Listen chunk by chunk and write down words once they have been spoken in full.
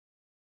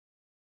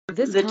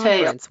This the tail.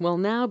 conference will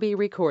now be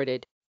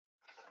recorded.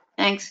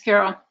 Thanks,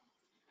 Carol.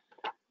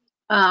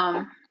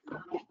 You're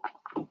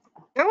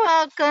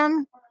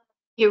welcome.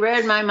 You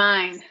read my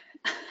mind.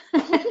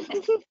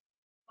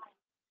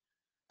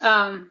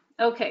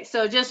 Okay,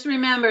 so just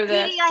remember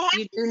that Judy, I have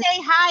to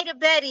say hi to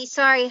Betty.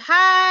 Sorry.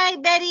 Hi,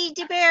 Betty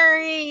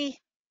DeBerry.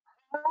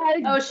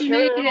 Oh, she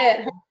made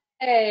it.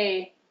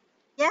 Hey.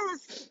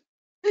 Yes.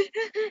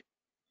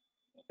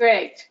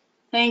 Great.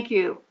 Thank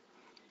you.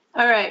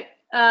 All right.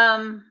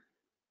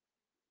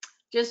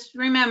 Just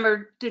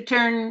remember to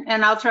turn,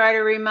 and I'll try to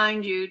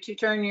remind you to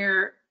turn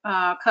your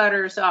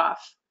cutters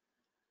off.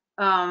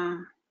 I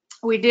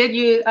did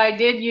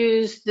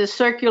use the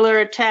circular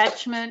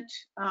attachment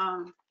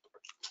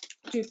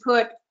to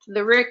put the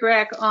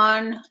rickrack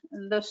on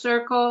the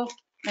circle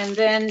and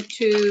then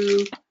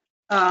to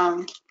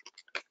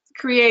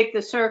create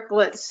the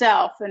circle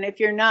itself. And if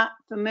you're not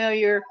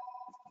familiar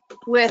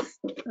with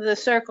the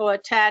circle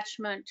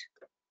attachment,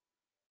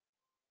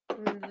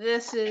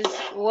 this is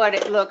what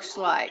it looks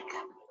like.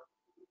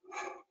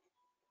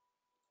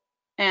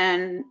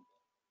 And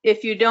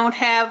if you don't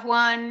have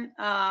one,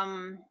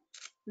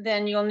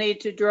 then you'll need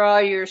to draw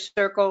your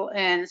circle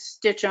and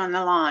stitch on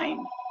the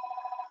line.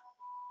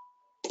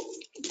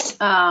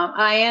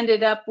 I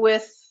ended up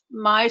with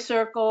my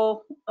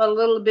circle a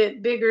little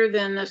bit bigger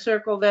than the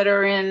circle that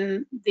are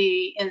in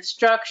the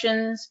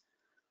instructions.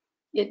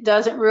 It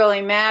doesn't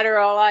really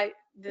matter.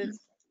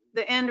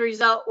 The end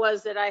result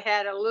was that I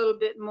had a little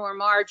bit more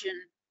margin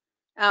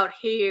out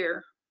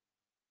here.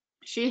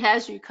 She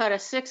has you cut a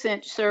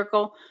 6-inch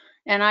circle,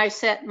 and I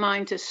set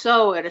mine to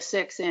sew at a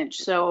 6-inch,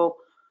 so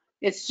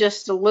it's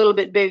just a little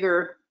bit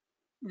bigger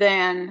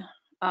than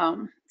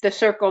the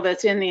circle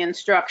that's in the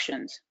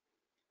instructions.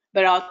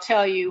 But I'll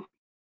tell you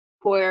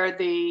where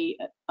the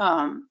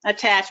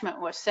attachment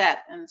was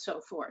set and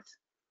so forth.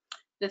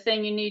 The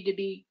thing you need to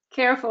be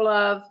careful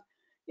of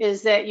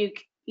is that you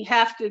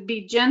have to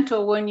be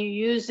gentle when you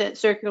use that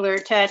circular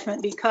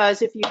attachment,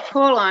 because if you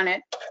pull on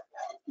it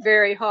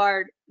very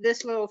hard,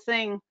 this little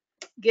thing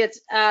gets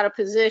out of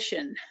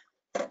position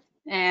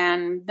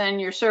and then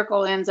your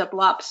circle ends up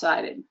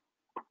lopsided.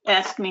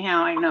 Ask me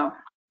how I know.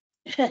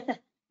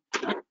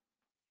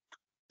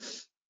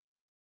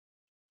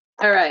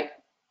 All right.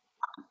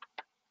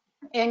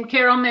 And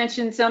Carol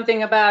mentioned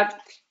something about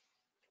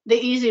the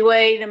easy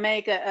way to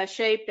make a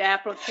shaped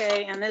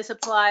applique, and this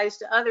applies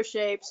to other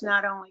shapes,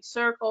 not only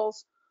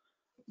circles,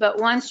 but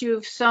once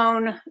you've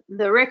sewn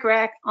the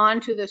rickrack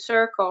onto the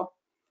circle,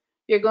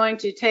 you're going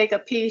to take a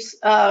piece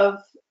of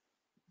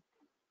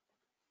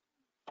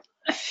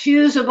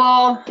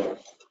fusible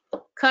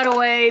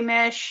cutaway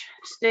mesh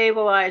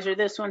stabilizer.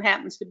 This one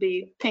happens to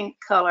be pink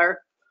color,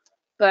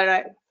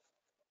 but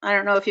I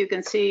don't know if you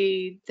can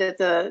see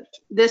that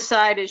this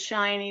side is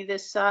shiny,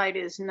 this side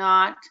is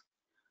not.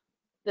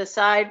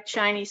 The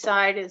shiny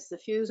side is the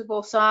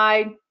fusible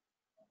side.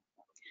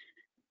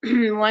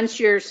 Once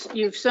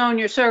you've sewn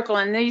your circle,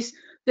 and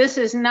this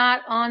is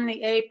not on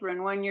the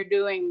apron when you're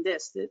doing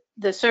this.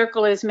 The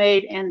circle is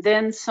made and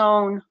then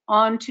sewn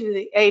onto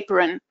the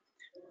apron.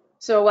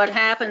 So what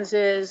happens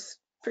is,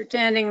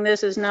 pretending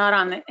this is not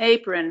on the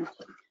apron,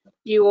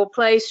 you will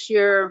place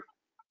your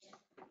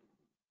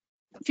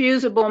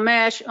fusible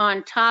mesh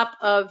on top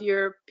of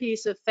your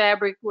piece of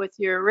fabric with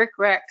your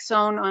rickrack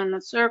sewn on the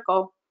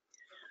circle,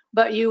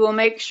 but you will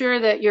make sure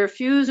that your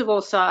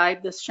fusible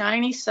side, the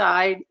shiny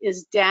side,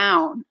 is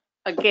down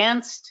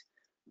against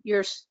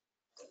your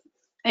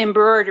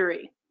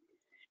embroidery.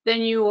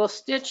 Then you will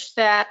stitch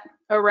that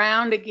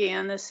around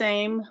again, the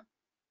same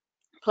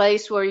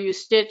place where you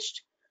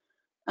stitched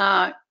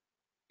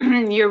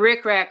your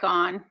rickrack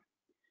on,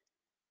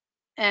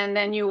 and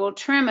then you will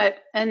trim it,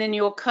 and then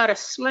you'll cut a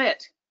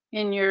slit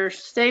in your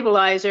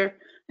stabilizer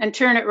and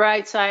turn it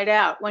right side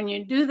out. When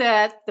you do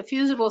that, the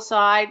fusible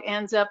side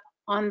ends up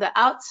on the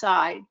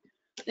outside.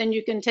 Then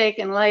you can take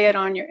and lay it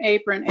on your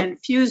apron and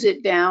fuse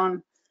it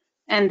down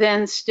and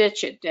then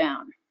stitch it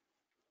down.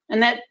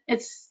 And that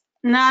it's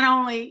not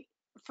only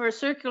for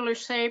circular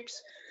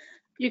shapes,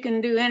 you can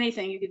do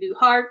anything. You can do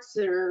hearts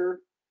or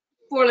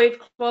 4-leaf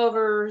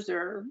clovers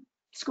or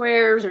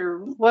squares or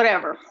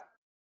whatever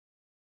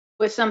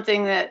with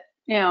something that,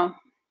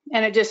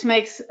 and it just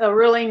makes a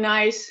really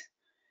nice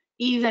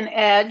even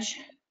edge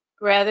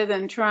rather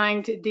than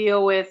trying to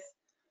deal with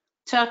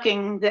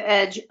tucking the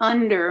edge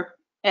under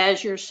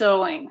as you're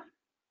sewing.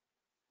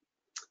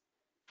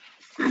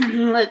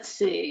 Let's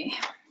see.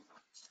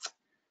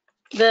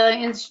 The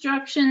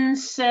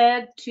instructions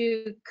said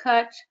to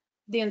cut,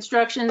 the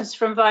instructions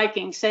from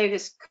Viking say to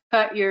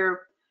cut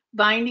your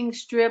binding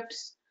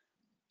strips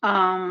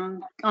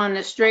on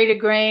the straight of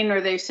grain,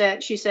 or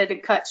she said to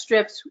cut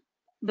strips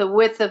the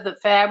width of the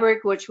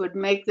fabric, which would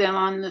make them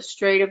on the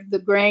straight of the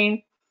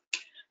grain.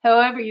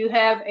 However, you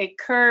have a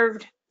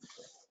curved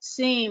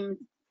seam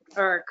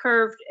or a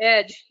curved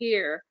edge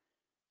here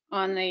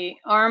on the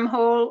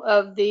armhole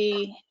of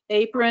the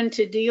apron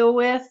to deal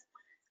with,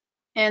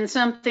 and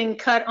something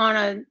cut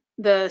on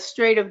the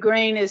straight of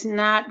grain is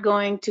not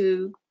going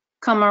to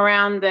come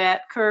around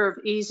that curve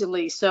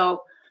easily.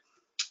 So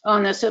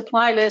On the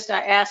supply list,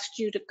 I asked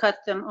you to cut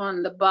them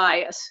on the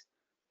bias.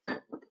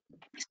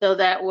 So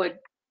that would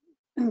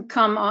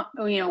come on,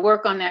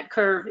 work on that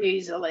curve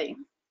easily.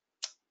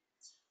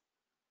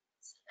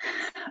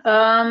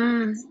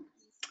 The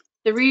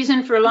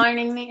reason for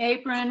lining the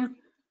apron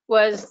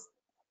was,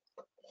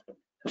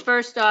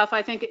 first off,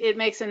 I think it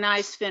makes a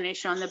nice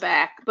finish on the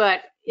back,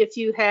 but if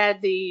you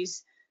had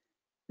these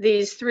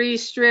 3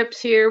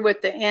 strips here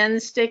with the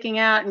ends sticking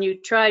out and you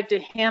tried to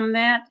hem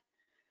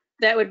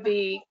that would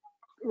be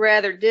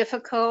rather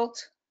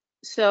difficult.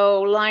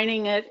 So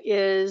lining it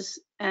is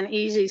an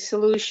easy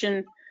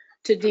solution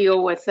to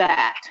deal with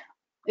that.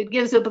 It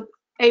gives the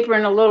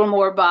apron a little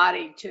more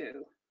body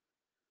too.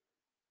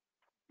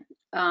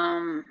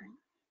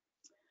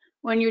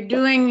 When you're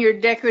doing your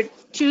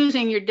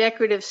choosing your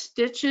decorative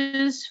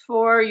stitches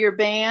for your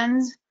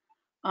bands,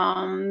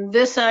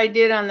 this I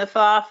did on the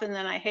Pfaff, and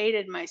then I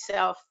hated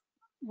myself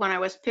when I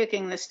was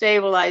picking the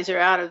stabilizer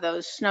out of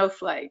those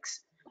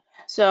snowflakes.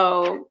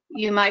 So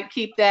you might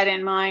keep that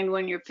in mind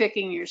when you're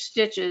picking your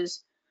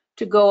stitches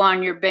to go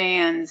on your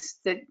bands,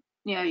 that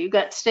you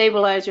got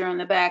stabilizer on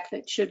the back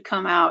that should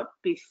come out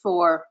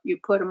before you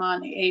put them on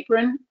the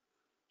apron.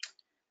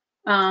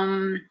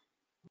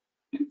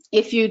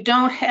 If you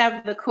don't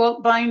have the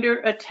quilt binder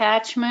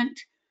attachment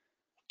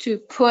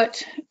to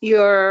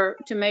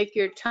make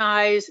your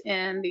ties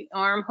and the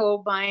armhole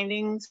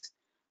bindings,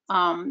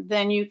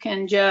 then you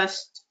can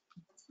just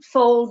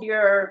fold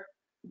your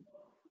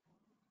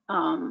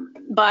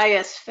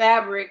bias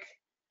fabric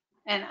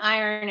and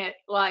iron it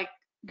like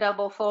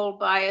double fold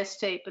bias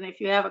tape. And if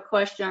you have a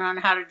question on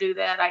how to do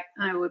that,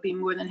 I would be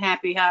more than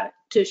happy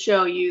to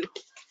show you.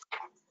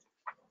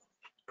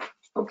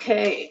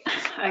 Okay,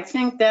 I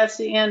think that's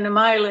the end of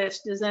my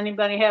list. Does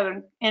anybody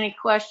have any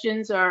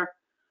questions, or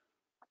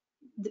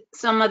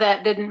some of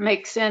that didn't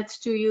make sense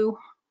to you?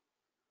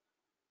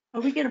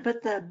 Are we going to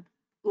put the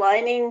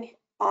lining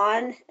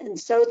on and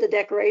sew the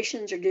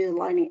decorations, or do the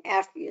lining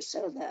after you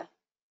sew the?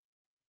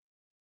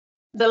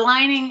 The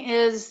lining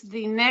is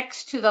the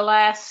next to the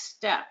last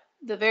step.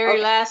 The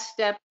very last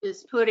step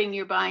is putting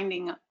your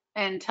binding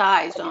and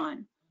ties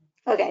on.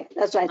 Okay,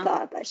 that's what I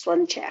thought. I just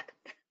want to check.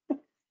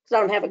 I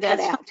don't have it cut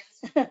out.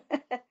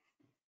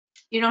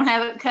 You don't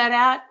have it cut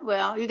out?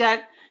 Well, you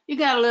got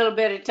a little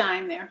bit of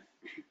time there.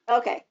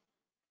 Okay.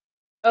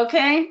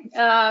 Okay.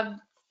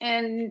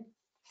 And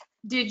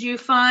did you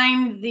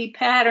find the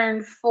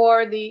pattern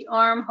for the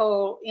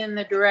armhole in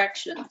the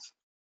directions?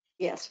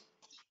 Yes.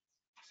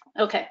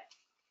 Okay.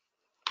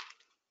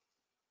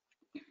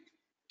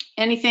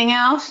 Anything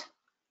else?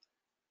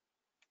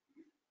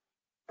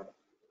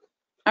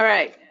 All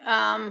right.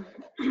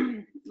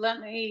 Let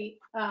me,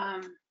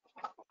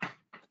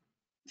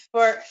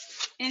 for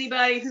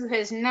anybody who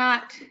has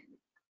not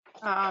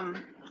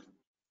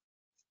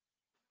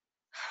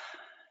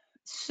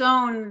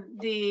sewn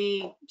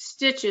the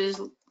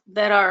stitches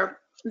that are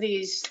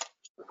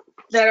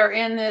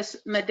in this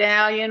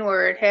medallion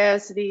where it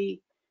has the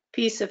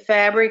piece of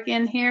fabric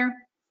in here,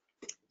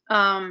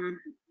 go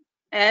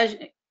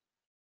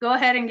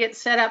ahead and get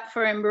set up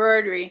for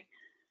embroidery.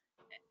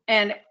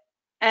 And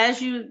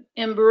as you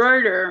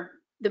embroider,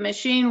 the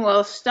machine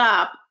will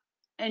stop,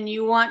 and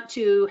you want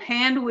to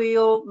hand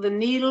wheel the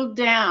needle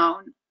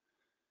down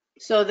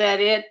so that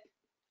it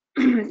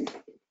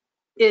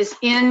is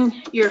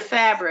in your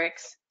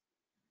fabrics.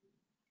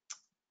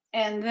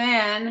 And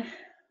then,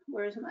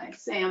 where's my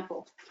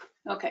sample?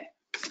 Okay.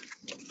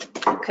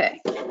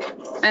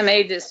 I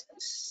made this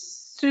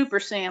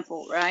super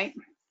sample, right?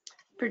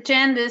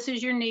 Pretend this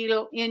is your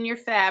needle in your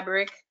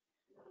fabric,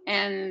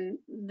 and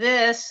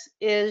this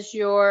is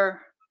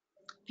your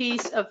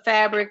piece of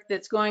fabric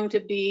that's going to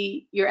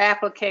be your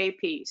applique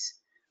piece.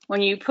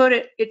 When you put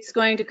it, it's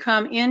going to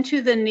come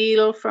into the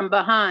needle from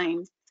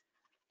behind,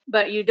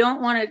 but you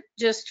don't want it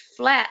just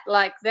flat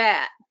like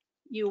that.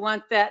 You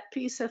want that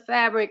piece of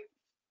fabric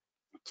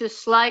to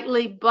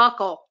slightly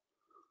buckle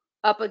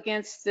up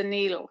against the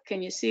needle.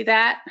 Can you see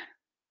that?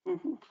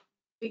 Mm-hmm.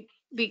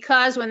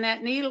 Because when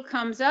that needle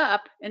comes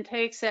up and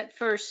takes that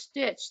first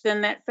stitch,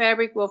 then that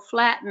fabric will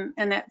flatten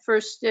and that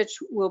first stitch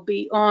will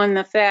be on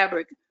the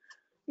fabric.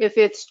 If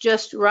it's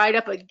just right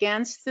up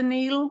against the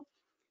needle,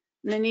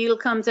 and the needle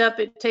comes up,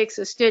 it takes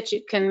a stitch,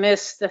 it can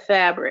miss the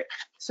fabric.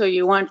 So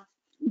you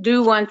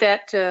do want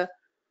that to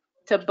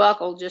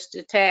buckle just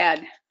a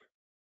tad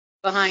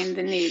behind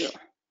the needle.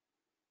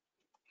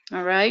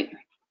 All right,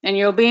 and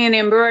you'll be in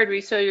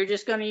embroidery, so you're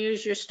just going to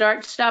use your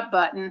start stop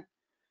button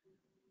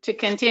to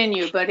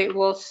continue, but it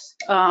will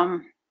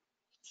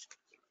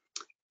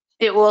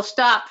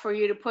stop for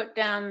you to put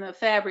down the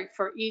fabric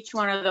for each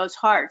one of those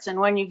hearts. And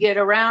when you get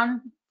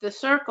around the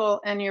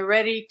circle and you're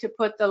ready to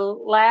put the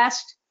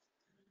last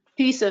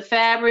piece of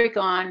fabric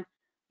on,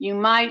 you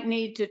might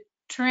need to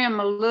trim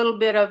a little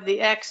bit of the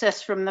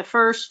excess from the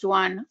first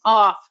one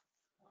off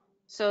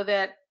so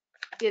that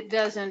it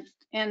doesn't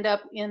end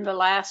up in the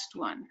last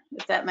one,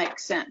 if that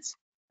makes sense.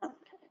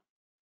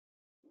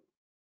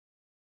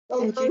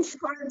 So those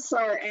parts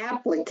are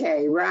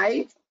applique,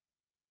 right?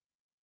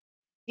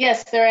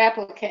 Yes, they're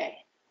applique.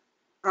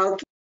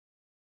 Okay.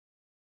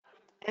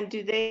 And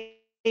do they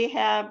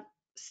have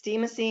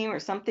steam-a-seam or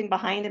something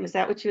behind them? Is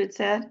that what you had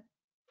said?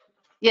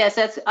 Yes,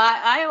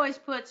 I always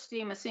put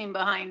steam seam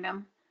behind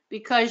them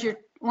because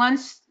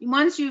once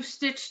you've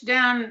stitched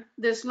down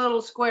this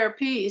little square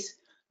piece,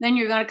 then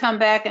you're going to come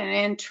back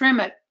and trim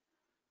it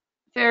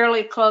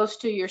fairly close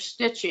to your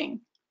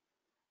stitching.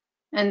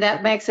 And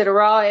that makes it a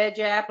raw edge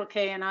applique,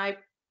 and I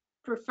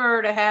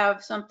prefer to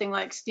have something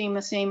like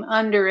steam seam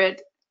under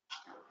it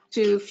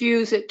to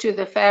fuse it to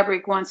the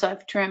fabric once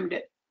I've trimmed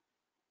it.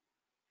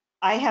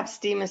 I have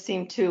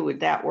steam-a-seam too.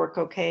 Would that work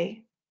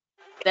okay?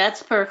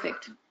 That's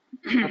perfect.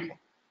 Okay.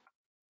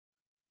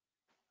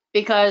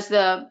 Because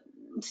the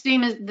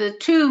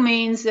two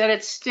means that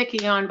it's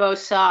sticky on both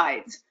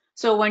sides.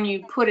 So when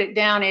you put it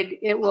down,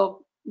 it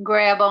will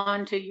grab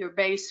onto your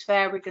base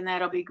fabric, and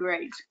that'll be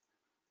great.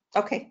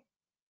 Okay.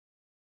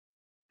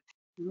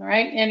 All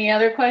right, any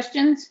other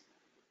questions?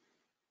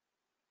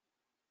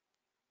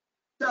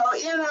 So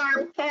in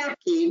our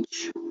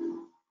package,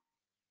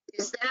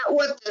 is that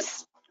what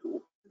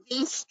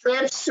these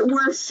strips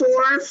were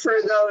for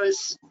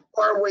those,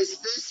 or was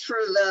this for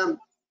the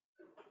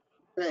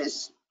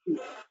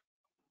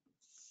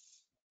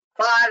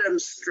bottom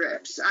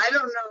strips? I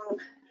don't know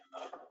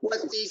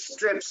what these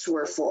strips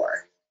were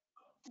for.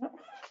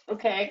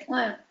 Okay,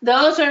 well,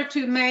 those are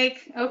to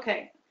make,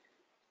 okay.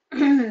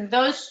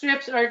 Those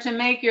strips are to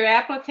make your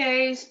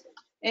appliques,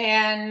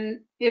 and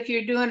if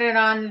you're doing it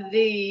on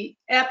the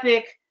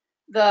Epic,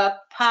 the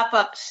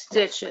pop-up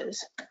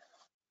stitches.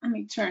 Let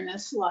me turn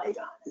this light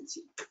on and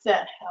see if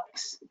that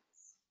helps.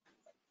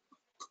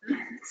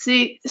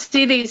 See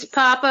these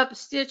pop-up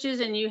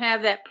stitches, and you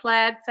have that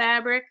plaid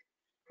fabric.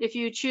 If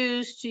you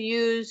choose to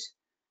use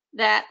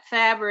that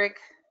fabric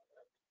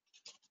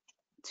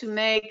to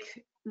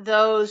make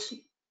those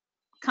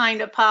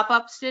kind of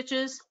pop-up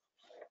stitches,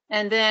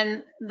 and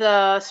then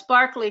the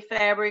sparkly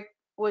fabric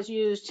was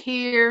used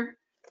here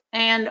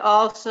and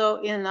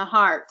also in the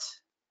hearts.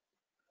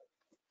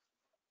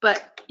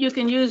 But you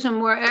can use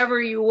them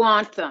wherever you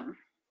want them.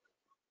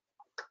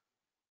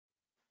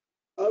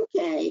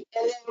 Okay,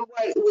 and then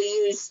what we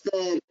use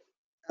the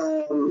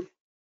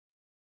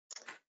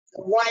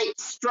white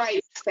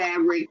striped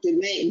fabric,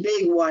 the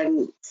big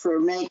one for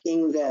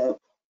making the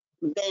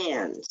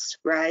bands,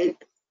 right?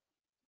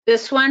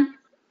 This one,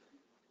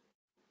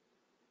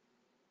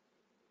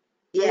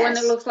 the one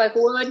that Yes, looks like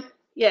wood,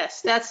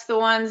 yes, that's the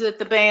ones that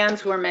the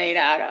bands were made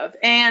out of,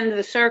 and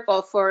the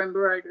circle for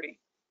embroidery.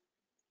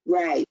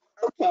 right.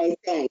 Okay,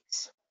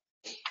 thanks.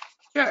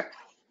 Sure.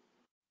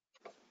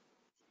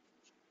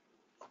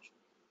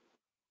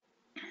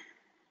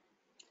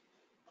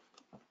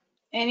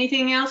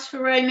 Anything else for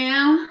right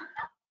now?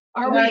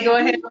 Are You want we to go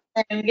ahead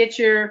and get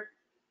your,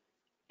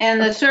 and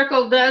the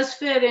circle does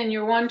fit in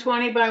your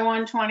 120 by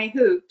 120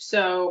 hoop,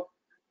 so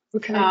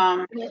okay?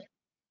 Are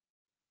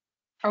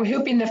we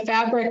hooping the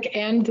fabric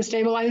and the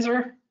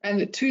stabilizer and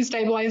the two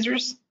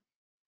stabilizers?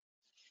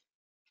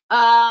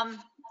 I'm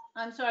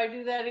sorry,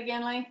 do that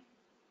again, Lee.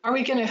 Are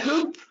we going to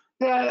hoop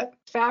the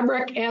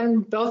fabric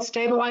and both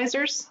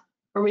stabilizers?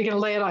 Or are we going to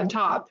lay it on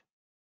top?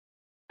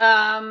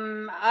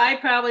 I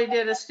probably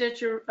did a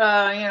stitch,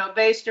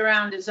 based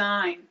around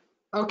design.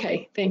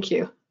 Okay, thank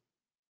you.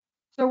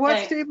 So what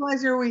Okay.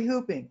 stabilizer are we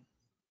hooping?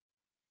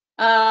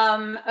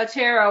 A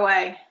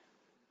tearaway.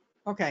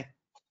 Okay,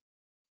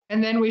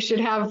 And then we should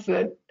have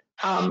the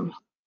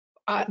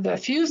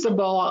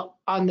fusible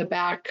on the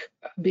back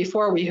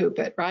before we hoop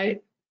it,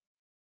 right?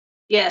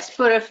 Yes,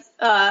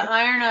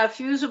 iron a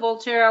fusible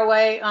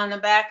tearaway on the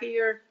back of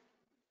your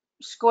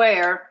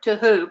square to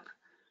hoop,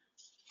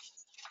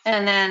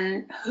 and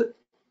then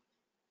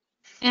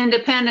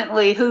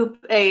independently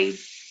hoop a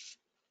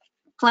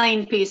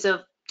plain piece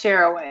of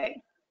tearaway.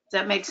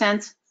 Does that make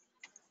sense?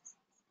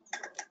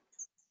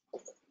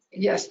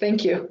 Yes,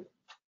 thank you.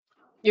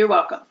 You're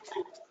welcome.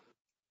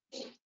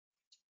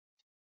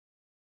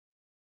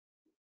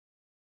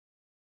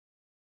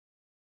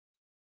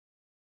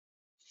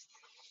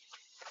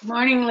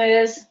 Morning,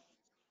 Liz.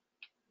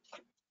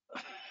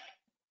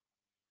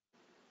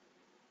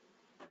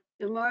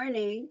 Good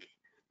morning.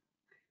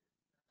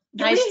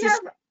 Do Nice we to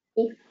have,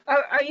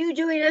 are you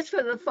doing this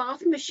for the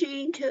Pfaff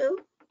machine too?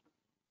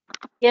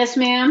 Yes,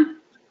 ma'am.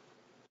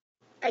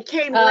 I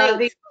came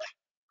late.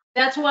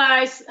 That's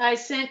why I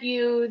sent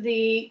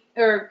you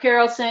or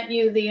Carol sent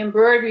you the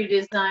embroidery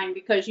design,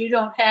 because you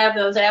don't have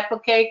those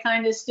applique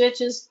kind of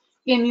stitches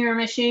in your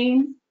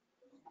machine.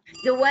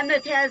 The one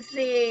that has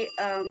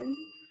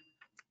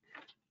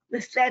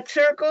that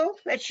circle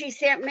that she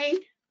sent me,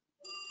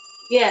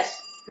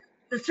 Yes.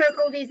 the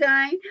circle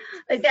design,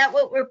 is that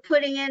what we're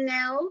putting in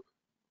now?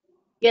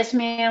 Yes,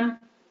 ma'am.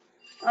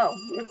 Oh,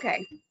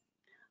 okay.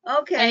 And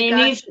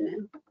Okay,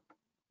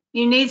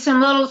 you need some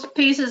little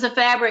pieces of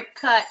fabric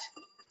cut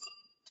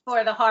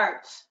for the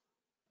hearts.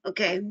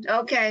 Okay,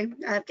 I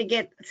have to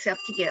get stuff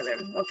together.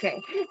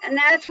 Okay, and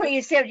that's where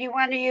you said you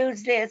want to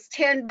use this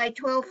 10 by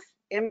 12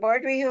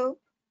 embroidery hoop?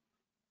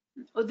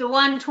 The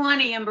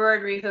 120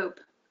 embroidery hoop.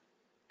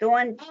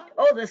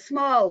 The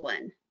small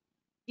one.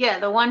 Yeah,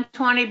 the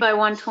 120 by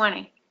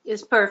 120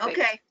 is perfect.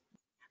 Okay,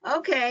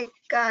 Okay,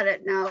 got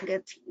it. Now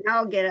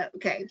I'll get it.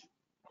 Okay.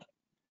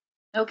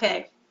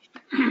 Okay.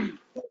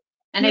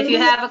 And if you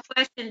have a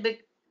question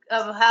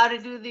of how to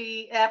do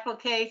the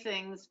applique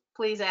things,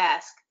 please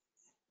ask.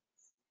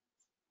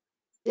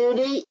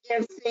 Judy,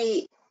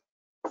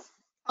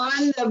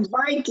 on the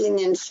Viking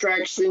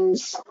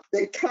instructions,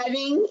 the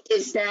cutting,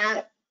 is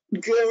that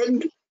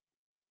good?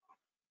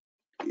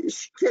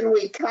 Can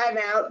we cut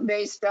out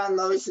based on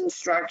those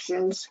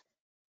instructions?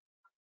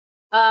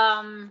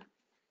 Well,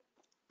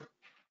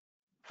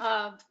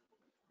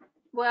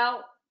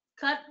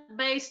 cut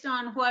based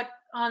on what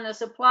on the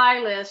supply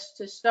list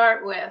to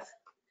start with.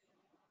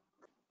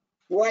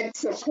 What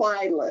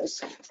supply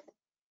list?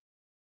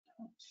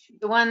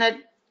 The one that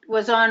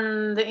was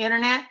on the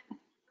internet?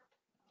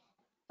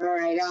 All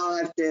right, I'll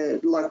have to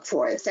look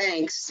for it.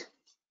 Thanks.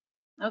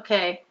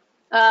 Okay.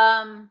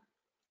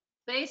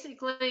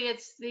 Basically,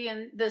 it's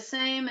the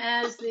same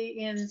as the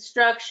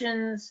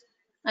instructions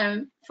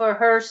for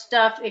her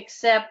stuff,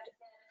 except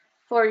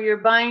for your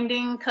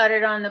binding, cut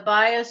it on the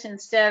bias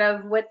instead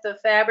of with the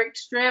fabric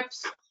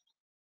strips.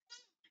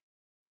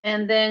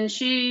 And then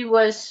she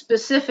was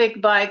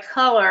specific by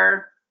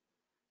color.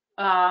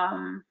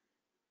 And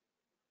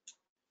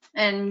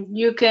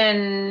you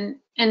can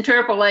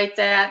interpolate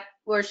that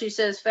where she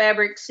says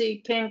fabric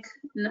C pink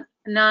 9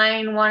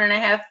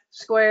 1.5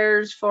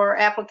 squares for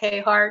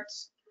applique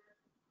hearts.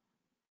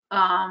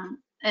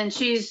 And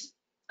she's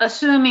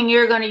assuming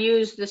you're going to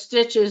use the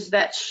stitches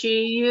that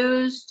she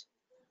used.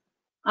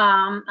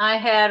 I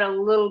had a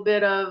little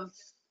bit of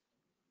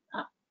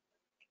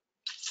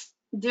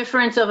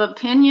difference of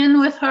opinion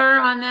with her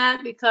on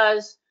that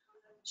because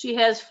she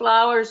has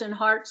flowers and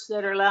hearts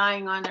that are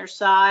lying on their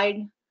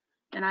side,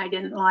 and I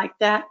didn't like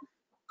that.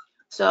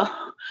 So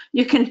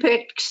you can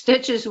pick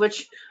stitches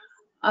which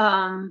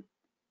aren't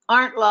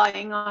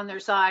lying on their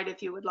side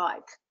if you would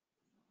like.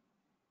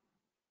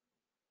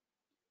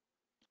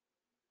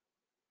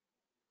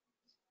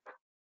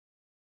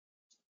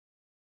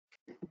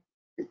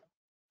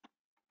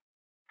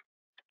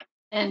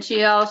 And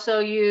she also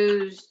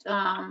used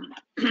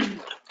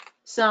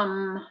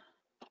some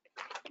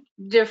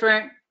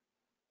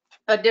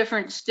a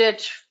different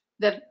stitch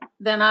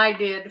than I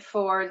did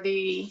for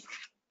the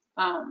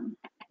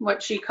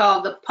what she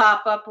called the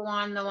pop-up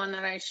one, the one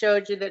that I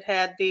showed you that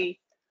had the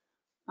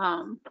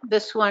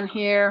this one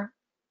here.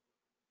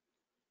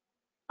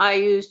 I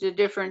used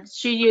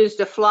she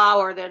used a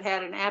flower that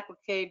had an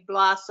applique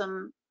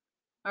blossom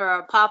or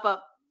a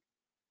pop-up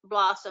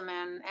blossom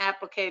and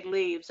applique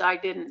leaves. I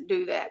didn't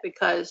do that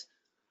because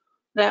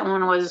that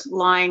one was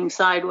lying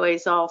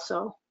sideways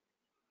also.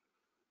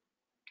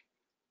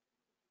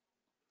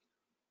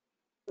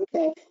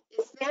 Okay.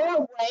 Is there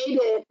a way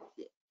to,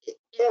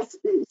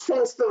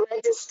 since the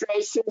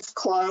registration's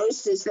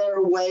closed, is there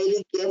a way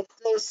to get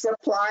the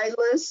supply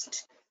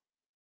list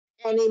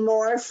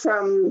anymore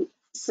from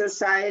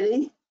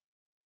Sew-ciety?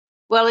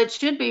 Well, it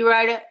should be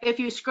right if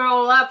you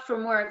scroll up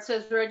from where it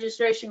says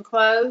registration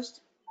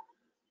closed.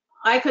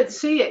 I could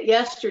see it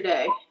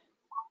yesterday.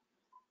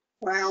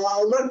 Well,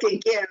 I'll look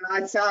again. I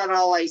thought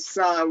all I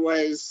saw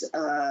was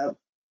I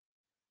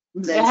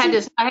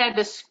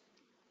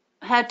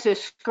had to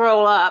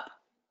scroll up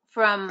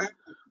from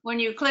when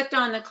you clicked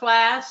on the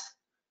class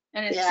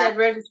and it said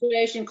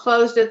registration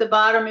closed at the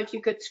bottom. If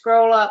you could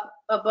scroll up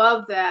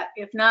above that.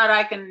 If not,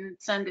 I can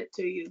send it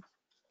to you.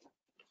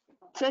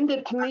 Send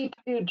it to me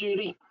too,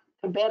 Judy,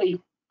 to Betty,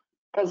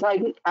 because I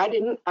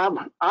didn't,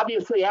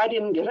 obviously I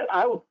didn't get it.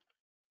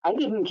 I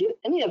didn't get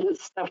any of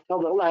this stuff till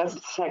the last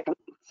second,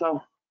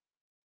 so.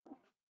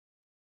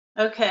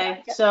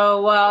 Okay,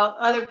 so while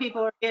other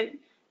people are getting,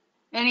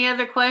 any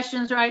other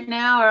questions right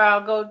now, or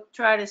I'll go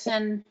try to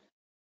send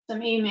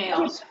some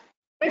emails.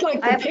 I'd like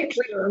the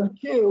picture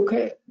too.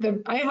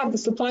 I have the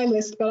supply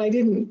list, but I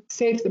didn't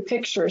save the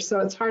picture,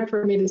 so it's hard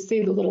for me to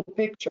see the little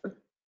picture.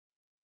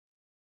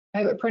 I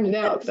have it printed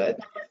out, but.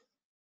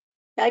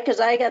 Yeah,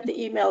 because I got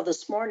the email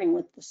this morning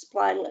with the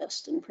supply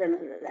list and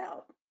printed it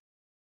out.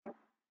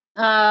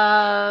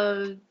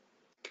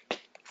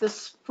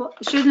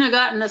 Shouldn't have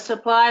gotten the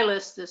supply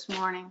list this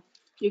morning.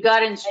 You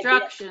got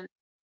instructions.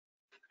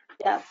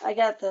 Yeah, I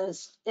got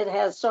this. It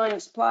has sewing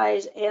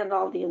supplies and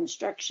all the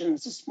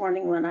instructions this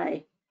morning when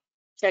I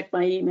checked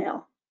my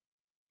email.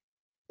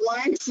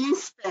 Aren't you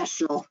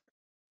special?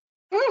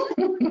 I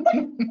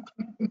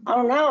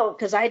don't know,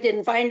 because I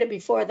didn't find it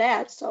before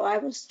that, so I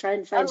was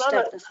trying to find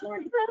stuff this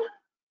morning.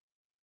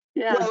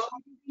 Yeah. Well,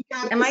 we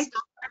got the stuff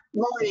this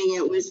morning.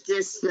 It was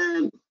just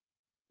the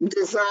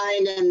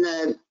design and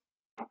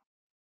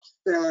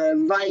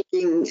the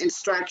Viking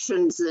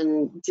instructions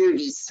and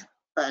Judy's,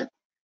 but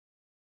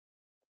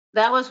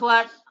That was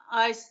what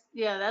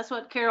that's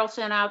what Carol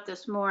sent out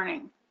this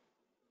morning.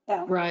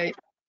 Yeah. Right.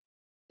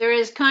 There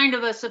is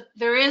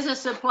there is a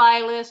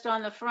supply list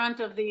on the front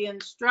of the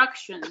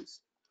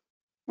instructions.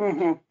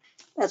 Mm-hmm.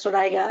 That's what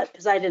I got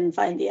because I didn't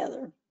find the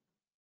other.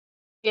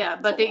 Yeah,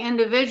 but the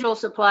individual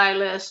supply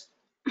list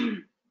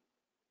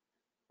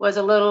was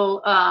a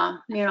little,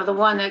 the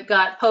one that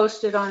got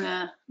posted on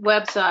the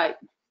website.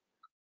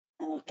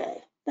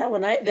 Okay, That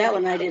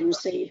one I didn't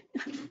see.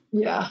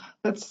 Yeah,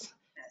 that's.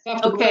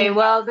 have to go Okay, in.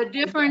 well, the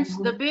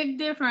big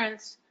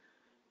difference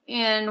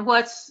in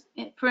what's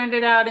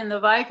printed out in the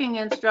Viking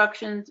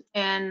instructions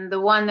and the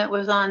one that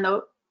was on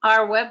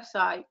our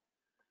website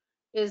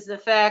is the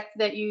fact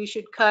that you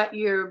should cut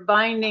your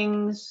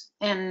bindings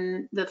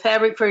and the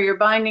fabric for your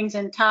bindings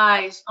and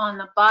ties on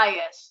the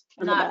bias,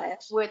 On the not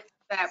bias. with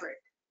fabric.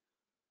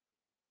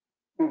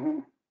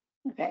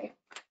 Okay.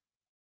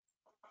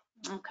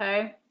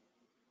 Okay.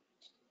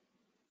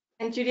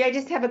 And Judy, I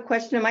just have a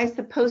question. Am I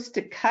supposed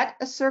to cut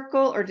a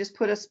circle or just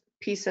put a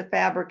piece of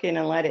fabric in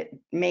and let it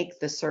make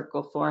the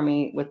circle for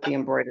me with the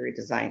embroidery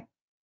design?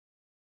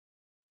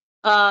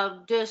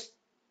 Just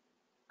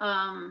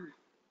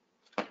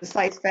The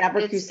size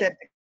fabric you It's- said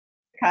to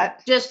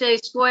cut? just a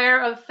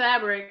square of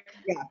fabric.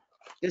 Yeah,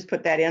 just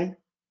put that in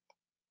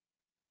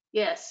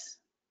Yes,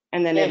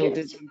 and then Yeah, it'll do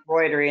here's- the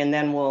embroidery and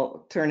then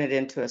we'll turn it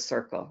into a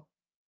circle.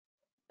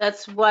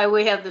 that's why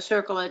we have the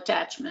circle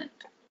attachment.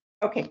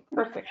 Okay,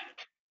 perfect.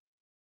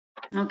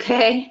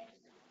 Okay,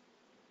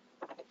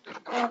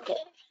 Okay.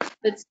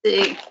 let's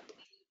see.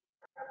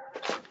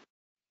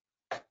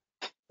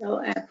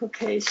 So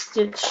applique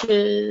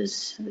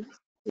stitches. Let's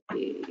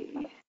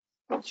see.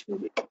 Stitch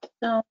ruby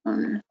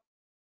stone.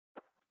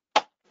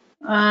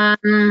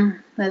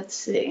 Let's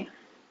see.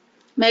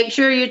 Make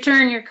sure you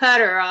turn your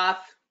cutter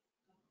off.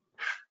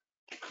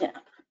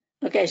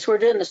 Okay, so we're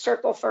doing the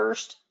circle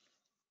first.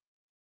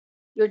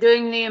 You're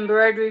doing the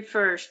embroidery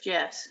first,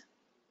 yes.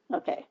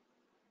 Okay.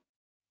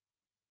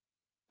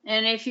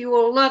 And if you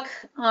will look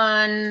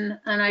on,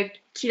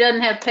 she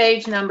doesn't have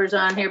page numbers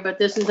on here, but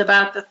this is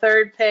about the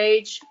third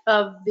page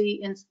of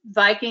the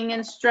Viking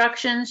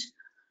instructions.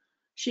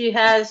 She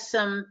has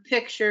some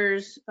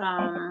pictures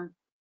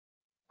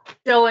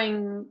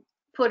showing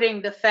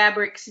putting the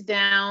fabrics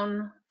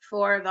down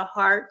for the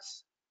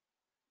hearts.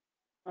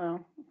 Oh,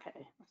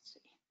 okay. Let's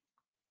see.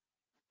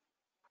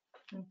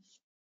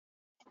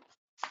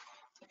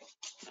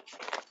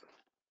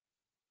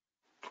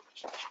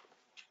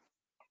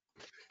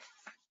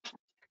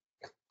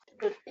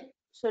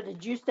 So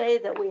did you say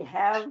that we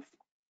have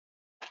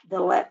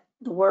the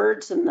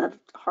words and the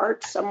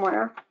heart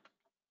somewhere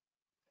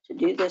to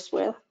do this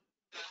with?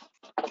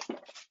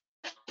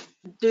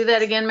 Do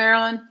that again,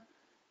 Marilyn.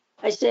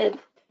 I said,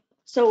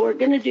 so we're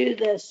gonna do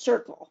the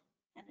circle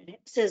and it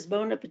says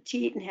Bon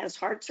Appetit and has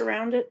hearts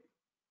around it.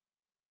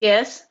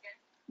 Yes,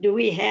 Do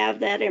we have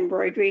that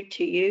embroidery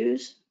to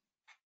use?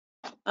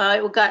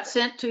 it got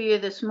sent to you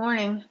this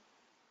morning.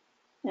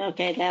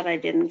 Okay, that I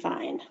didn't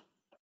find.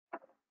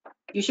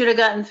 You should have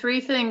gotten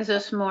 3 things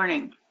this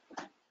morning.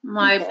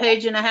 My Okay.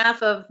 page and a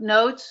half of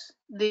notes,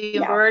 the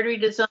Yeah. embroidery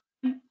design,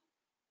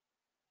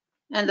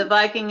 and the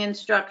Viking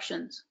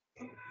instructions.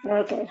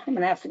 Okay, I'm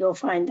gonna have to go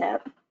find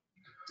that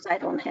because I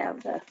don't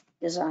have the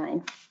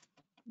design.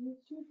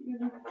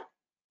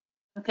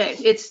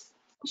 Okay,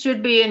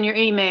 should be in your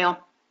email.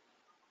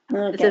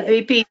 It's a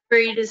Okay,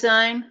 VP3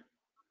 design.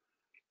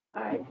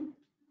 all right.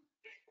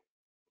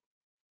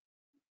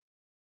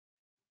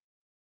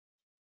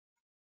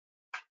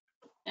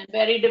 And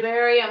Betty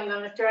DeBerry, I'm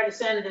going to try to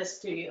send this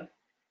to you.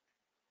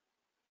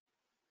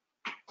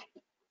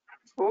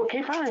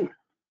 Okay, fine.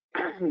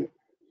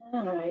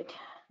 All right.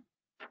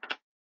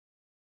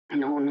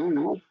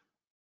 No.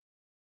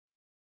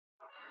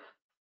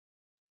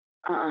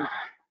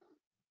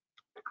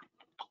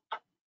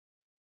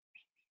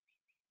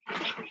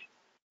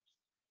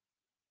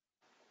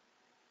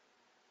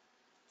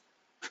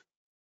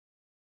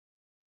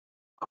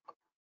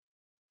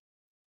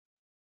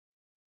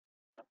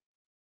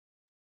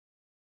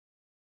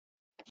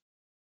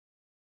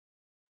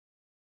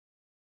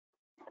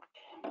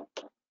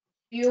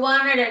 You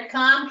want it at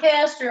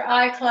Comcast or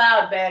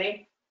iCloud,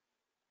 Betty?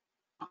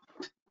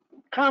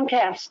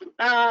 Comcast.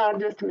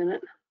 Just a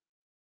minute.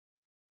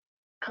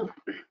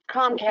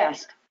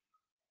 Comcast.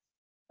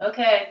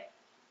 Okay.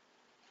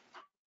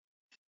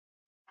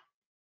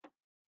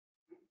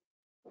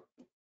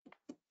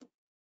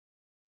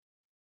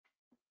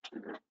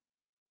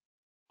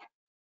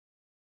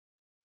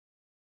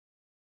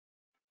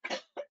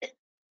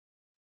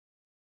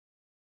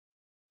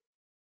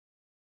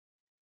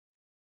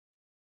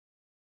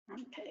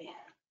 Okay.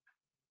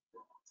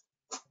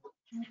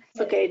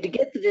 Okay, to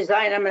get the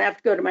design, I'm gonna have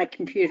to go to my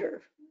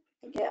computer,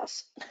 I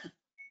guess.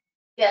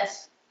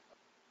 Yes.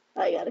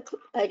 I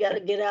gotta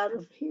get out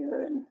of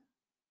here and,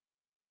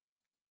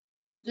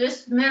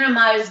 Just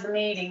minimize the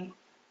meeting.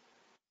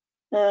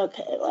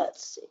 okay,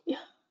 let's see.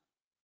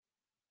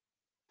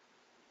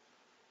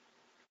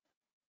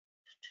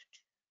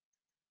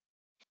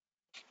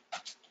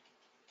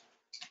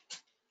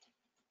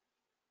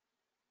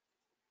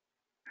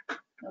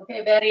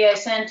 Okay, Betty, I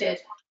sent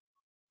it.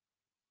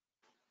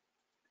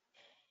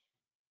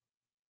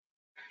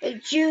 Hey,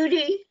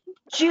 Judy,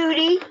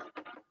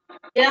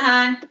 Yeah,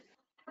 hon.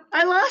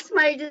 I lost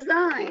my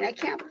design. I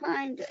can't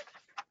find it.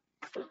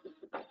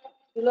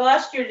 You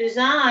lost your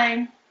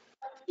design.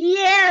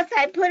 Yes,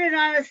 I put it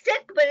on a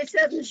stick, but it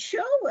doesn't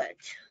show it.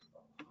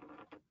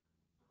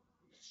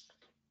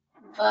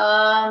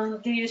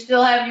 Do you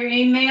still have your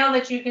email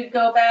that you could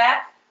go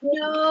back?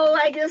 No,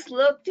 I just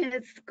looked and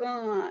it's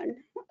gone.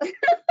 I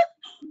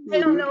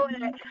don't know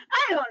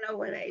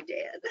what I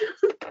did.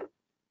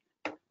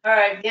 All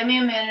right, give me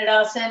a minute.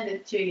 I'll send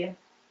it to you.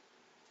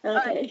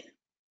 Okay.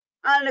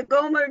 On the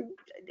Gomer,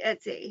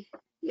 let's see,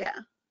 yeah.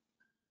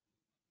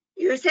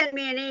 You sent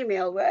me an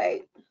email,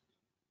 right?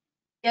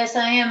 Yes,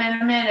 I am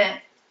in a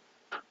minute.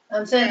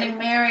 I'm sending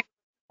Mary a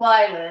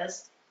supply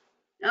list.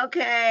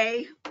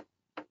 Okay,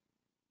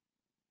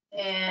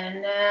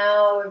 And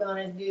now we're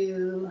gonna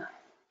do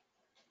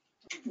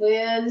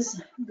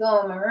Liz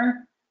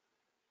Gomer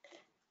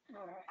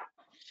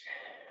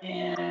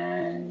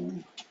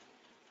and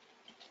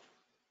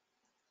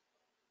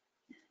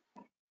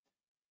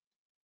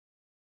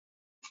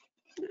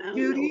I don't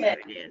Judy? know where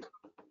it is.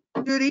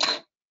 Judy?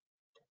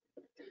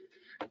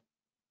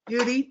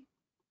 Judy,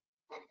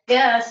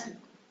 yes.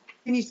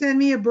 can you send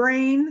me a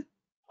brain?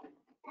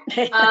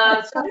 Sorry,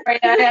 I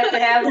have to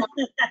have one.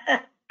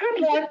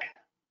 Good luck.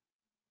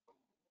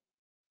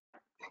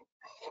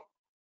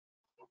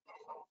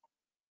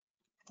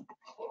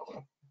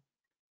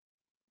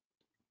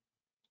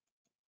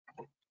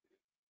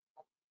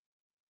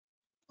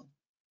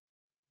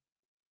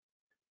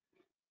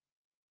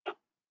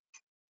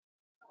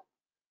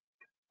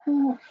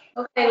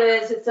 Okay,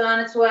 Liz, it's on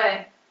its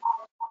way.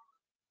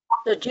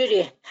 So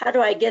Judy, how do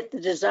I get the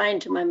design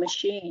to my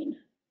machine?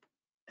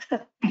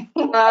 Put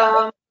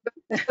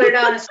it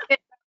on a stick.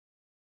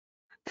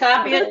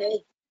 Copy it,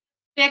 Okay.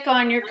 stick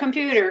on your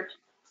computer,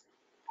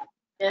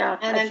 Yeah.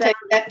 and I then take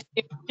that to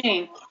your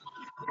machine.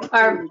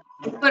 Or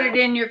put it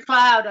in your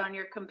cloud on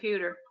your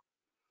computer.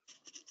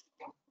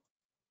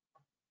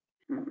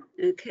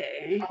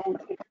 Okay.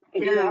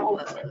 Yeah.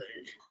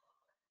 Download.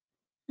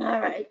 All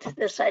right.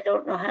 This I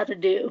don't know how to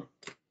do.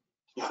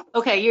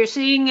 Okay, you're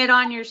seeing it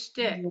on your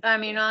stick, I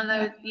mean, on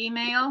the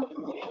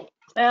email?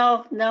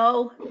 Well,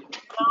 no.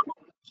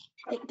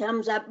 It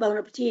comes up Bon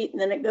Appetit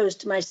and then it goes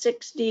to my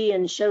 6D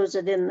and shows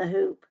it in the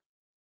hoop.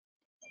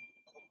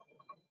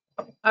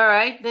 All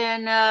right,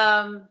 then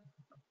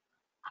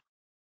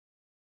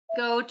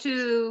go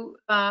to,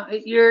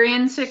 you're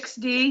in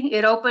 6D,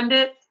 it opened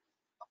it?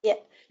 Yeah.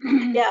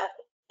 Yeah.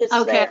 It's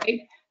there.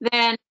 Okay,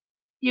 then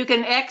you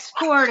can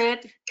export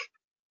it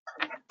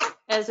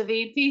as a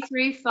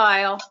VP3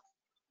 file,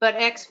 but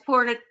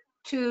export it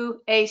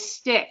to a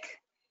stick.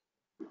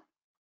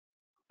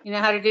 You know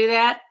how to do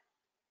that?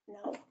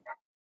 No.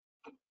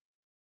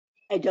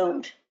 I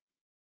don't.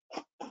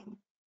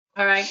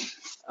 All right,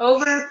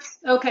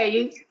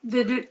 okay,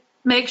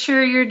 make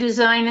sure your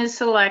design is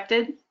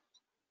selected.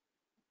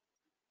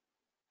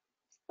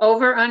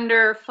 Over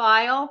under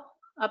File,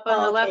 up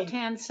on the Okay.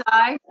 left-hand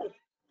side.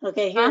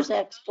 Okay, here's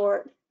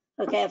export.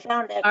 Okay, I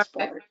found All right.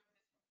 export.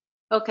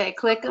 Okay,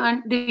 click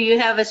on, do you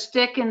have a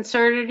stick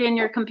inserted in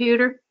your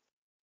computer?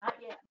 Not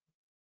yet.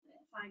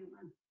 Find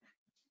one.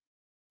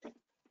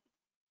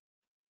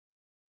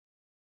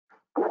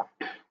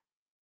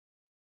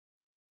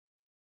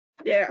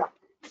 There.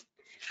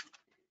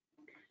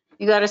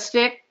 You got a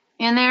stick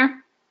in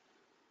there?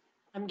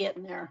 I'm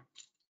getting there.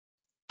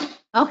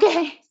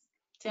 Okay,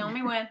 tell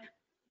me when.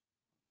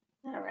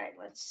 All right,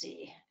 let's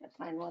see. I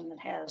find one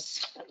that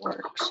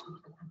works.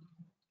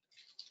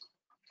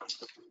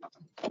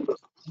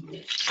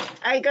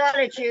 I got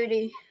it,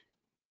 Judy.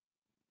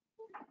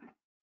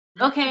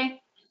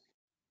 Okay.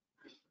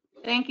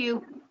 Thank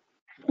you.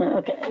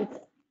 Okay.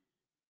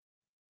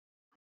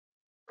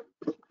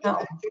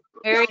 Oh,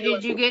 Mary,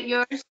 did you get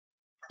yours?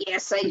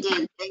 Yes, I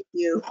did. Thank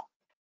you.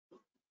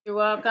 You're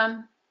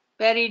welcome.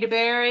 Betty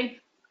DeBerry?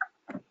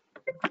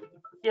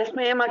 Yes,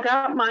 ma'am, I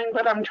got mine,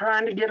 but I'm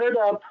trying to get it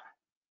up.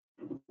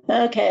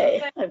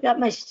 okay. I've got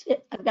my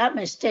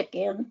stick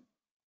in.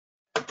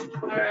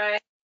 All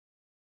right.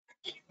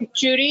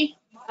 Judy,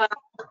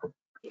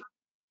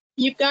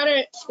 you've got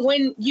to,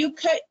 when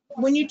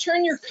you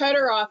turn your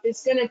cutter off,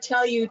 it's going to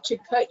tell you to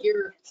cut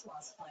your,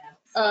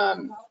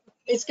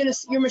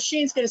 your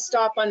machine's going to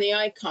stop on the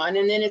icon,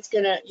 and then it's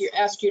going to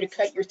ask you to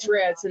cut your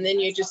threads, and then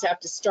you just have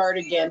to start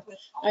again.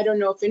 I don't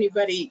know if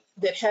anybody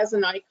that has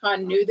an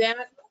icon knew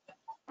that.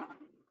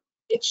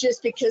 It's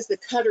just because the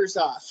cutter's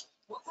off.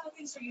 What kind of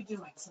things are you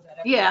doing so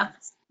that? Yeah,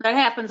 that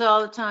happens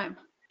all the time.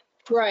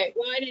 Right.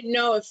 Well, I didn't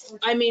know if,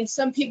 I mean,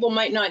 some people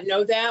might not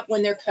know that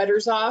when their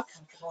cutter's off.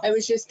 I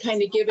was just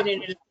kind of giving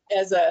it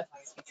as a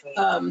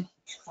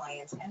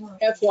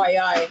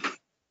FYI.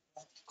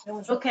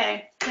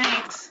 Okay,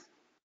 thanks.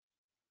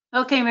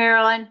 Okay,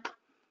 Marilyn.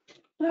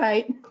 All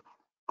right.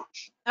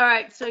 All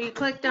right, so you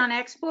clicked on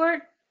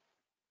export?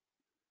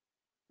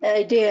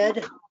 I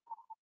did.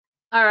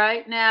 All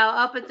right, now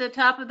up at the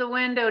top of the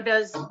window,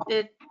 does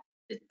it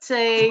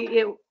say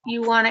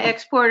you want to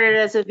export it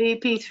as a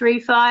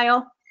VP3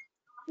 file?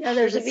 Yeah,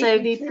 there's Does a it say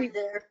VP3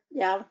 there.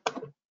 Yeah.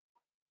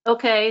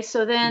 Okay,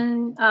 so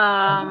then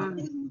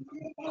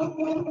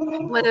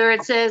whether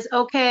it says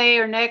okay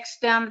or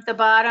next down at the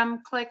bottom,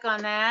 click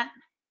on that.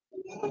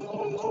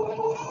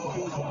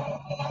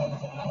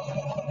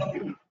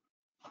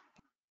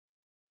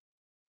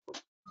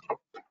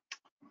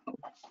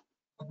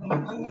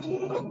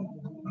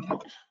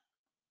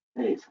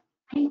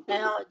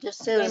 Now it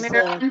just Okay, says,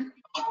 Marilyn,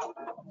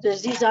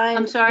 says design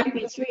I'm sorry.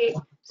 VP3,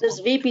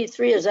 says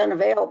VP3 is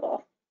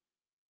unavailable.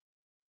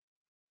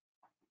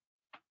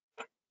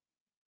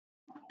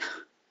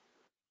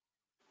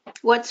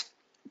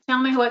 Tell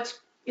me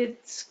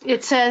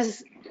it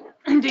says,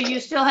 do you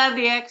still have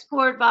the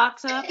export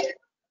box up?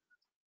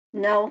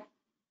 No.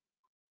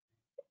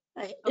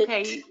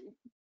 Okay,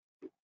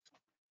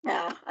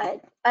 Yeah,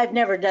 I've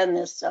never done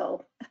this,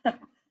 so I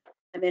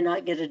may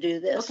not get to do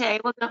this. okay,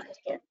 well, I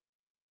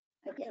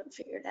can't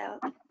figure it out.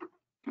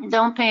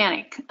 don't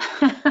panic.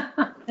 All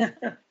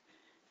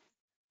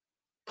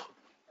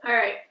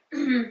right.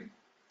 Let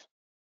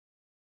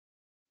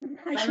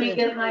me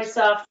get my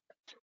software.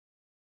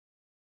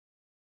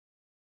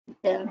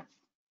 Yeah,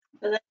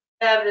 So that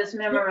I have this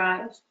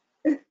memorized.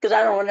 because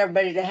I don't want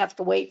everybody to have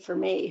to wait for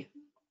me.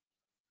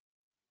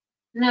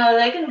 No,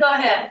 they can go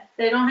ahead.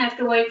 They don't have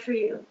to wait for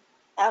you.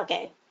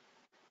 Okay,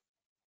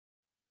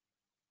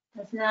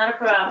 That's not a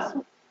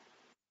problem.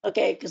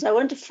 okay, because I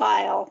went to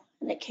file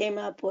and it came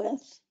up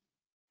with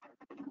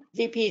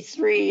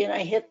VP3 and I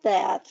hit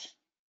that.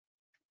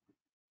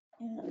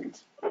 And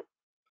it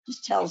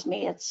just tells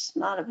me it's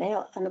not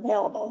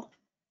unavailable.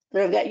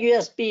 But I've got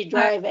USB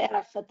drive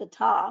F at the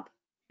top.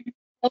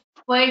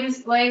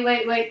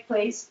 Wait,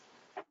 please.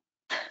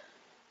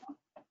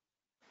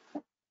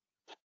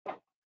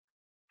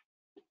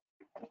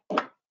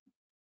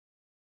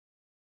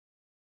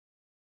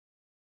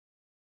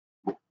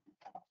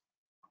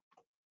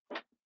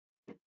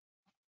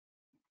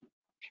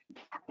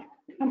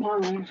 Come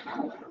on.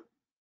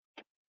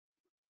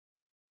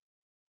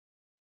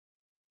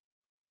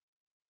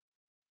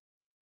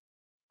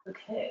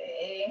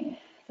 Okay,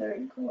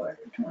 third quarter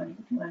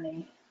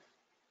 2020.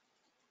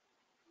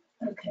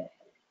 Okay.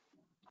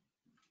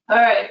 All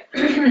right.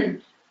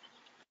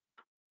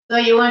 So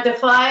you went to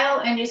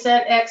file and you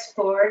said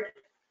export,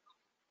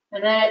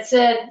 and then it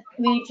said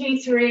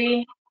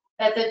VP3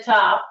 at the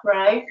top,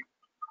 right?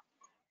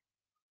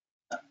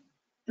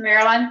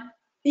 Marilyn?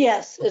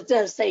 Yes, it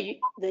does say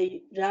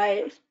the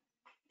drive.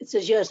 It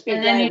says USB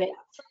And then drive you,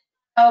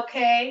 F.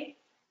 okay,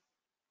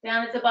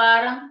 down at the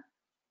bottom.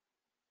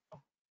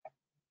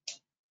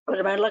 What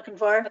am I looking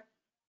for?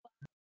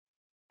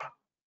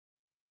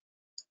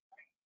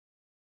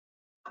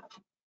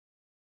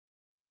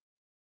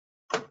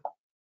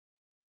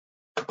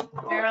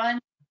 Marilyn?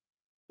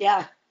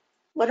 Yeah.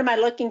 What am I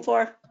looking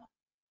for?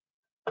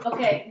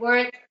 Okay,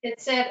 where it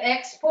said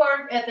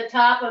export at the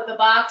top of the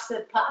box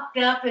that popped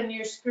up in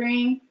your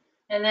screen,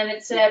 and then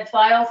it said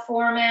file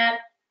format,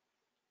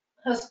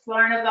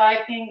 Husqvarna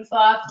Viking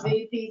Pfaff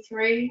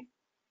VP3,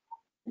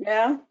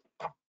 Yeah.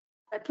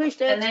 I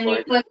pushed and then you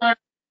export. click on,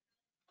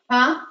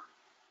 huh?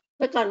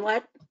 Click on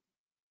what?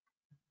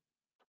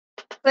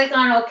 Click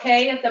on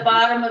OK at the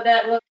bottom of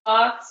that little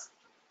box.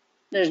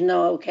 There's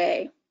no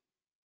okay.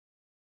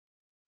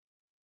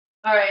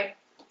 All right.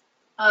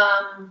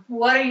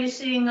 What are you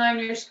seeing on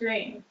your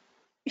screen?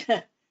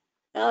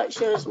 Well, it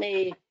shows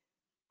me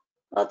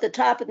at the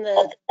top in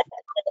the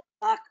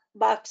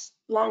box,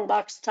 long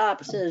box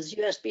top, it says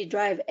USB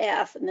drive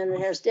F, and then it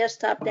has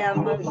desktop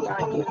downloads,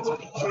 documents,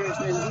 pictures,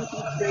 and then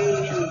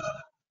VP3 and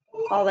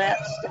all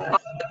that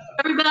stuff.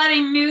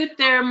 Everybody mute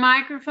their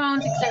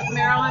microphones except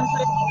Marilyn,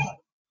 please.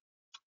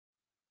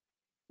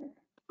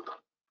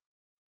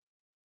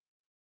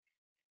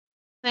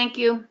 Thank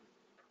you.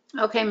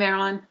 Okay,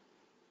 Marilyn.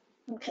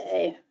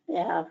 Okay,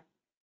 yeah.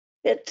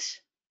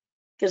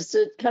 Because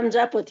it comes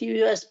up with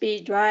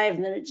USB drive,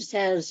 and then it just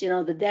has,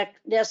 the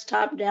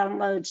desktop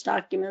downloads,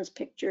 documents,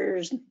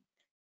 pictures, and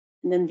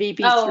then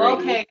VP3. Oh,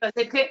 okay.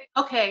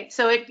 Okay,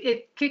 so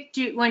it kicked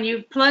you, when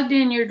you plugged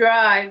in your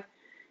drive,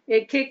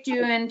 it kicked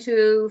you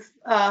into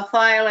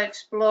File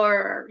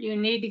Explorer. You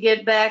need to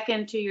get back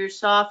into your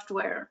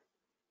software.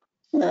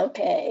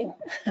 Okay.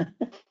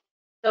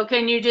 So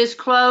can you just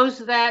close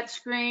that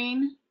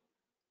screen?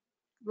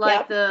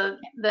 Like Yep.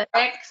 the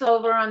X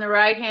over on the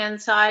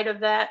right-hand side of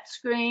that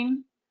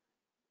screen?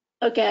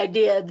 Okay, I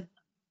did.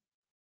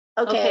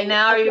 Okay,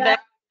 now are you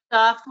back in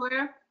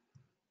software?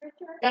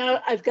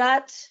 I've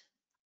got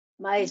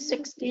my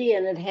 60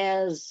 and it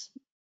has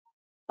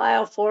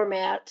file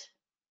format,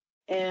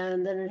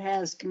 and then it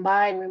has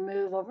combine,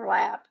 remove,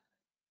 overlap,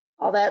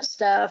 all that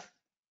stuff.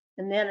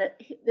 And then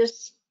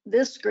this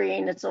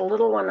screen, it's a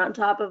little one on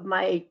top of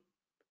my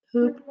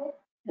hoop,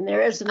 and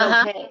there is an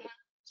okay.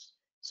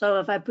 So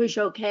if I push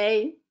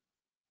okay.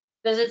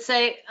 Does it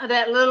say,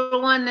 that little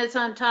one that's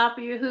on top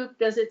of your hoop,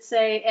 does it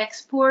say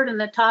export in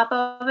the top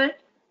of it?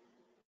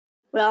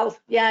 Well,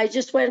 yeah, I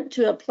just went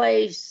to a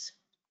place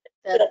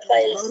that has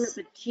Bon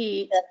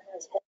Appetit.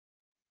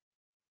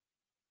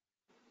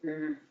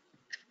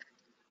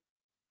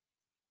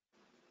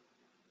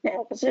 Yeah,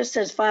 because this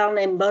says file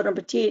name Bon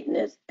Appetit, and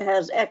it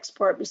has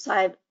export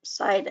beside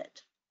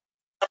it.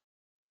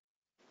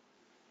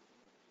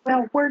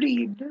 Well, where do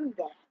you do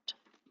that?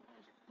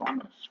 On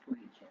the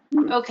screen.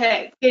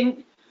 Okay,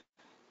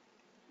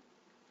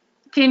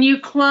 can you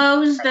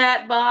close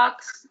that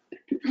box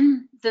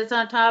that's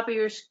on top of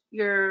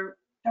your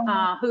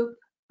hoop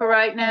for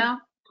right now?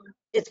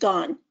 It's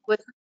gone.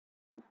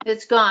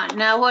 It's gone.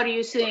 Now what are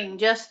you seeing?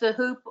 Just the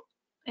hoop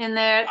in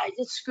that I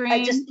just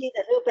screen? see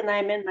the hoop and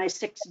I'm in my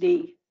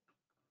 6D.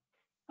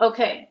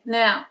 Okay,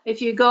 now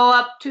if you go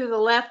up to the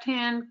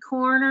left-hand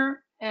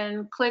corner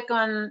and click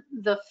on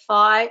the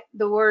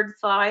word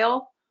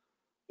file,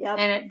 Yep,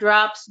 and it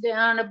drops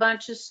down a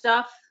bunch of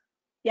stuff.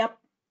 yep,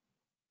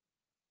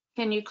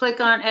 Can you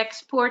click on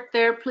export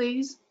there,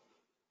 please?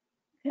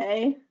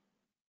 okay.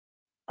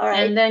 All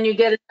right, And then you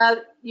get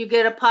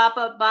a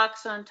pop-up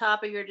box on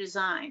top of your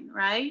design,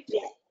 right?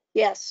 yeah,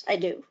 yes, I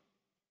do.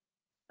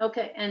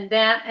 Okay, and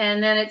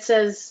then it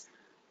says,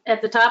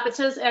 at the top it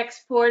says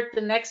export,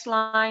 the next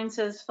line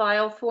says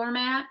file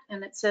format,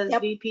 and it says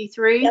Yep.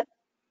 VP3. Yep.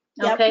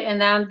 Yep. Okay, and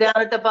then down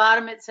at the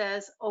bottom it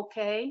says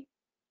okay.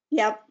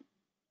 Yep.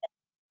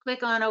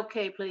 Click on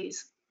okay,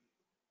 please.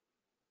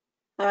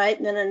 All right,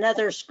 and then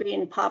another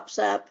screen pops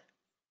up.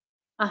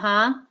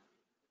 Uh-huh.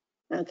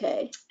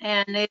 Okay,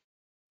 And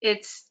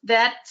it's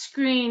that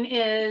screen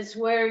is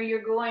where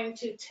you're going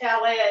to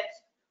tell it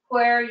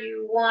where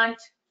you want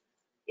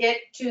it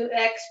to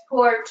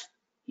export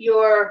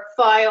your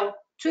file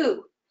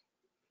to.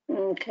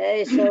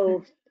 okay,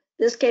 so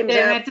this came And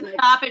up, at the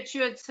top it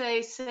should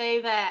say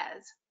save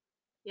as.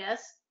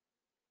 Yes?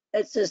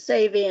 it says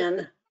save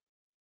in.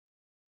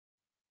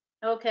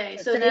 Okay,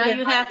 so Save now in.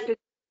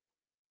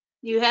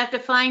 you have to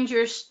find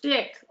your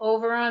stick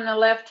over on the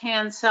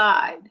left-hand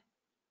side.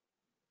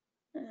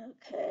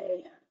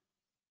 Okay,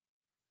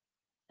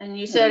 And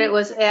you said it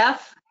was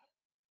F?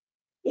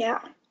 yeah,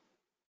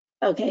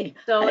 okay.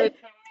 So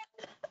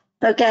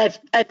Okay,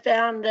 I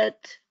found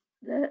it.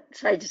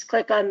 So I just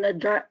click on the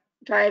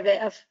drive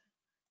F.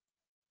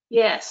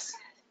 yes.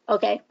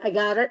 Okay, I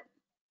got it.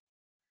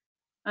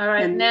 All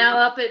right, And now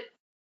up it,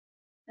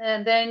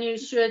 and then you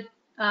should,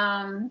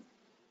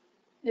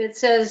 it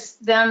says,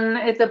 then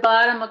at the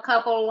bottom, a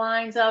couple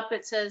lines up,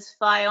 it says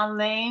file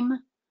name.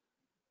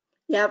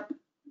 Yep,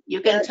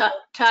 You can Yeah.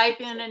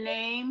 type in a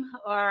name,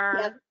 or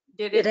Yep.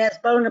 did it it? has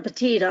Bon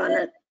Appetit on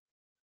it.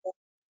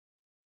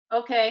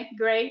 Okay,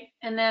 great.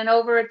 And then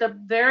over at the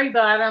very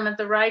bottom, at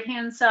the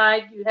right-hand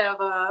side, you have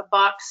a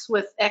box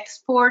with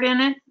export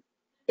in it.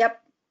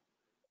 Yep,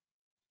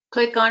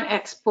 Click on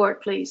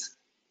export, please.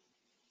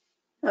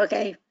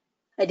 okay,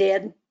 I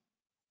did.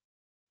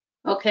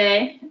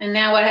 Okay, and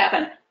now what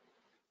happened?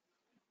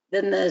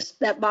 Then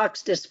that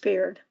box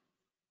disappeared.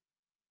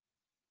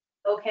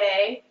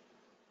 Okay,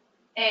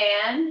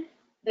 and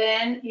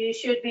then you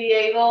should be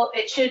able,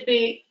 it should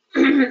be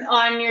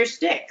on your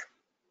stick.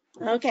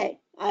 Okay,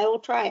 I will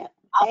try it.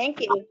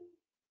 Thank you.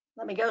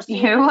 Let me go see.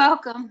 You're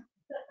welcome.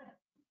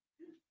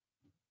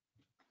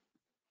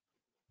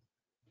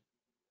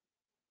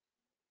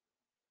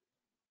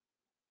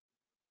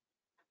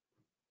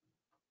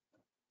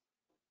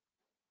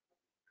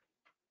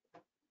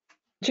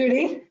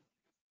 Judy,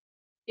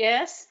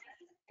 Yes?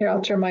 here,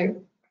 I'll turn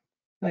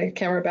my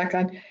camera back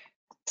on.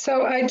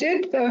 So I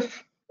did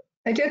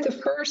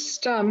the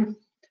first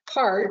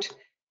part,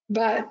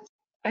 but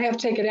I have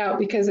to take it out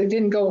because it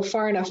didn't go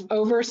far enough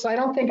over. So I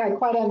don't think I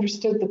quite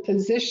understood the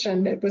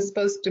position it was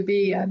supposed to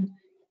be in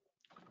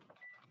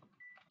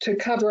to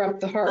cover up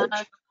the heart.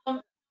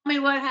 Tell me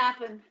what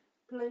happened,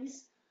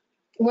 please.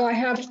 Well, I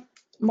have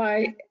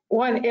my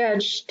one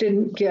edge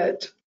didn't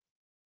get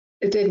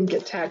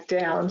tacked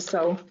down,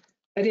 so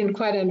I didn't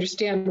quite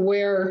understand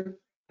where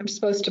I'm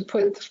supposed to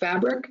put the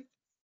fabric.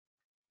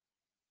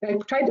 I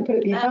tried to put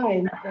it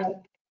behind,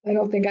 but I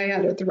don't think I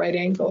had it at the right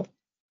angle.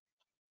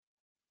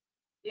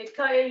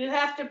 You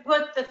have to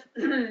put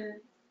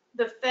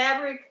the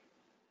fabric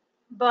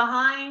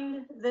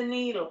behind the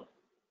needle.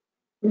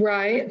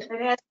 Right.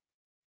 It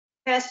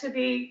has to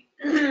be,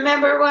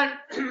 remember when,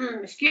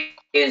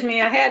 excuse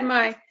me, I had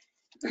my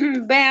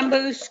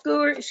bamboo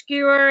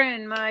skewer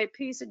and my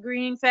piece of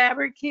green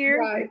fabric here.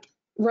 Right.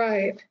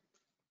 Right.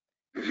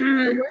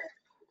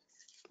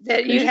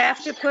 That you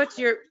have to put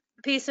your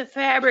piece of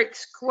fabric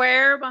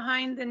square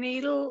behind the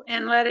needle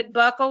and let it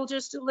buckle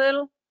just a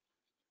little.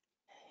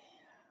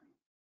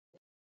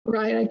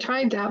 Right. I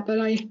tried that, but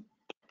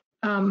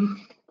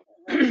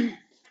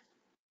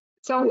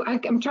so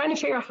I'm trying to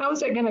figure out how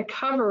is it going to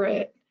cover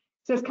it.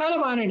 So it's kind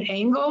of on an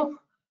angle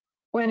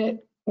when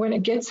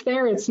it gets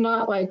there. It's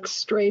not like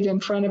straight in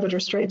front of it or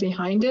straight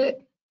behind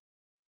it.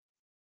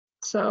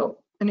 So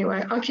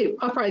anyway, I'll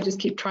probably just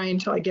keep trying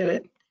until I get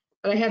it.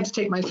 But I had to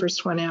take my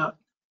first one out.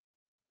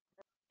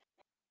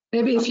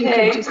 Maybe if you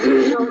could just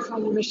show us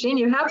on your machine,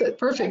 you have the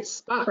perfect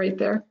spot right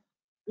there.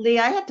 Lee,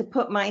 I had to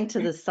put mine to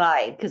the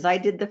side because I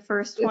did the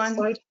first This one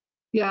side.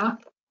 Yeah.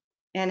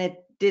 and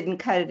it didn't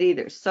cut it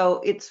either.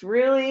 So it's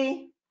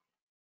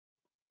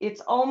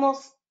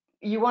almost,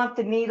 you want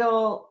the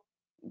needle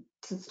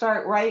to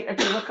start right if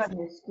you look on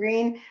your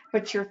screen,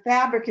 but your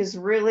fabric is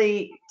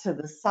really to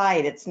the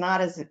side. It's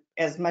not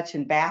as much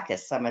in back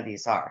as some of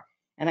these are.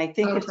 And I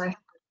think it's Okay.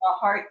 the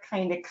heart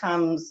kind of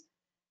comes,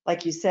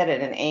 like you said,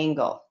 at an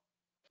angle.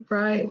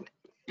 Right.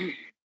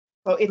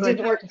 So it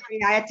didn't work for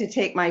me. I had to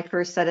take my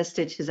first set of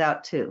stitches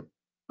out too.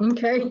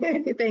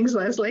 Okay. Thanks,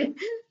 Leslie.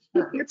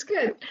 It's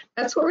good.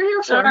 That's what we're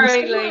here for. All is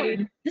right, to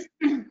lady.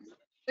 learn.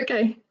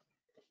 Okay.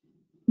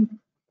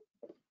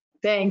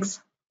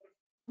 Thanks.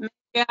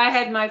 Yeah, I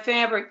had my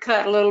fabric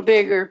cut a little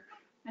bigger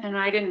and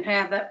I didn't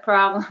have that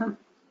problem.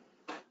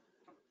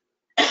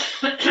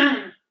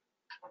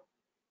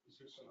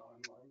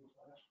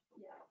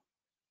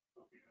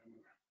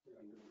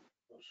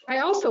 I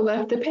also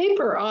left the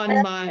paper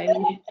on my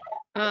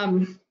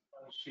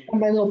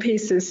little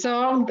pieces.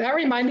 So that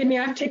reminded me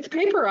I have to take the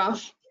paper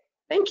off.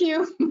 Thank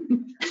you.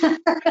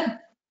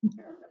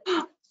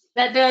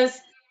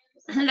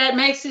 That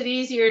makes it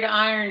easier to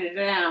iron it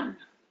down.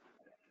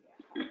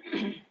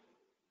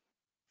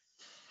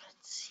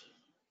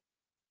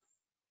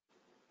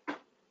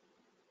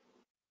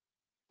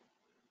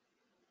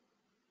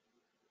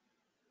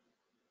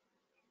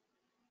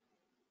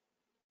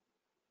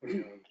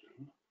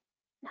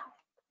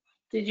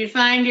 Did you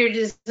find your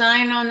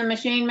design on the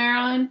machine,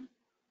 Marilyn?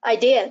 I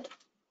did.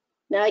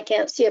 Now I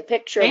can't see a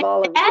picture of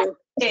all of you.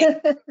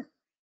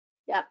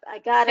 Yep, I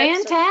got it.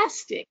 So,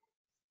 Fantastic.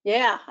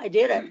 yeah, I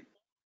did it.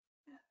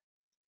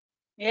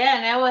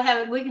 Yeah,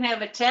 now we can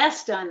have a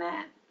test on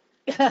that.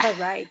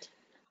 Right.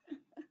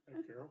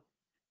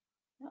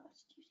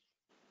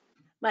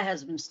 My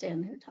husband's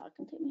standing there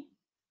talking to me.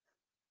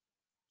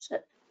 So,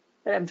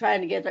 but I'm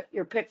trying to get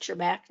your picture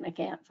back and I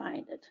can't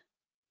find it.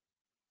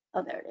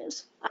 Oh, there it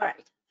is. All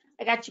right.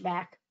 I got you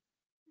back.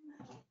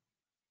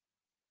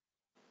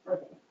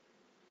 Okay.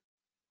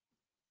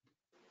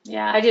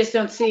 Yeah, I just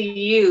don't see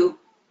you.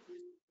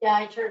 Yeah,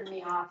 I turned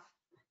me off.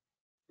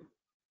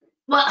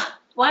 Well,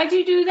 why'd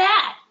you do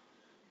that?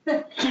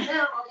 Now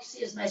all you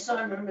see is my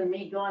sewing room and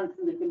me going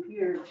from the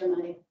computer to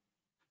my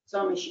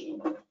sewing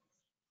machine.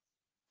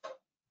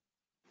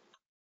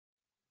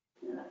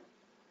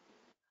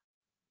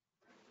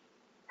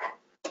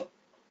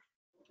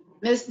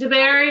 Miss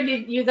DeBerry,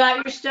 did you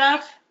got your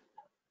stuff?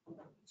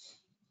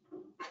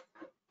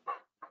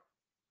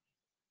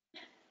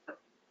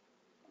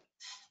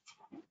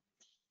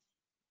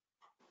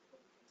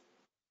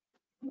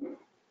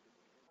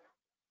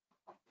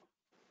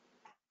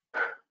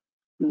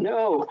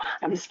 No,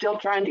 I'm still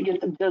trying to get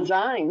the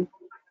design.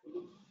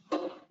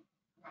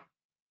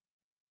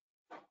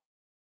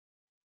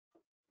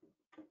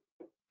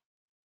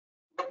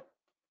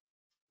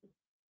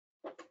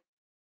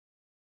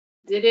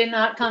 Did it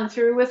not come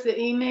through with the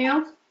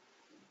email?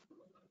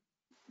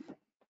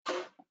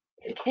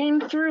 It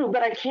came through,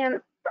 but I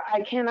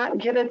cannot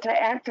get it to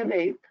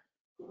activate.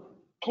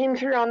 Came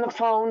through on the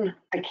phone.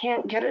 I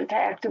can't get it to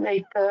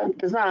activate the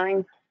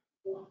design.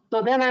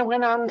 So then I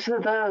went onto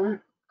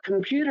the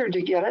computer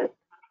to get it,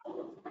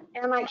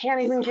 and I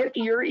can't even get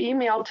your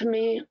email to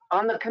me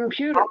on the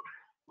computer.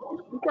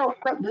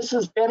 Girlfriend, this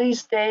is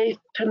Betty's day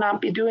to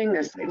not be doing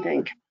this, I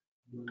think.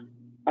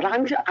 But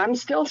I'm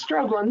still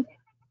struggling.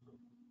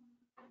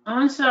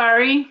 I'm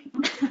sorry.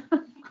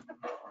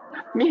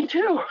 Me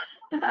too.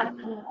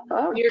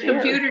 Oh, Your dear.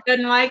 computer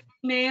doesn't like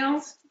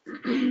emails?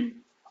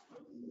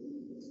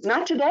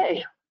 Not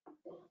today.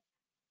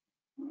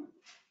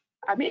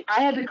 I mean,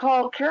 I had to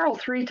call Carol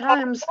 3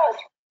 times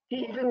to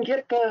even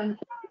get the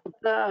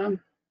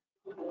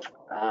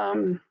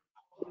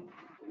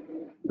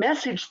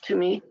message to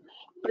me.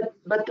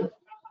 But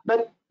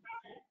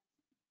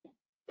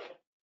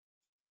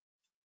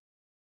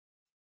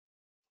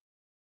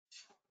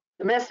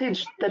the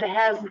message that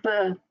has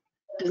the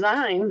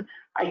design,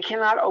 I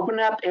cannot open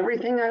up.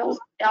 Everything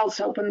else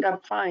opened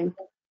up fine.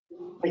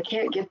 I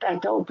can't get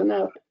that to open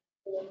up.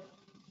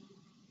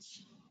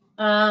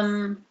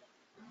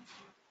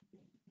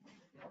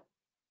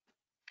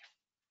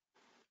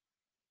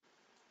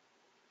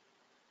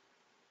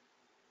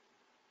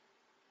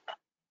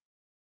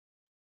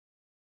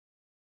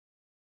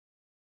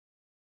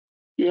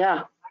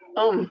 Yeah.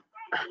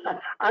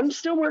 I'm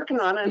still working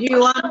on it.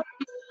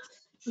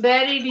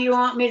 Betty, do you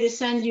want me to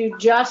send you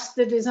just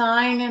the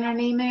design in an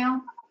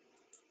email?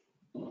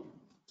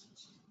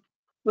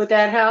 Would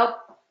that help?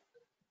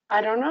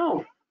 I don't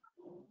know.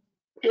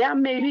 Yeah,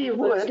 maybe it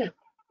would. I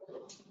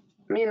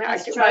mean,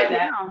 Let's I try right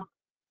that. now.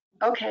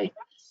 Okay.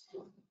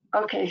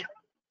 Okay.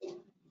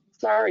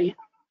 Sorry.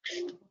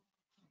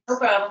 No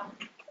problem.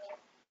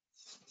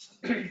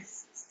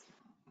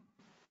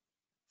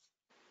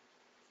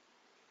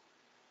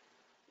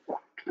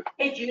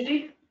 Hey,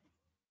 Judy,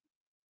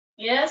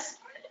 Yes?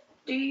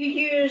 do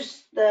you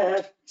use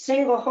the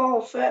single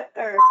hole foot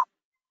or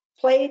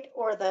plate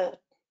or the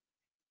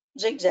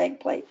zigzag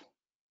plate?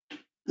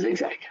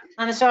 Zigzag.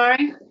 I'm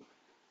sorry?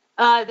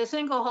 The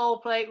single hole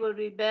plate would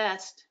be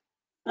best.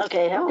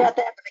 Okay, I've got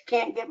that, but I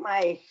can't get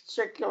my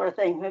circular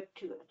thing hooked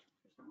to it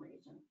for some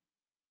reason.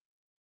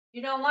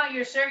 You don't want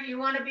you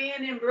want to be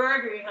in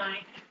embroidery,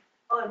 honey.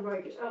 Oh,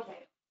 embroidery,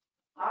 okay.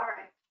 All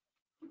right.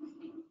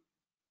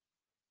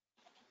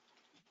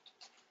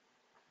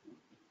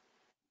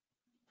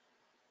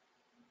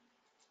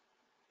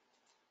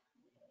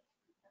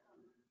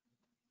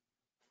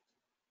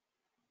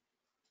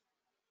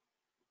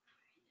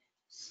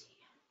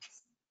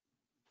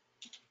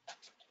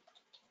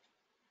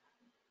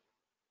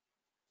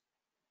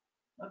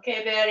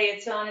 Okay, Betty,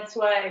 it's on its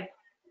way.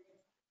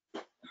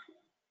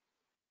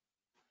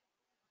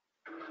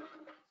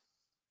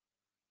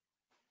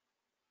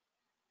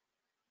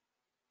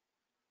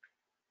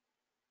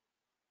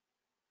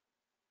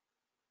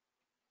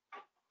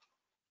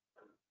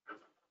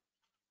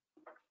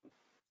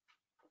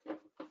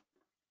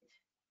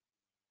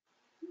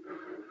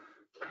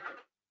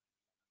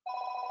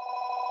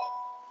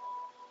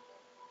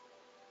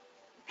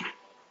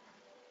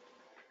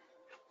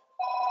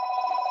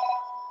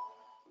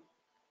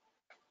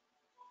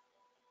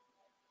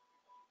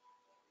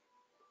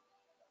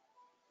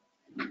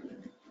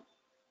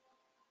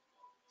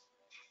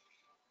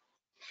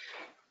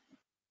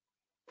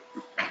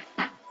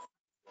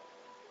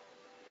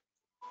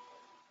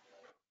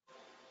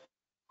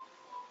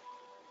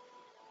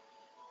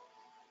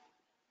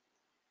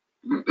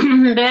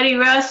 Betty,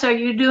 Russ, are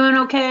you doing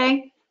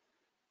okay?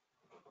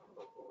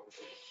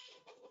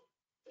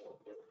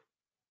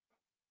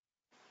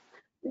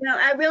 No,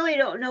 I really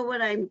don't know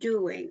what I'm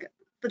doing.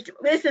 But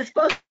this is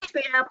supposed to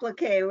be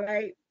applique,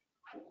 right?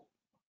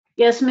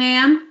 Yes,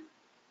 ma'am.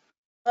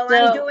 Well,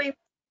 So,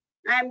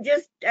 I'm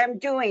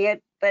doing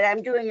it, but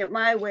I'm doing it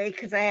my way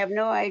because I have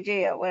no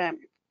idea what I'm.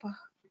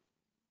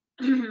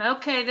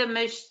 okay,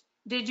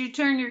 did you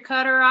turn your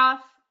cutter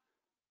off?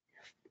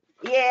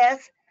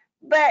 Yes,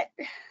 but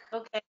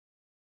Okay,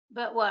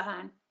 but what,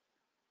 hon?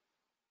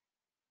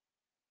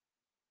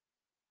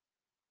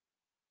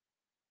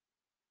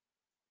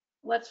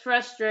 What's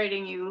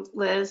frustrating you,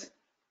 Liz?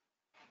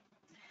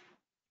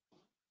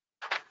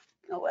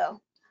 oh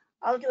well,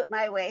 I'll do it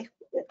my way.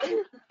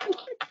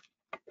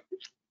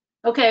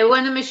 Okay,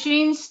 when the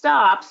machine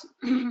stops,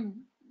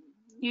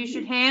 you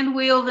should hand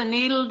wheel the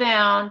needle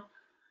down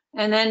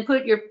and then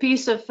put your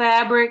piece of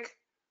fabric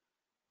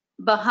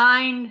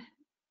behind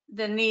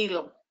the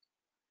needle.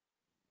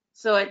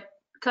 So it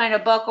kind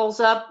of buckles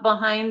up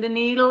behind the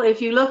needle.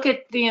 If you look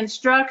at the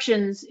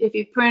instructions, if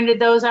you printed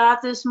those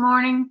out this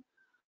morning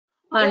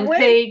on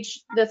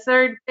the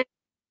third.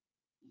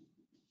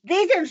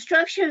 These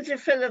instructions are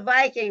for the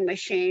Viking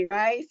machine,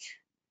 right?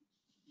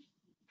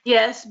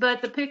 Yes,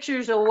 but the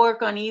pictures will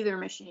work on either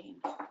machine.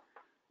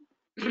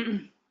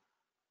 If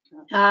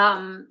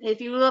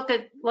you look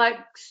at like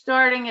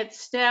starting at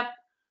step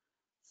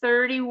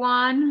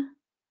 31,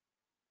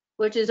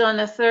 which is on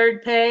the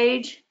third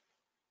page,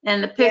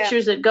 and the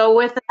pictures that go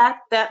with that,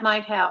 that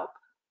might help.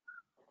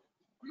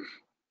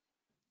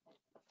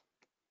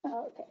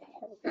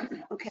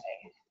 Okay.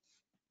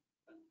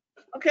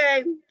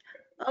 Okay,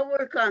 I'll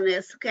work on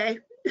this, okay?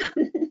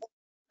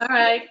 All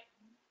right,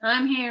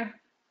 I'm here.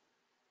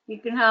 You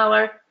can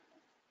holler.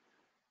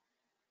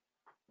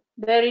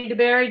 Betty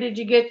DeBerry, did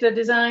you get the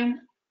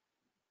design?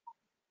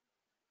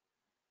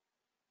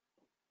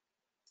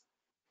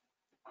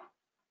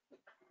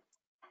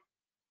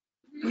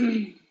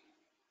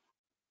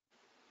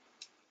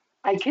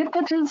 I get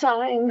the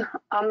design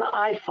on the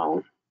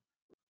iPhone,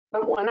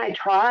 but when I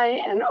try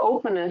and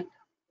open it,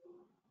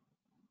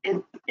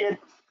 it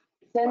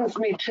sends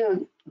me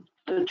to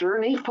the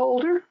journey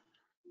folder.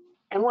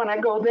 And when I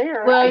go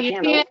there, Well, I you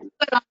can't can't open. do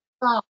it on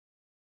the phone,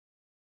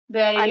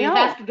 Betty. I You know,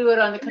 have to do it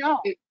on the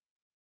computer.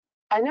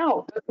 I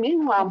know. But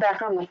meanwhile,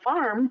 back on the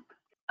farm,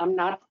 I'm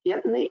not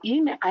getting the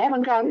email. I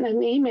haven't gotten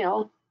an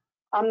email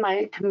on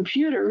my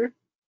computer,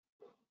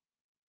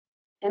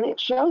 and it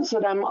shows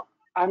that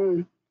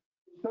I'm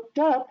hooked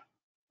up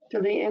to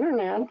the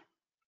internet.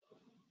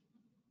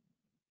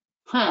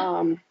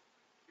 Huh.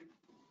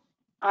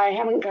 I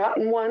haven't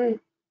gotten one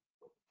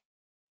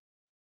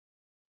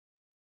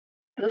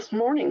this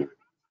morning.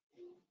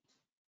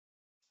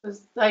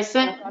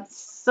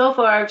 So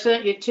far I've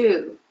sent you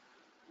two.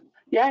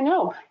 Yeah, I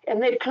know,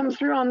 and they've come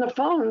through on the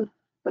phone,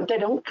 but they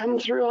don't come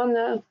through on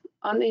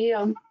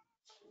the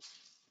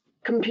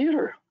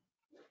computer,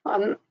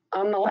 on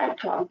the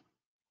laptop.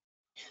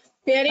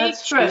 Betty,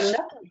 That's fresh.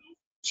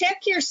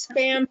 check your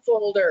spam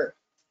folder.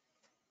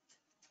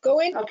 Go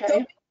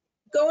Okay.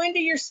 go into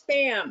your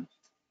spam.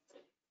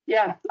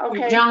 Yeah.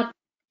 Okay.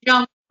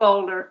 Junk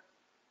folder.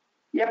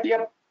 Yep.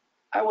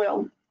 I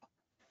will.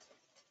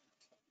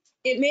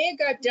 It may have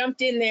got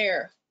dumped in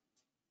there.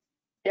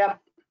 Yep.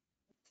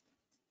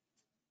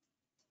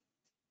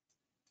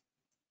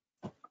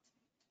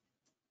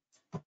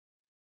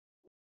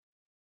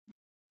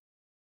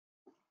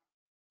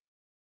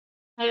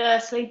 Hey,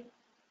 Leslie,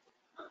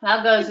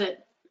 how goes it?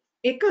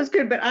 It goes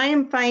good, but I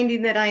am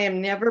finding that I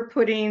am never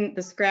putting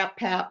the scrap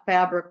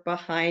fabric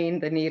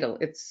behind the needle.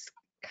 It's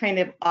kind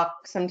of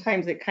up.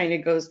 Sometimes it kind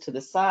of goes to the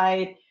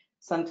side.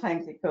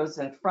 Sometimes it goes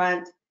in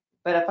front.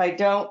 But if I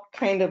don't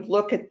kind of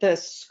look at the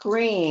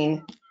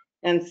screen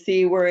and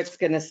see where it's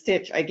going to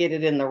stitch, I get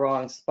it in the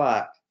wrong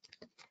spot.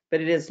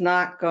 But it is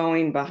not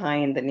going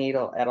behind the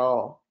needle at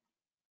all.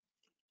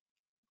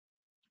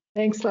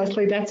 Thanks,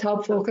 Leslie. That's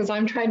helpful because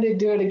I'm trying to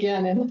do it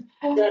again and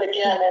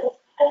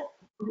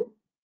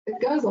it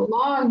goes a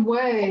long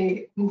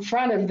way in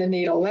front of the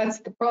needle. That's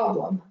the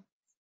problem.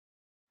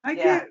 I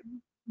Yeah. get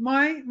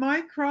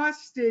my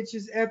cross stitch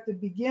is at the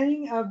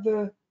beginning of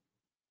the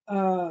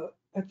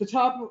at the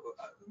top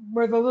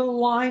where the little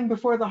line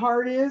before the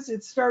heart is.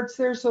 It starts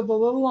there, so the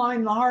little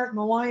line, the heart, and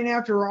the line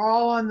after are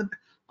all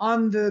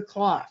on the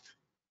cloth.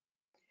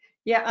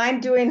 Yeah, I'm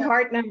doing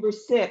heart number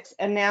 6,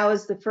 and now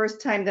is the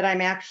first time that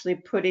I'm actually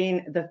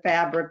putting the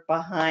fabric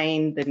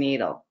behind the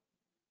needle.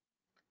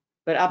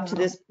 But up to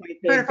this point,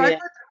 But they've if I been,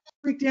 put the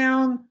fabric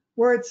down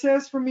where it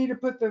says for me to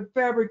put the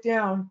fabric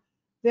down,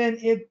 then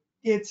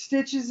it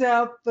stitches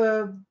out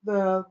the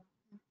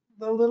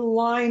little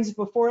lines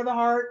before the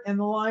heart and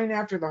the line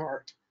after the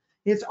heart.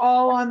 It's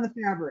all on the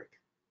fabric.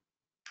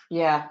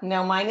 yeah,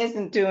 no, mine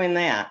isn't doing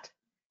that.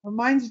 Well,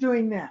 mine's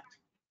doing that.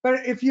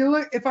 But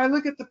if I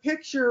look at the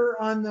picture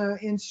on the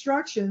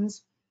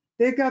instructions,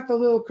 they've got the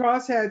little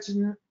crosshatch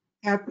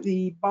at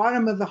the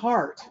bottom of the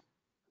heart.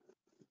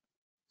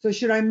 So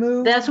should I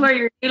move? That's where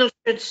your needle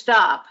should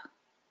stop.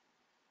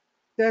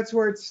 that's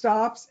where it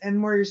stops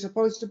and where you're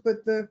supposed to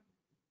put the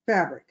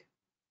fabric.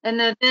 And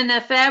then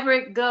the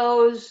fabric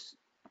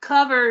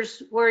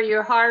covers where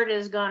your heart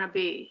is gonna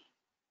be.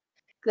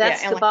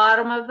 That's Yeah, and the like,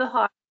 bottom of the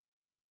heart.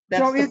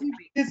 that's So the is point,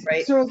 it,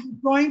 right? so is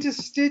it going to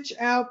stitch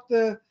out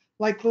the,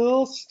 like the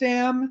little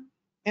stem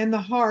and the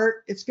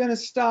heart? It's gonna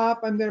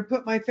stop, I'm gonna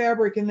put my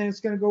fabric and then it's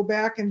gonna go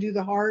back and do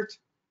the heart?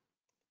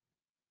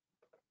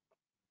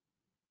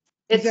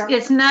 Is that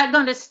It's not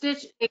gonna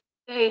stitch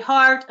a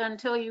heart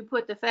until you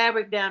put the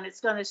fabric down.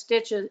 It's gonna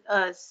stitch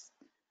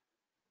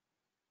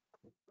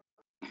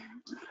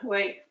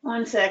wait,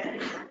 1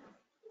 second.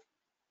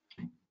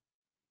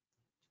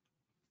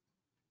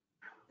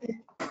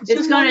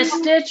 It's gonna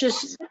stitch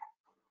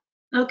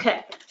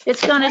okay.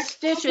 It's gonna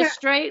stitch a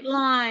straight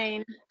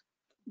line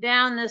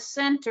down the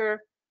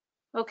center.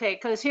 Okay,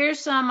 because here's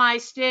some I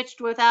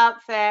stitched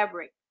without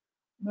fabric.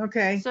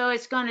 Okay, So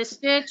it's gonna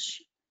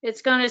stitch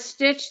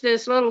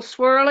this little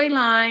swirly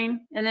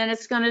line, and then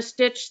it's gonna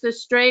stitch the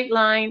straight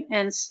line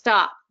and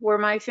stop where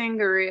my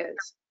finger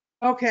is,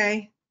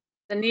 okay,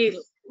 the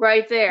needle,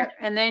 right there.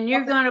 And then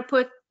you're gonna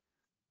put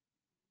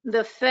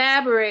the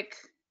fabric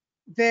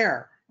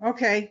there,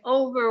 okay,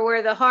 over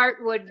where the heart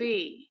would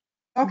be,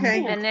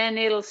 okay, and then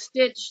it'll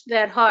stitch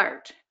that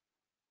heart.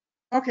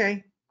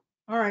 okay.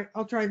 All right,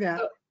 I'll try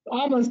that.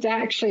 Almost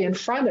actually in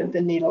front of the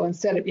needle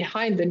instead of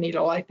behind the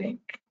needle, I think.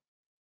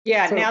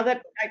 Yeah, So- now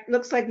that it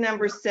looks like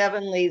number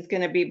 7 Lee's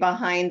going to be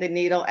behind the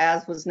needle,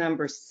 as was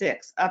number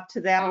 6. Up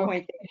to that Oh.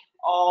 point, they were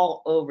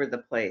all over the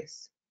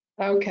place.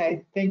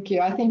 Okay, thank you.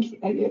 I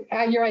think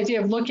your idea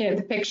of looking at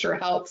the picture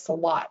helps a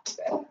lot.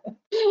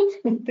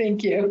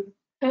 Thank you.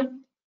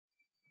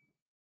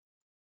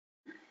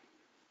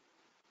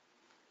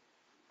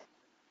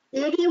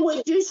 Judy,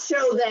 would you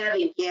show that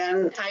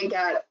again?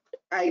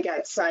 I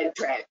got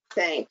sidetracked.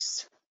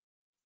 Thanks.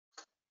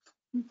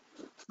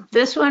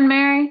 This one,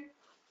 Mary?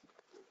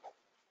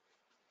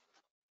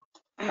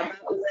 About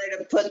where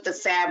to put the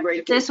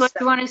fabric. This and what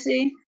stuff. you want to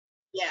see?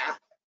 Yeah.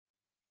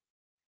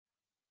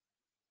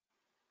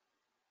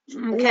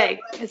 Okay,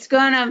 it's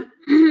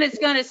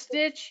gonna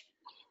stitch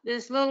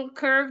this little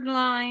curved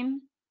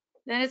line,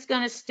 then it's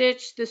gonna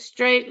stitch the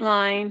straight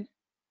line,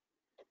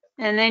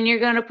 and then you're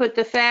gonna put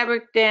the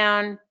fabric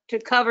down to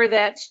cover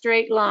that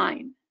straight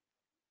line.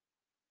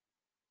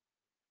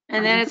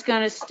 And then it's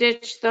gonna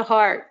stitch the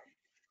heart.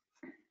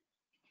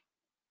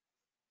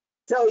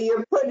 So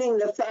you're putting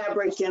the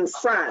fabric in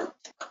front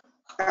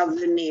of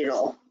the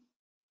needle.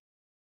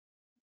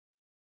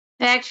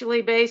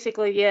 Actually,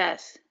 basically,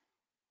 yes.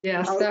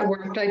 Yes, that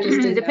worked. I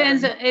just did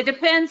that. It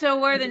depends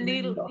on where the The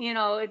needle,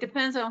 needle. it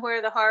depends on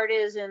where the heart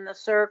is in the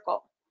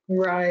circle.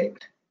 Right.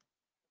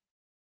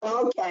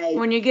 Okay.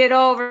 When you get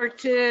over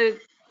to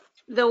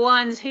the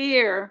ones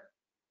here,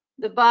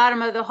 the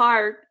bottom of the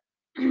heart,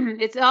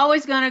 it's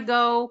always going to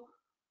go,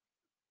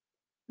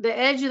 the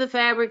edge of the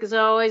fabric is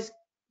always,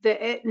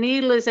 the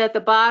needle is at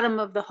the bottom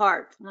of the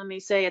heart. Let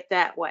me say it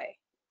that way.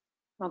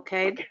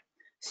 Okay.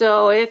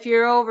 So if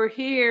you're over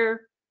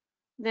here,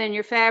 then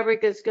your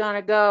fabric is going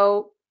to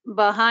go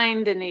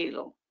behind the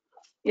needle.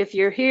 If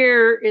you're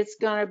here, it's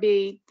going to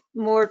be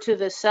more to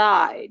the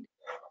side.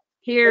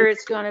 Here,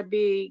 it's going to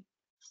be,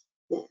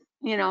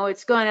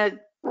 it's going to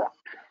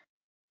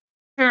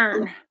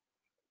turn.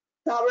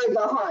 Cover the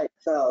heart,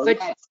 though. But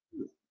that's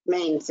the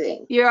main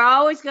thing. you're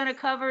always going to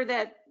cover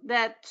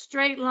that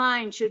straight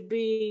line should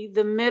be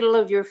the middle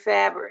of your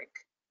fabric.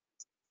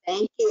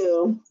 Thank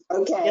you.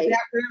 Okay. Yeah,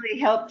 that really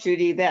helped,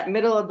 Judy. That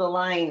middle of the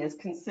line is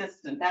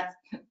consistent. That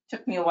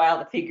took me a while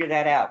to figure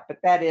that out, but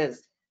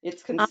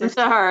it's consistent. I'm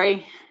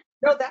sorry.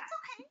 No, that's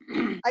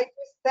okay.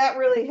 That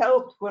really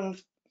helped when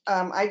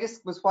I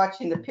just was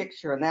watching the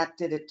picture, and that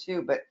did it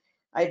too, but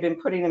I'd been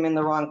putting them in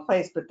the wrong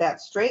place. But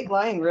that straight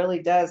line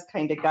really does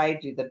kind of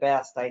guide you the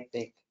best, I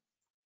think.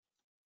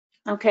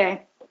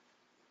 Okay.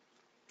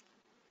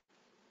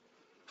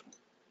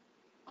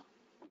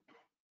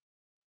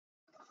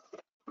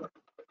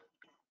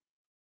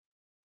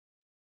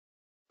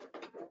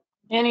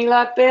 Any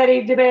luck,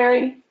 Betty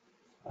DeBerry?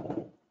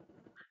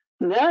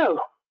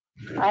 No,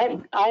 I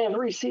have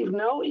received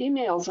no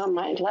emails on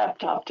my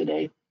laptop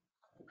today.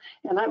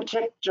 And I've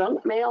checked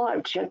junk mail,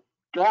 I've checked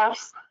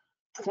drafts,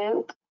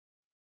 sent,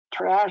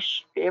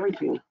 trash,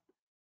 everything.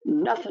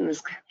 Nothing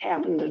has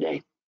happened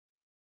today.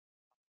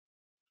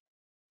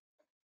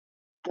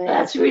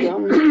 That's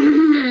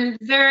dumb.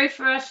 very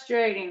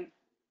frustrating.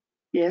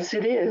 Yes,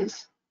 it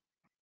is.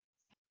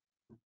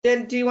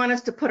 Then do you want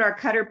us to put our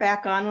cutter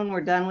back on when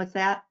we're done with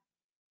that?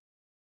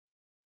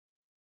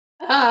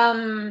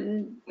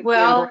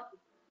 Well,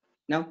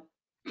 No.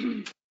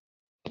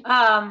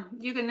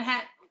 you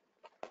can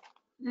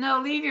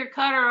no, leave your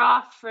cutter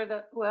off for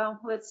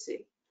let's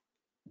see.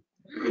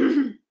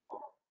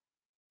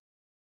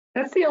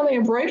 That's the only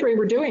embroidery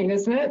we're doing,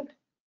 isn't it?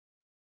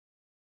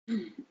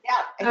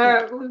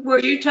 Yeah. Were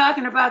you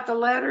talking about the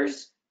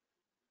letters?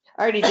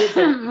 I already did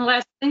them.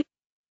 Leslie?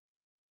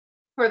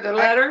 For the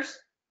letters?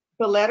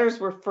 The letters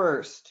were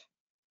first.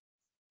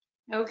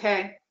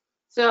 Okay.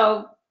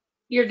 So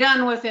you're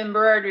done with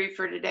embroidery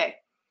for today.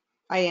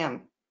 I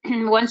am.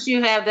 Once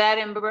you have that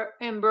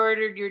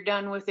embroidered, you're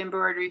done with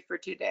embroidery for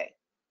today.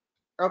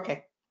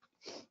 Okay,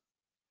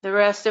 The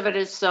rest of it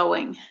is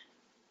sewing.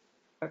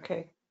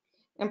 okay.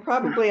 And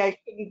probably I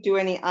shouldn't do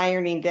any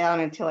ironing down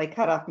until I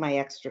cut off my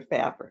extra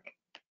fabric.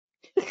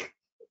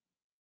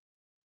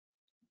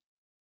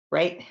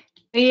 Right?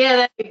 Yeah,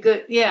 that'd be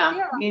good. Yeah,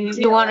 Yeah.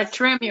 you want to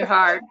trim your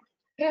heart.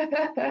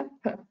 I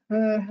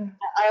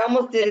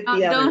almost did it the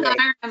other Don't way.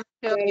 iron them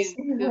until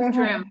you've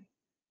trimmed.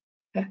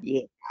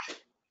 Yeah.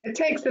 It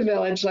takes a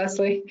village,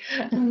 Leslie.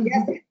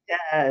 Yes, it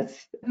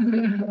does.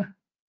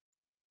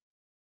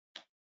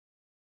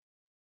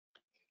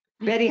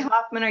 Betty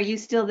Hoffman, are you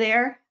still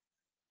there?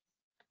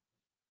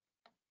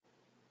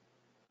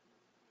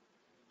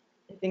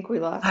 I think we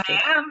lost her.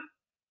 I am.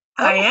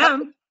 Oh, I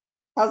am.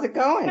 How's it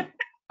going?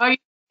 Are you,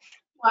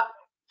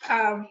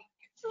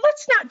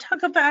 Let's not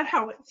talk about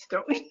how it's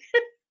going.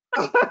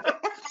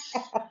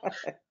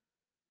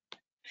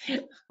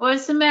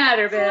 what's the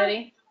matter,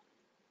 Betty?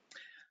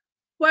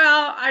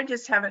 Well, I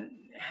just haven't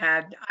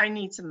had, I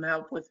need some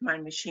help with my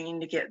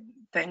machine to get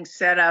things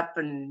set up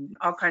and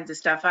all kinds of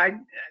stuff.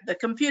 The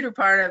computer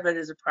part of it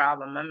is a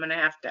problem. I'm gonna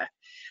have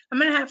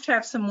to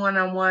have some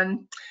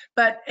one-on-one,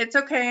 but it's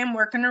okay. I'm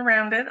working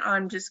around it.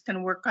 I'm just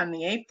gonna work on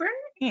the apron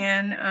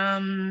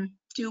and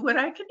do what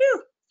I can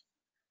do.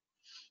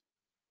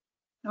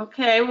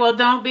 Okay, well,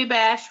 don't be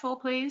bashful,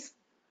 please.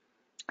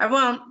 I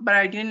won't, but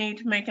I do need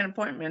to make an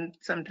appointment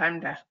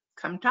sometime to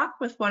come talk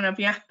with one of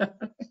you.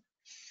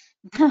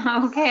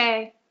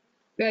 Okay.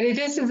 Betty,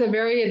 this is a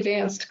very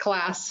advanced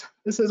class.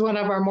 This is one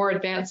of our more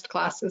advanced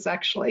classes,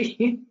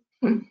 actually.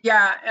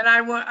 Yeah, and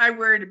I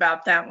worried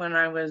about that when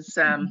I was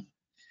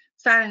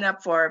signing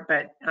up for it,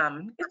 but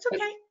it's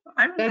okay.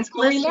 I'm That's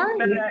how we listening, learn.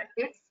 but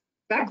That's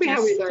exactly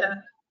how we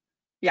learn.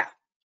 yeah.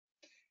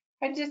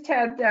 I just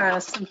had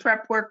some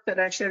prep work that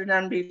I should have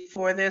done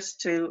before this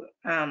to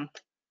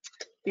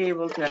be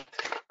able to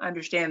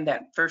understand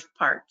that first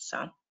part,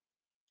 so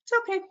it's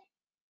okay.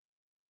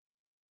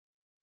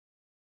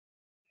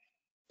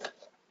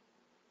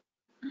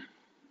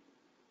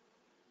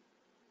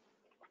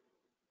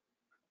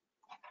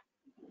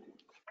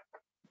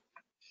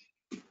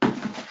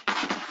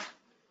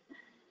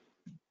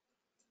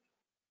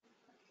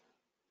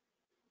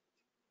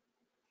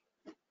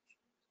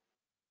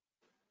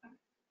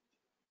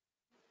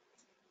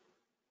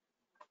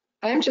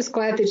 I'm just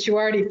glad that you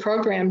already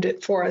programmed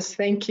it for us.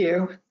 Thank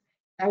you.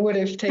 That would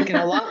have taken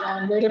a lot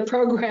longer to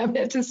program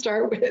it to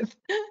start with.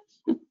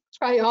 It's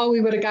probably all we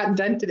would have gotten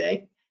done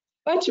today.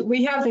 But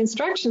we have the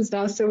instructions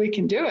now, so we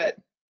can do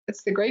it.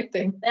 That's the great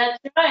thing. That's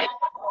right.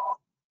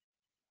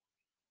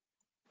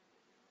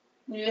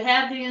 You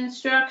have the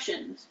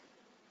instructions.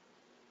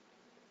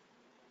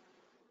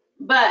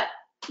 But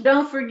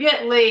don't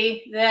forget,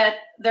 Lee, that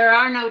there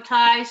are no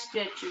tie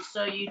stitches,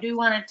 so you do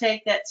want to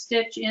take that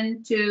stitch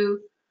into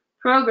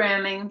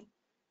programming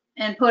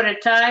and put a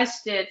tie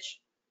stitch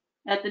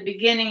at the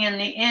beginning and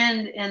the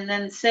end, and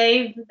then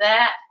save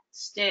that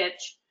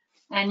stitch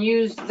and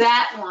use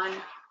that one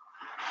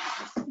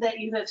that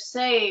you have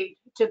saved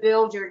to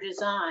build your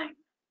design.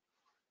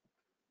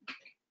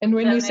 And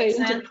when you Does that say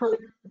make into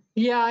sense?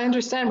 yeah, I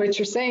understand what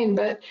you're saying,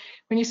 but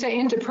when you say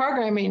into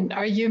programming,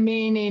 are you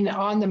meaning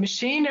on the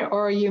machine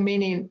or are you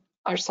meaning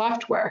our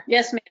software?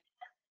 Yes, ma'am.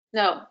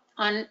 No,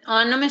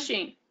 on the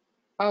machine.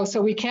 Oh,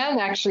 so we can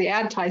actually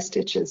add tie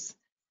stitches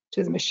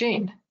to the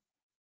machine.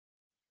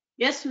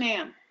 Yes,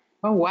 ma'am.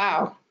 Oh,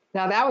 wow.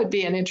 Now that would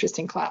be an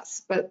interesting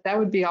class, but that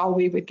would be all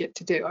we would get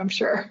to do, I'm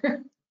sure.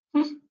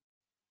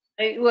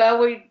 Well,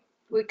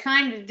 we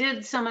kind of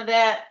did some of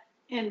that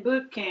in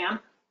boot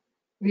camp,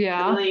 I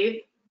Yeah,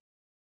 believe.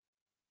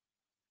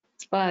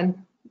 it's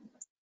fun.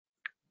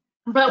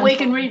 But we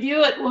can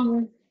review it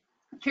when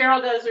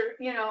Carol does her,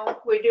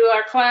 we do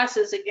our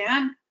classes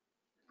again.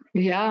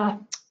 Yeah,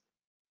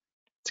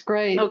 it's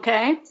great.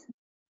 Okay?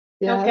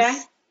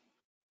 Yes.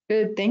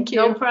 Good, thank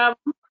No you.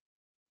 problem.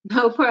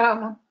 No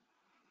problem.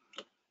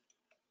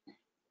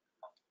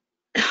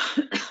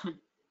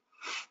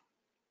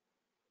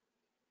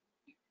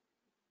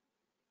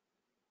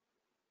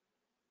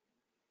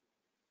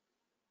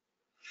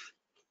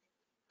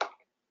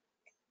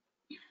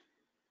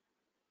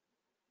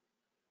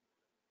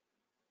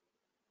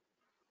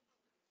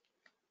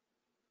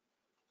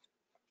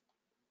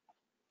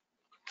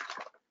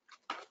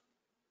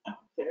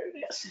 There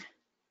it is.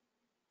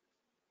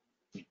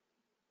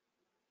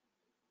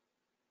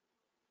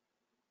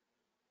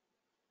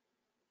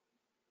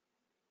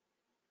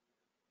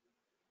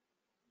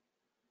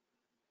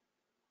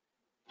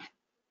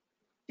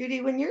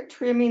 Judy, when you're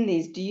trimming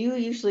these, do you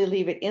usually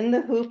leave it in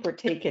the hoop or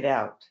take it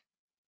out?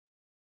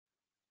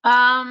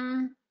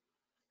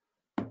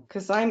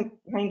 Because I'm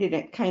finding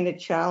it kind of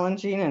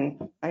challenging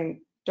and I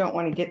don't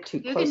want to get too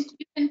close.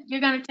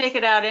 You're going to take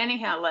it out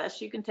anyhow, Les.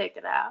 You can take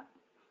it out.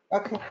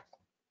 Okay.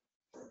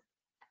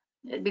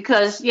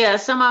 Because, yeah,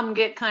 some of them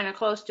get kind of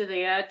close to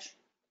the edge.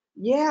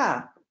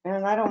 Yeah,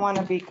 and I don't want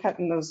to be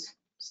cutting those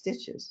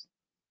stitches.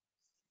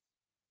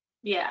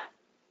 Yeah.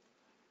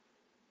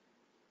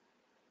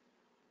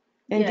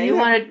 And Yeah, do you you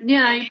have, want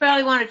to, you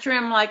probably want to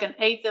trim like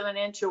 1/8 of an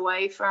inch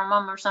away from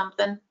them or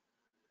something.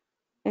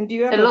 and do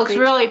you have It a looks face?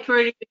 really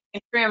pretty if you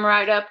trim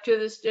right up to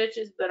the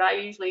stitches, but I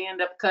usually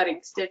end up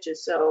cutting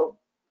stitches, so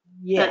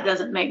that Yeah.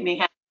 doesn't make me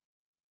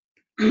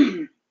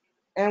happy.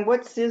 And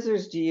what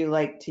scissors do you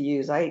like to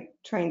use? I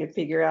trying to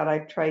figure out.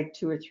 I've tried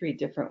 2 or 3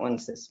 different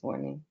ones this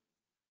morning.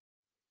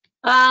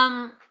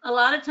 A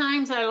lot of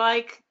times I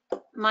like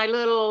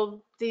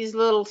these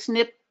little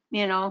snip,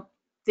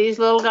 these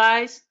little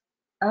guys.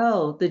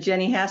 Oh, the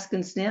Jenny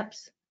Haskin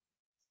snips.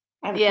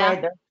 I haven't Yeah,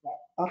 tried those yet.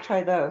 I'll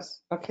try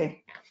those.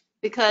 Okay.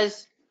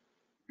 because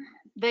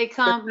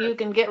you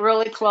can get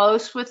really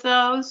close with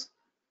those.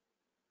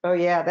 Oh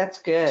yeah,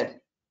 that's good.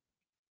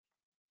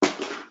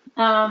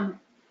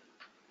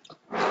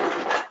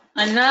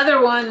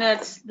 Another one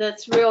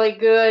that's really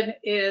good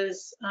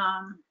is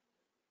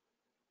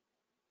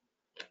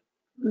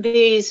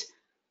these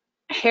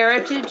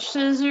heritage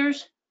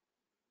scissors,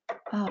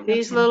 Oh,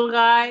 these okay. little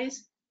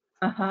guys.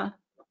 Uh-huh.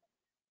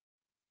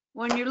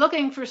 When you're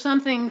looking for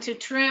something to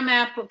trim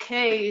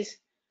appliques,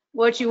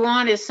 what you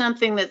want is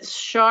something that's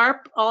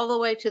sharp all the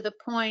way to the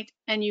point,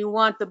 and you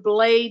want the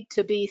blade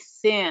to be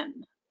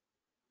thin.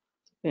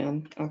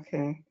 Thin.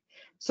 Okay.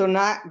 So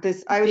not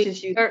this. I was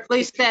just Or using at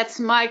least that's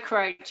my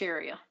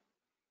criteria.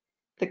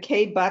 the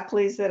K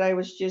Buckley's that I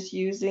was just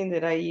using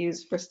that I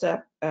use for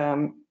stuff.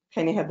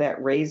 Kind of had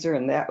that razor,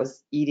 and that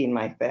was eating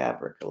my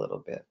fabric a little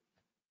bit.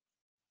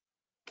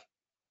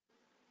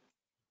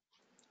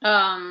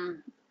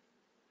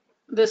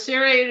 The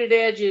serrated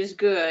edge is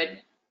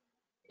good.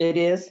 It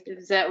is.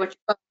 Is that what you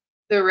call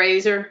the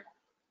razor?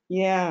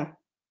 Yeah.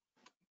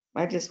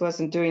 I just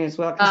wasn't doing as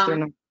well because they're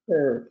not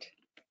curved.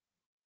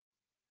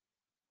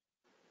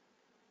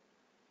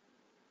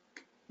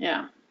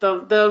 Yeah,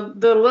 the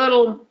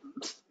little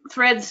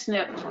thread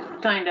snip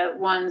kind of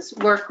ones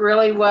work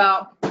really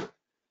well.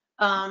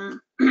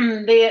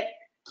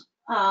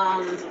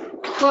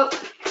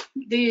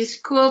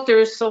 These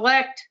Quilters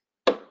Select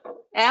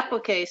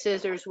applique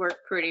scissors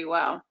work pretty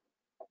well.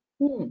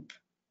 Okie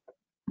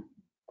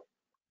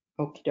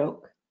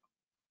doke.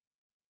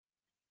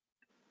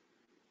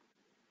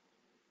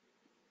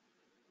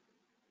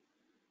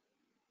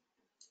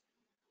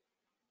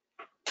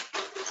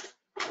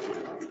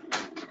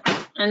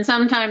 And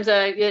sometimes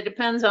it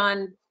depends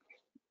on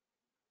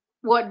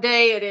what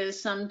day it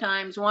is.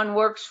 Sometimes one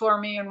works for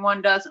me and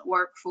one doesn't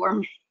work for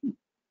me.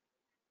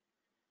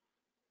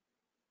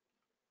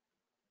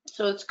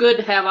 So it's good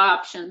to have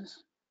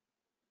options.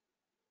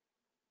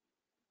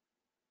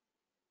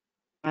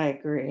 I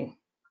agree.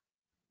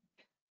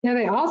 Yeah,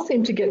 they all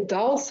seem to get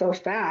dull so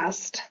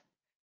fast.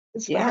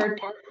 It's the Yeah. hard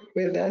part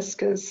with this,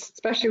 because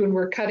especially when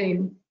we're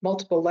cutting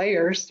multiple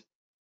layers. It's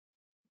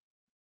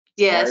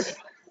Yes,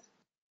 hard.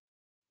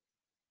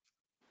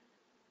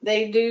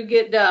 they do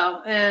get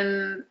dull.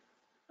 And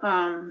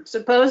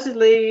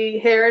supposedly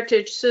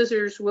heritage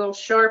scissors will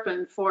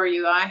sharpen for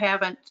you. I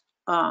haven't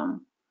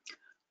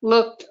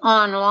looked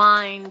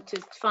online to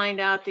find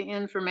out the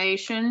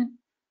information,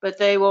 but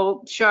they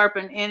will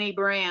sharpen any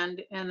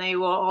brand, and they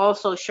will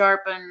also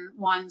sharpen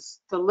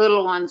the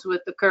little ones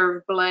with the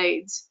curved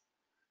blades.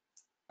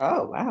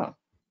 Oh, wow.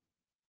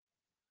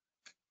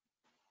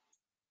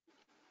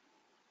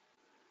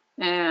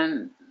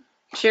 And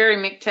Sherry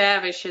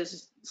McTavish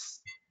has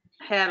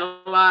had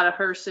a lot of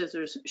her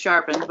scissors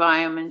sharpened by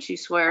them, and she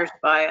swears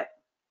by it.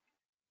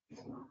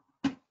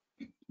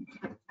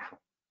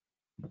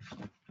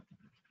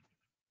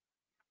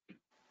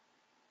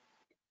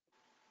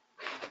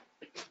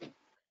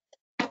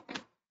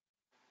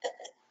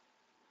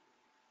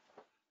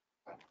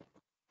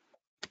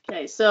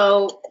 Okay,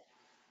 so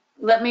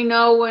let me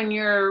know when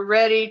you're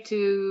ready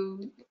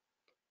to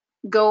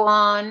go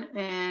on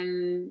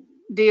and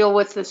deal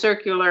with the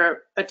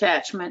circular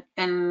attachment,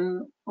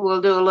 and we'll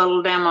do a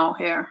little demo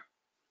here.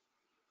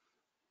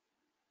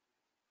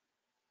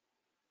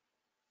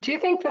 Do you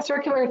think the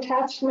circular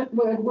attachment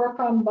would work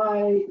on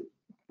my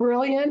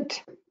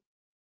Brilliant?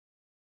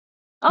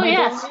 Oh,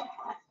 yes.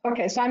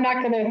 Okay, so I'm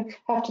not going to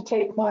have to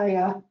take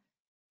my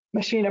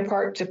machine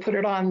apart to put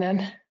it on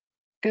then.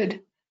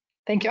 Good.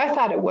 Thank you. I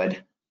thought it would.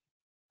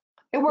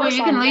 It Well, works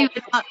you can on. leave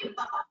it.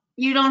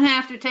 You don't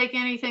have to take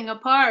anything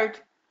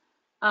apart.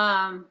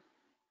 You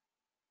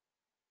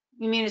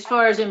mean as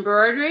far as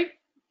embroidery?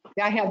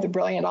 Yeah, I have the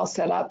Brilliant all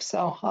set up,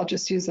 so I'll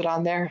just use it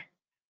on there.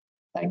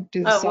 I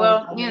do the Oh, sewing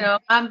well, on there.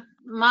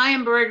 my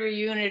embroidery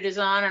unit is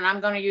on, and I'm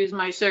going to use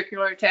my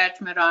circular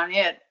attachment on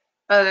it.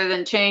 Other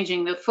than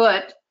changing the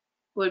foot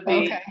would be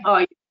Okay.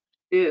 all you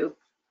do.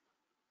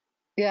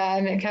 Yeah,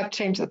 and it have to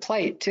change the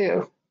plate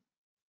too.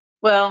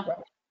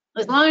 Well,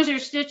 as long as you're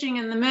stitching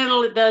in the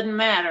middle, it doesn't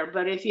matter.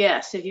 But if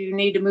you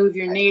need to move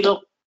your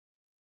needle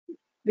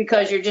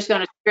because you're just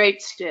going to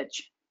straight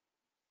stitch.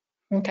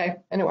 Okay.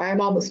 Anyway,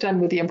 I'm almost done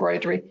with the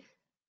embroidery.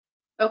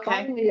 Okay.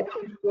 Finally,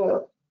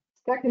 the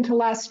second to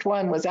last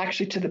one was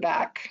actually to the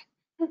back.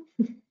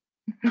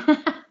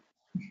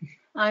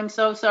 I'm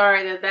so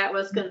sorry that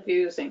was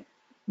confusing.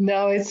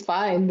 No, it's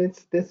fine.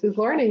 This is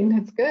learning.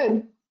 It's good.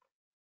 I'm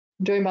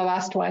doing my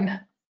last one.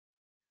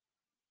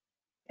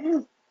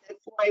 That's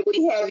why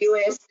we have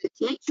you as the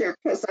teacher,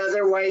 because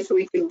otherwise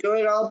we can do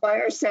it all by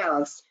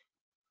ourselves.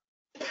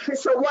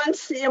 So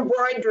once the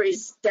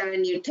embroidery's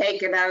done, you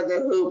take it out of the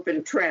hoop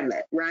and trim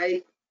it,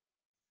 right?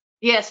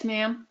 Yes,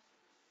 ma'am.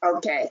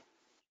 Okay.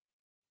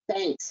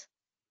 Thanks.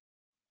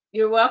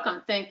 You're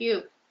welcome. Thank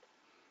you.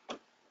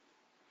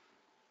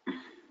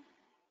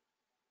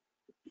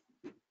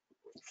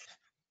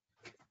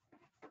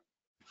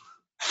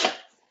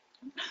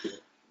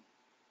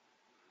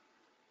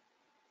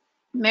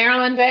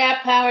 Marilyn Vapp,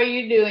 how are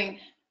you doing?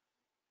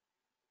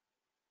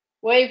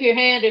 Wave your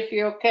hand if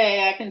you're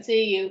okay. I can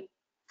see you.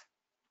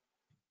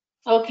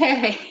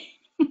 Okay.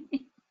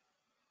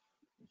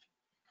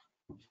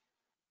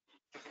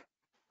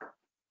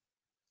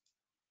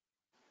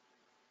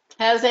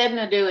 How's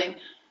Edna doing?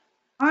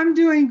 I'm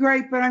doing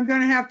great, but I'm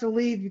gonna have to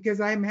leave because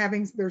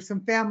there's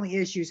some family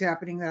issues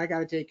happening that I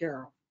gotta take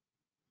care of.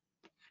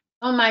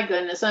 Oh my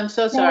goodness, I'm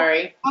so So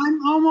sorry. I'm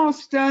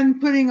almost done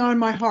putting on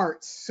my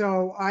hearts,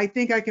 so I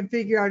think I can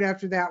figure out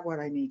after that what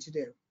I need to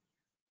do.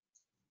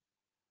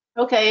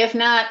 Okay, if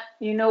not,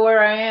 you know where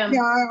I am.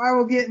 Yeah, I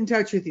will get in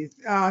touch with you.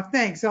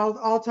 Thanks.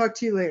 I'll talk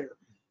to you later.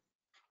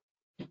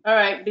 All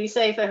right, be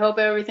safe. I hope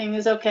everything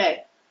is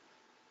okay.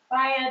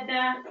 Bye,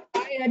 Edna.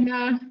 Bye,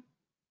 Edna.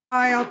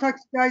 Bye. I'll talk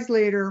to you guys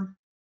later.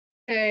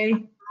 Okay.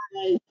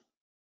 Bye.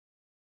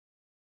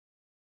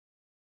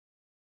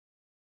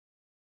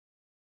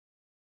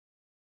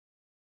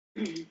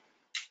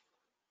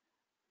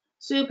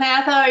 Sue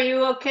Patha, are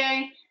you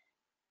okay?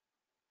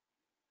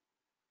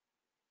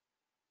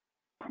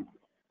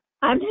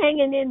 I'm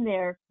hanging in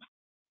there.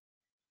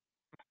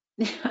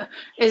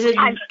 Is it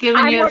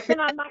giving I'm you working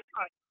on my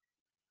part.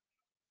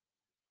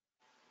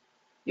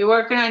 You're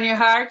working on your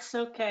hearts?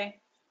 Okay.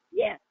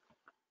 Yes.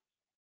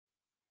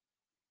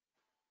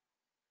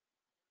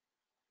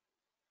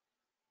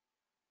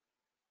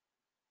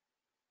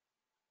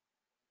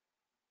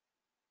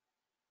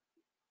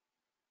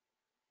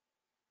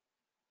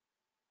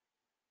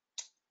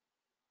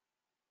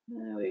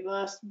 We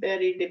lost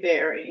Betty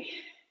DeBerry.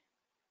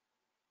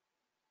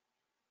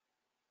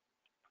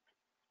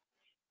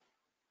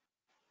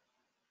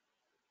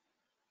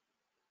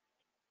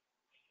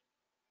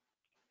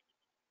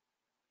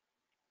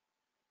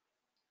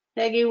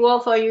 Peggy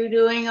Wolf, are you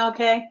doing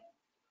okay?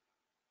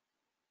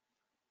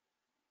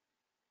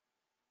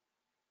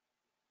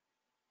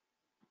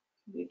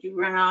 Did you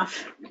run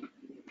off?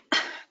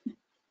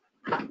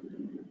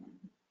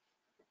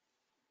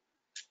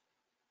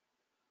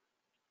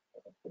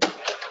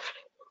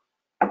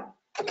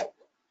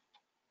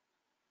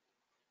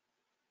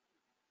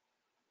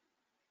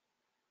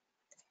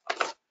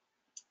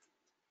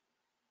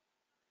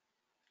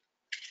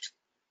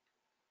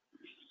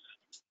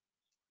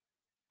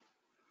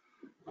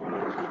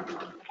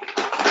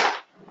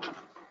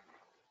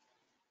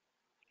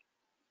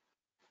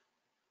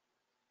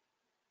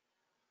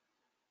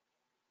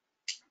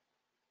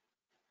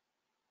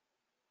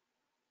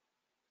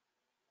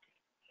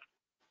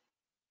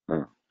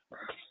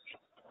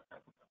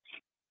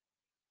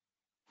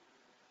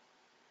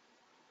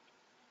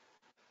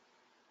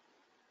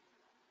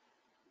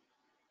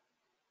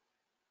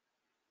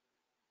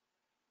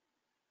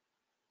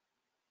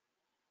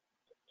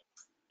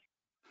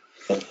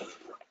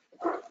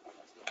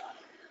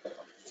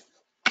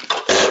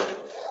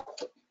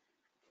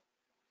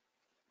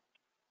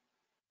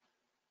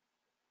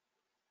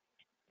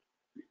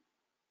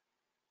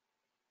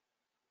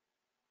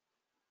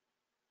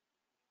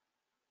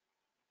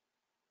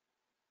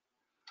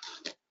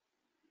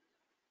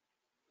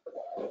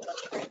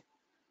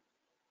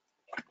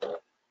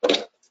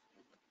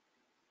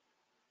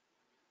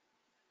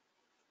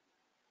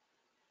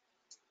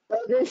 So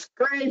this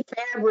gray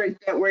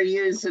fabric that we're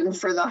using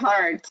for the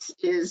hearts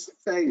is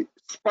the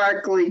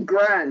sparkly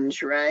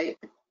grunge, right?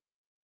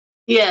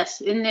 Yes,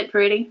 isn't it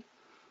pretty?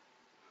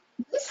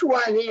 This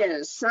one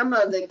is. Some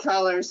of the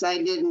colors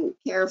I didn't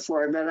care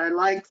for, but I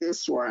like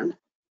this one.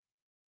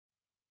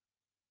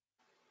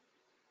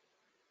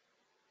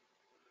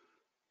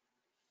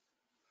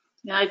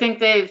 Yeah, I think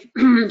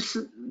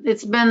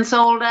it's been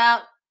sold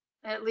out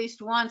at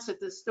least once at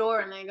the store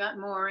and they got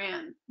more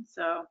in.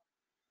 So,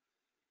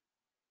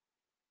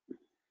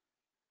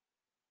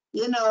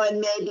 You know, and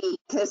maybe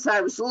because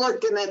I was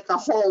looking at the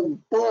whole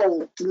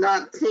bolt,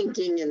 not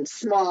thinking in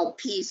small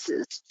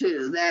pieces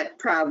too. That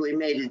probably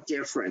made a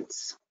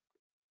difference.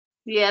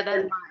 yeah,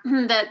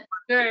 that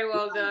very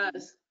well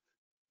does.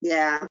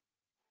 Yeah.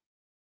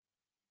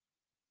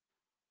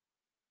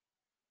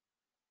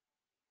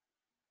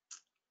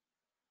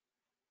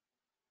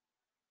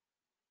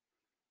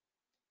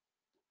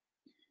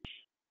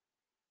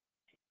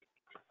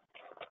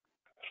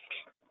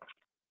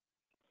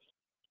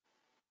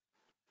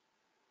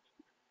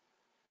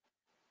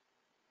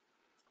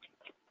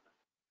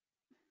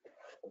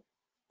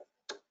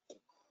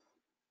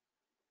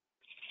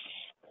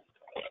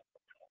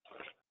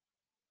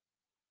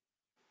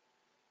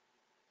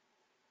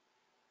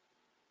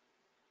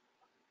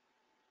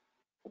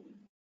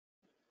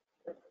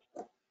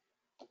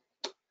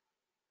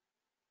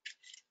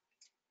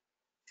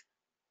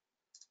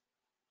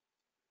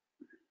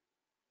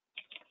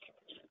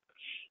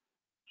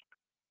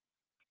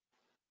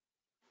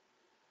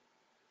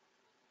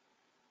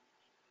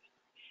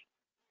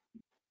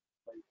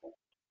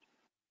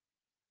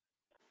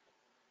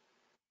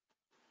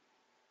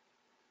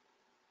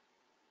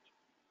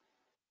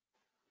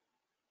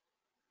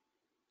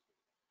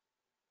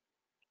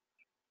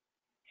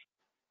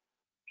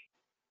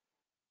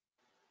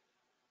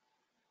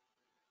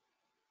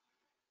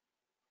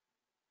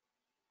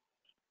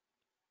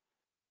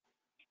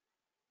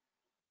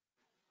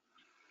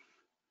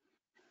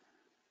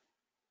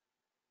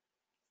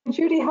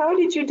 Judy, how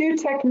did you do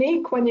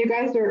technique when you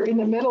guys are in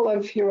the middle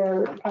of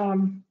your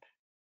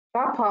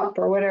shop hop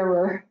or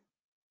whatever?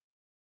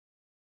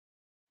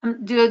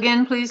 Do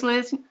again, please,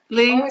 Liz. I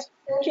Lee. was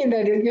thinking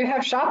that you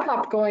have shop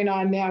hop going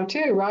on now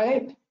too,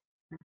 right?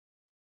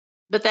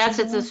 But that's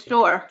at the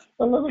store.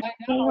 I know,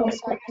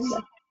 so I guess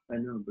I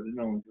know, but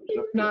no one goes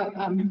up not,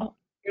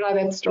 you're not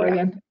at the store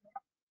then.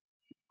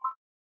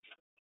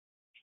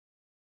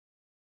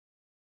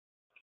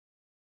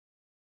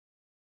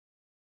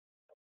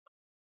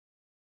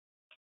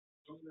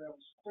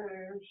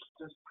 downstairs.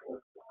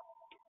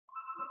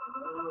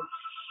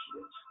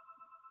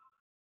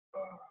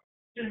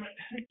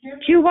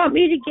 Do you want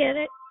me to get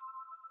it?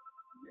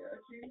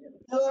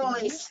 You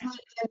only sneak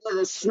into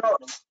the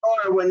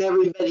store when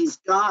everybody's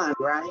gone,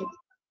 right?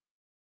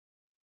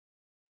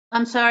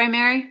 I'm sorry,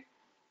 Mary.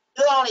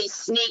 You only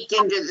sneak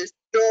into the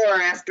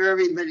store after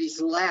everybody's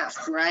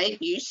left, right?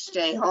 You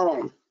stay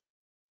home.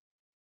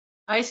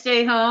 I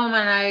stay home,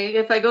 and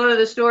if I go to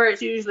the store,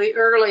 it's usually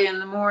early in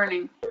the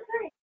morning.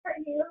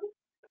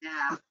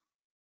 Yeah.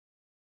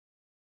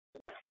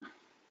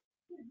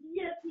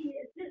 Yes, he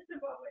is. Just a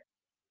moment.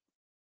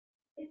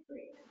 It's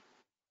raining.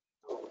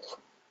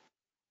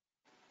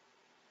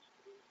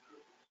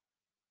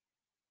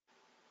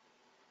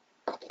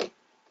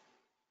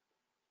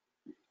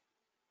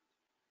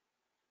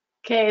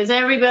 Okay, is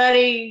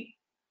everybody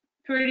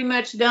pretty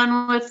much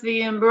done with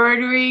the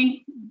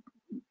embroidery?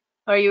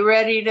 Are you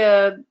ready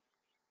to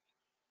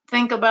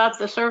think about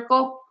the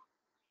circle?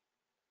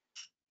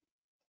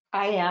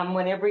 I am,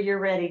 whenever you're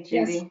ready,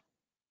 Yes. Judy.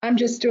 I'm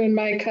just doing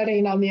my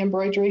cutting on the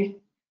embroidery.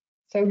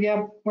 So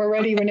yeah, we're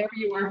ready whenever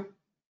you are.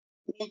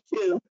 Me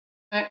too.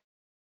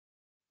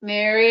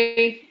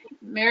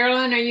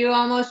 Marilyn, are you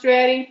almost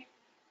ready?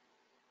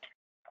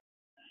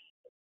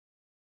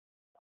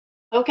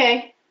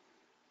 Okay.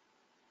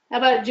 How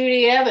about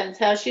Judy Evans?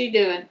 How's she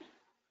doing?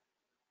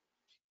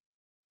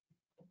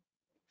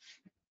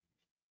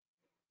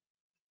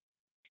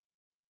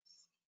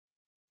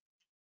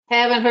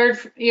 Haven't heard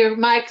your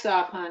mic's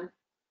off, hon.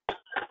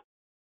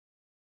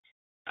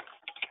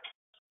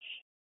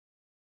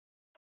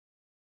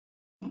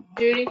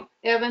 Judy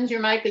Evans,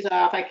 your mic is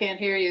off. I can't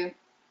hear you.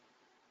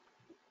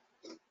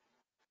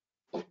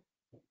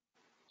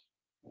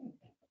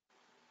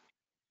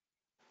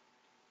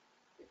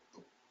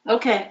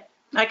 Okay,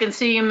 I can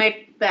see you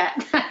make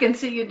that. I can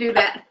see you do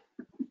that.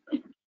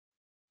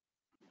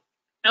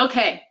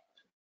 Okay.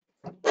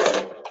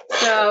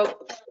 So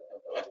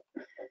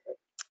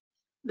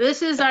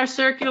this is our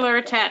circular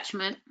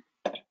attachment,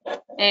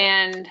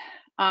 and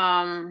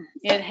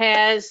it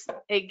has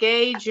a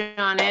gauge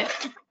on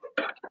it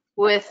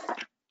with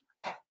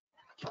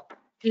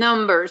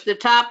numbers. The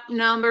top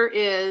number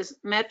is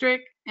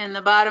metric and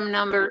the bottom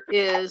number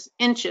is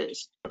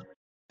inches.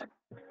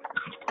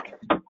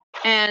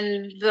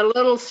 And the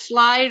little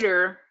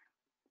slider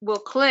will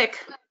click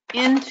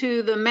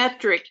into the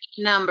metric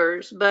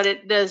numbers, but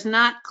it does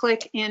not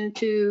click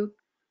into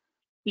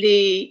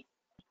the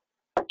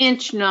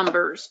inch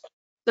numbers.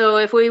 So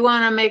if we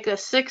want to make a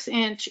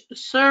 6-inch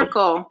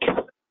circle,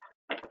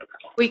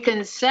 we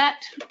can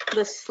set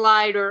the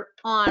slider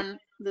on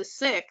the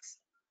 6,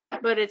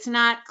 but it's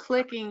not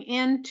clicking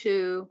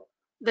into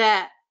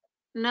that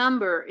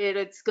number.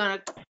 It's going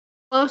to,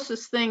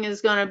 closest thing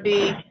is going to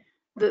be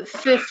the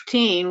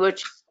 15,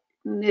 which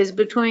is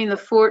between the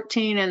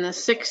 14 and the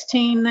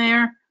 16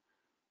 there.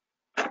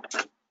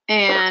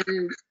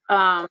 And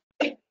I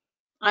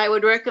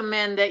would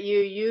recommend that you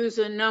use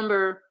a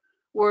number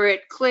where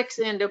it clicks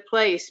into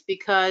place,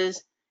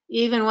 because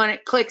even when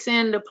it clicks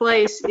into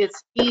place,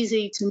 it's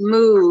easy to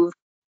move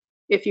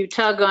if you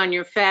tug on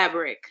your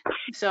fabric.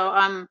 So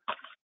I'm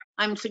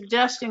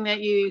suggesting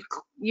that you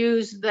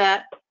use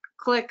that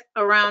click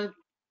around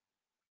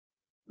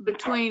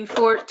between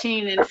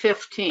 14 and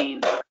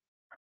 15.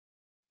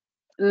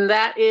 And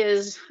that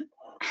is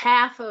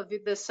half of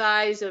the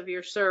size of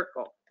your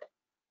circle.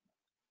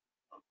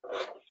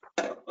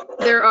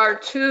 There are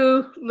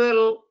two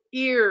little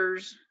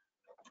ears.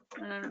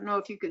 I don't know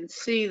if you can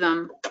see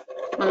them.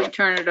 Let me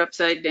turn it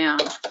upside down.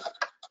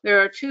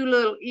 There are two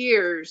little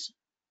ears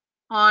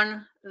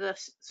on the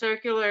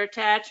circular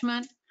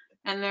attachment,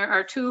 and there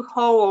are two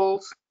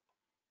holes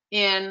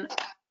in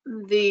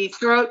the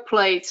throat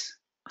plates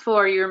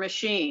for your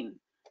machine.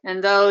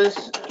 And those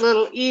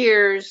little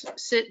ears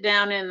sit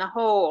down in the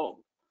hole.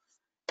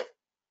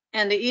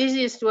 And the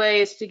easiest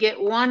way is to get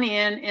one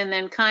in and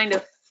then kind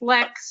of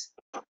flex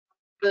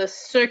the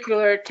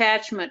circular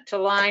attachment to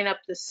line up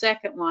the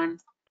second one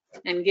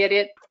and get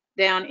it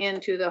down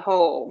into the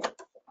hole.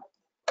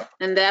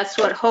 And that's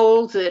what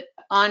holds it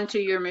onto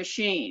your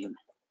machine.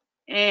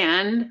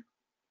 And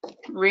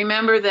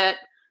remember that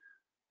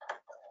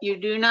you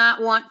do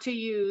not want to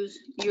use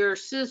your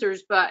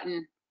scissors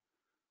button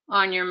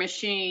on your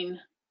machine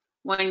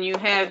when you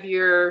have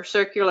your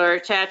circular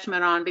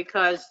attachment on,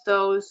 because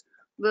those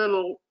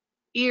little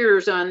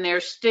ears on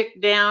there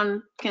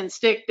can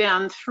stick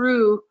down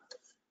through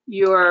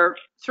your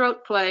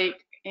throat plate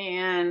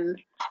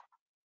and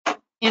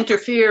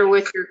interfere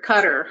with your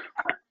cutter.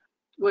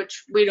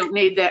 which we don't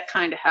need that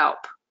kind of help.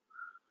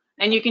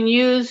 And you can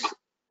use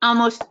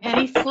almost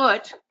any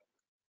foot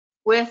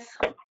with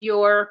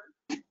your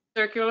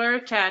circular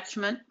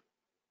attachment.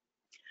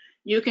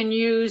 You can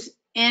use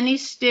any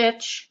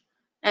stitch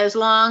as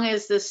long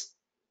as the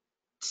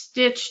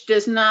stitch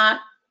does not,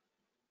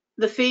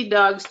 the feed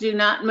dogs do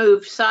not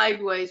move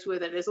sideways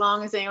with it. As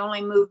long as they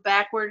only move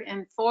backward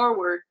and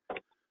forward,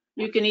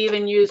 you can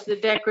even use the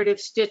decorative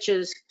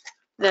stitches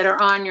that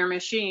are on your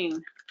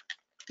machine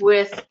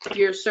with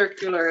your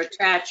circular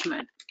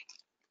attachment.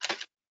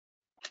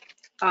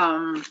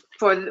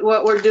 For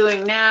what we're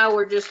doing now,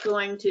 we're just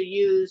going to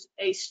use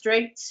a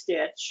straight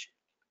stitch.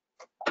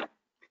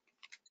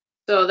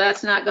 So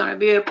that's not going to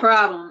be a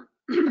problem.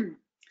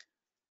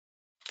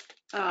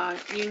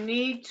 You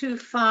need to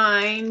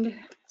find,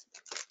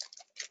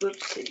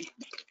 whoopsie,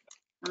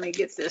 let me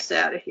get this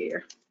out of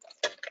here.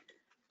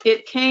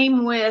 It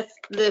came with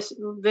this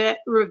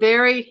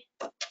very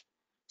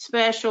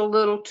special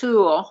little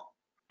tool,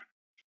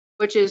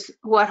 which is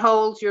what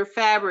holds your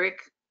fabric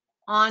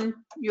on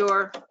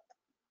your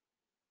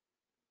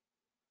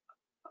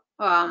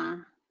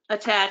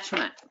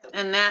attachment,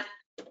 and that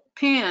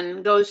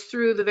pin goes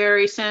through the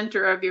very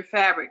center of your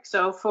fabric.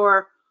 So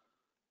for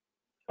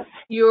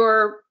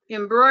your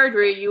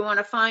embroidery, you want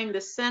to find the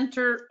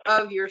center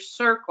of your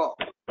circle,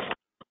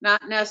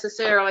 not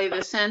necessarily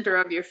the center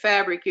of your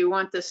fabric. You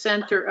want the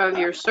center of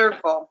your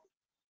circle,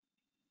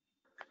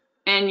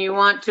 and you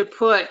want to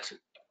put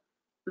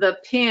the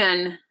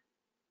pin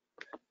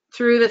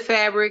through the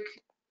fabric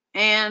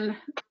and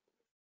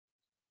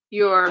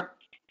your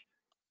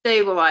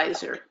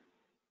stabilizer.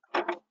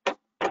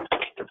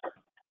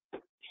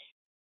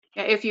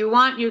 If you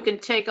want, you can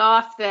take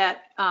off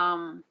that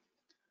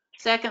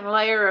second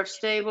layer of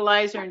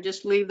stabilizer and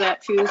just leave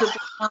that fusible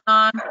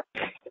on,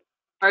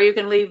 or you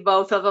can leave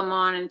both of them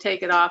on and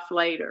take it off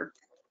later.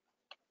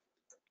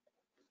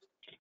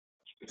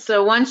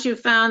 So once you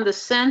found the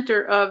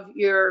center of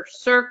your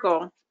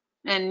circle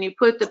and you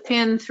put the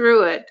pin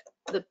through it,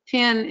 the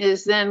pin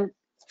is then,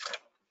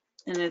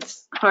 and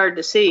it's hard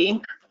to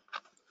see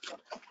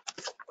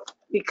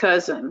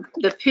because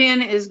the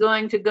pin is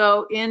going to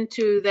go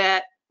into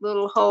that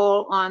little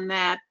hole on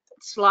that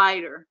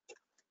slider,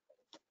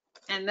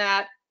 and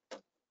that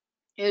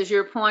is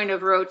your point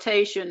of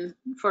rotation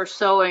for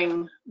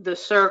sewing the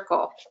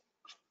circle.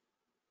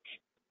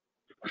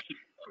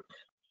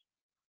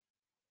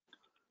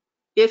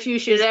 If you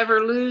should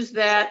ever lose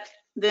that,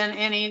 then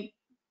any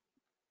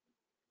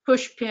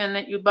push pin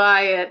that you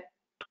buy at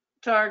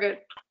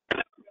Target,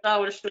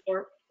 dollar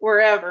store,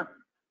 wherever,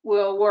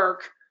 will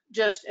work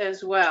just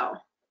as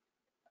well.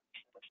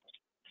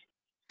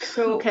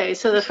 So, okay,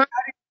 so the first,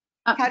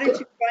 how did you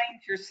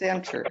find your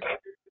center?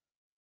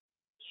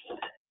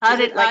 How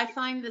did I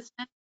find the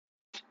center?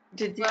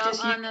 Did you well,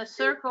 just on the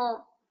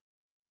circle,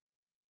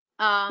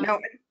 no, on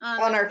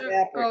our the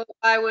circle, fabric?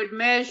 I would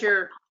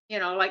measure, you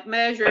know, like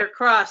measure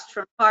across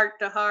from heart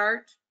to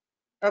heart.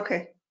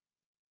 Okay.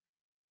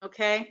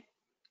 Okay,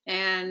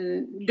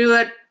 and do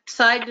it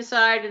side to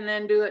side, and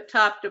then do it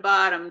top to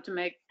bottom to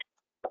make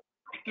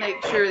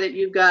sure that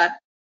you've got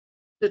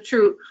the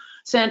true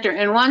center.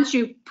 And once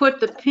you put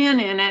the pin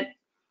in it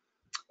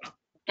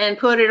and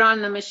put it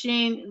on the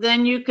machine,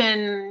 then you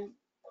can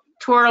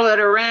twirl it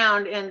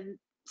around and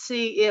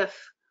see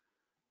if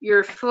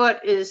your foot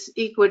is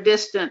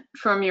equidistant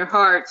from your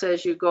hearts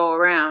as you go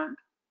around,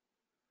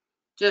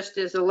 just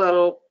as a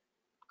little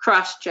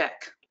cross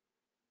check.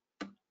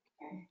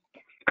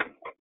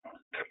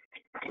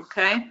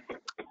 Okay.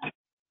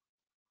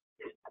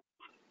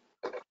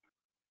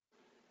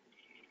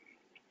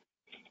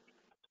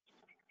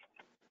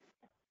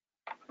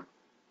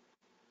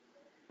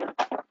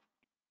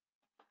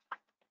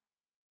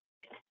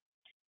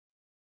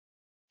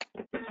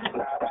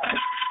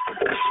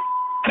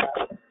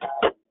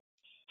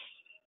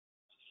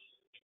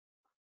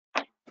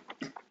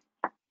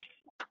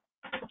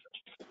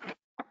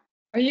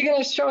 Are you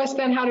going to show us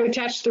then how to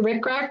attach the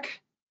rickrack?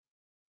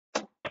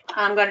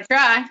 I'm going to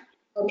try.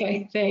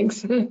 Okay,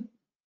 thanks.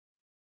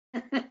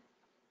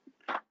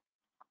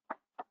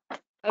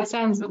 That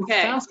sounds, Okay.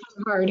 it sounds kind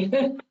of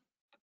hard.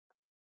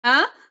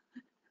 Huh?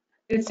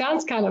 It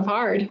sounds kind of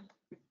hard.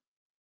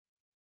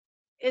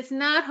 It's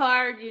not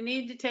hard. You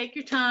need to take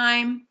your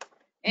time.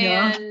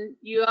 Yeah. And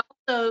you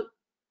also,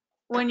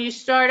 when you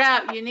start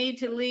out, you need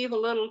to leave a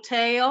little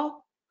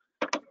tail,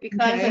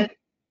 because Okay.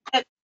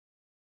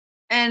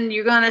 and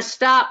you're going to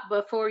stop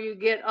before you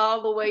get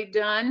all the way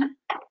done.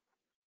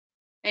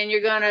 And you're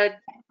going to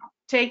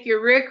take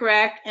your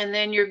rickrack, and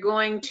then you're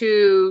going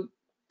to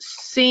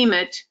seam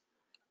it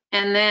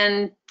and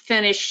then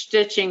finish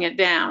stitching it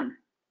down.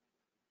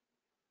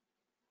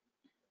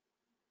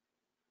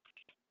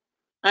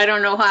 I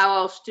don't know how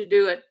else to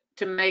do it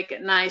to make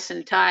it nice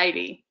and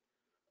tidy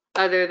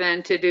other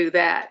than to do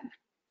that.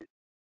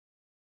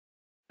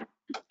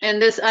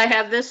 And this, I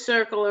have this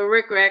circle of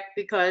rickrack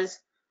because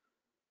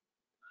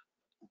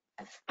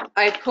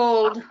I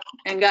pulled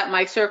and got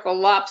my circle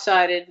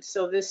lopsided,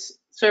 so this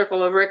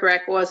circle of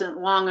rickrack wasn't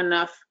long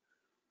enough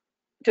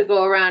to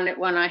go around it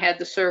when I had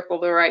the circle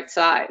the right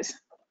size.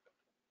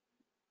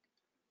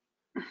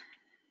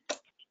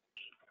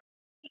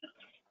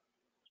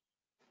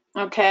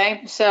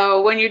 Okay,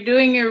 so when you're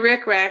doing your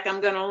rickrack, I'm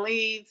going to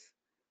leave,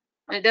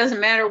 and it doesn't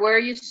matter where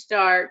you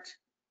start.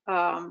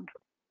 I'm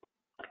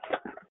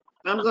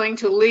going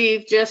to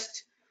leave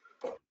just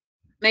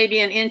maybe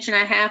 1.5 inch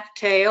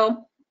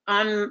tail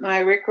on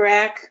my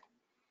rickrack,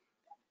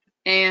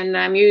 and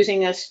I'm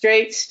using a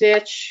straight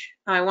stitch.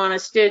 I want to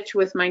stitch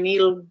with my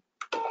needle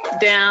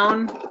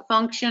down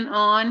function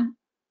on,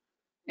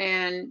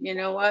 and you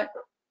know what?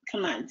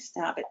 Come on,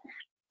 stop it.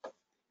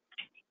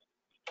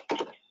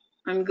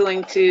 I'm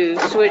going to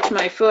switch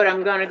my foot.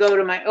 I'm going to go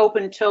to my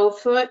open toe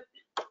foot.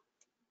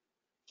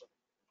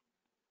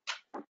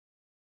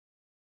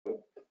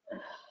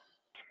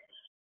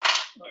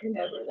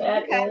 Whatever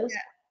that is.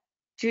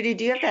 Judy,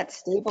 do you have that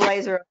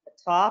stabilizer at the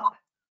top?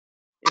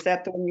 Is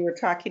that the one you were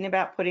talking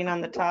about putting on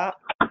the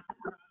top?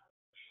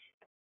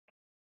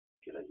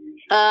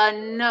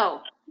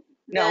 No.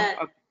 No. That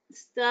Okay.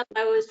 stuff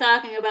I was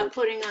talking about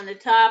putting on the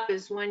top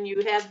is when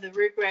you have the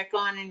rickrack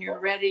on and you're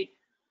ready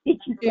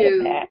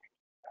to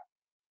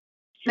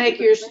make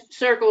your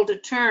circle to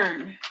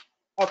turn.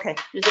 Okay.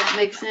 Does that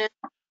make sense?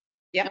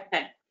 Yep.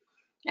 Okay.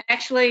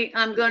 Actually,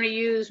 I'm going to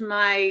use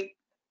my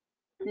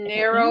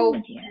narrow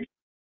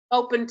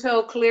open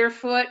toe clear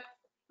foot,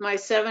 my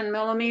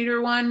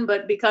 7mm one,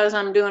 but because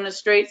I'm doing a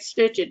straight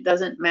stitch, it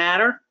doesn't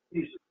matter.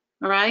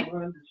 All right.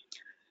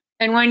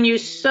 And when you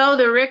sew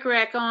the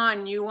rickrack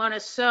on, you want to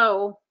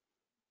sew,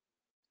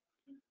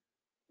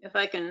 if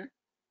I can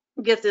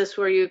get this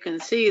where you can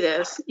see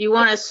this, you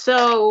want to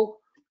sew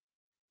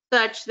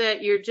such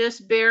that you're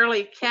just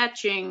barely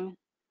catching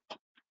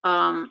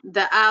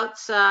the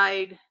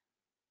outside,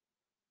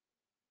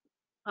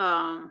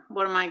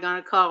 what am I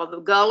going to call it?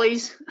 The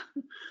gullies.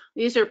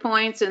 These are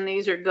points and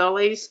these are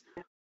gullies.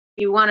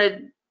 You want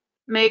to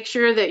make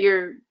sure that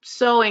you're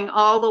sewing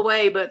all the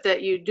way, but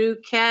that you do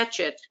catch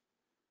it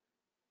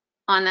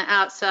on the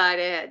outside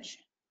edge.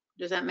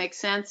 Does that make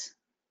sense?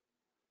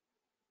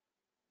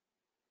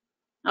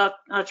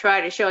 I'll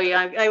try to show you.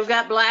 I've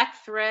got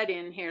black thread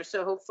in here,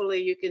 so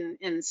hopefully you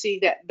can see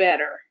that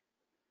better.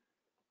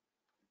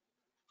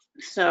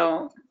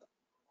 So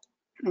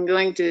I'm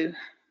going to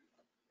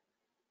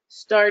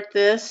start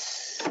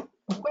this.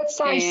 What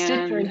size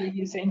stitch are you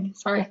using?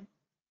 Sorry.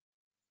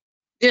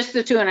 Just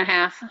the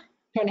 2.5.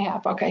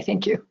 2.5. Okay,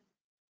 thank you.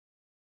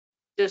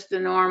 Just the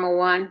normal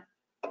one.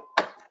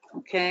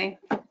 Okay.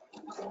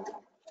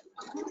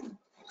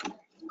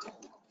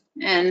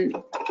 And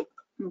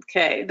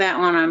okay, that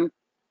one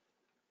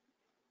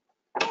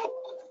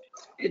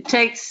it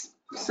takes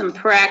some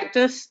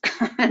practice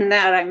and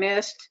that I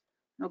missed.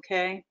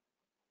 Okay.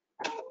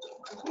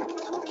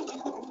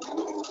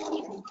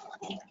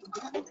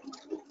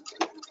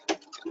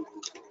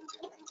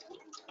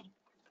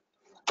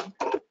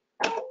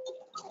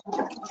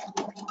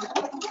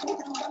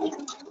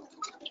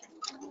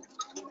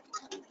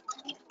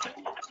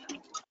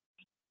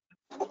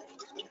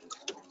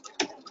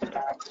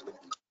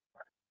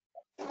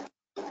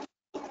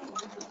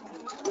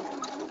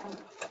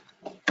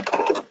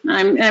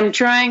 I'm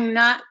trying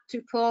not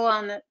to pull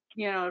on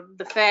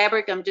the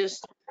fabric. I'm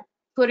just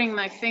putting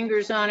my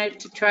fingers on it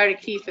to try to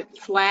keep it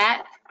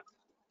flat.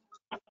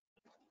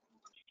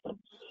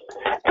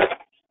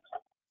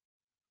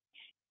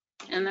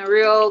 And the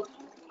real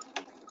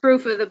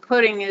proof of the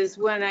pudding is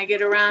when I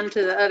get around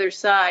to the other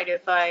side,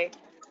 if I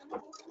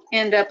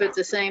end up at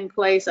the same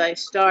place I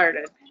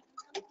started.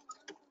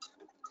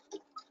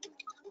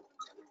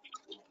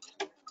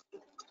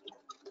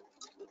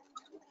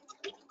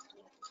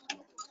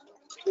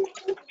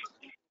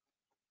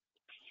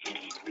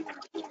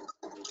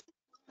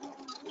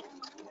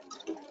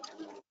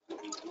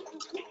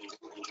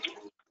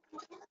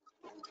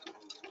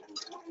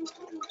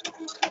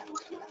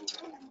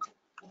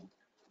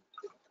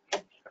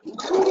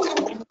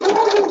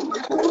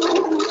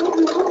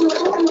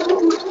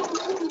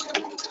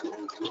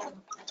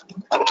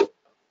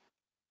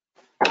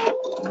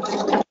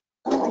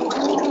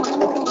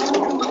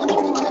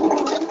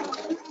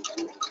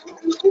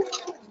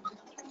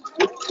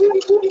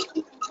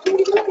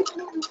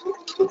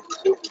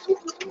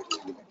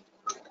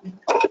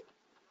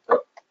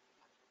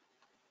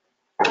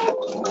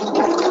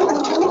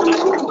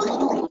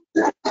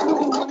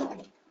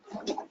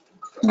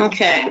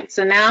 Okay,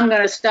 so now I'm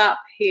going to stop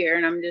here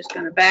and I'm just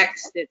going to back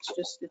stitch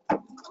just a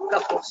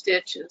couple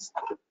stitches.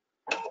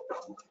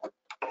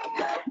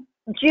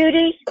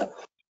 Judy,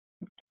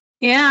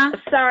 Yeah,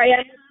 sorry,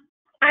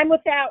 I'm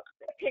without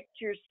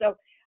pictures. So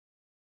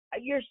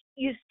you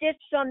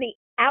stitched on the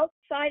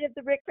outside of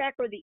the rickrack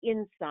or the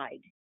inside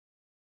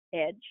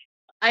edge?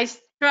 I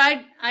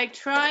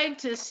tried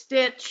to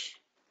stitch,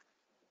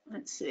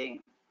 let's see.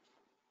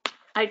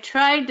 I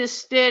tried to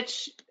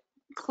stitch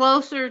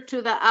closer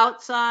to the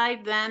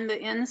outside than the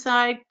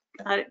inside.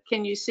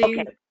 Can you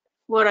see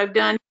what I've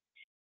done?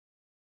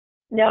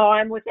 No,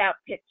 I'm without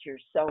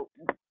pictures. So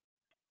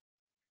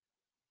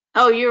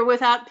Oh, you're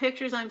without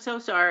pictures? I'm so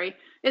sorry.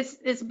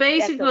 It's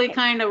basically okay.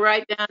 kind of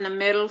right down the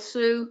middle,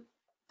 Sue.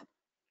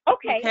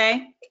 Okay,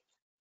 Okay.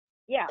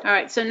 yeah. All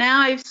right. So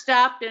now I've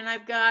stopped and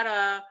I've got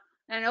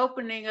an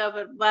opening of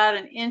about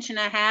 1.5 inches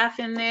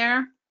in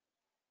there.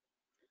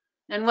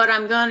 And what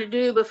I'm going to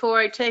do before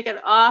I take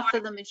it off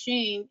of the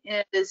machine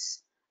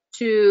is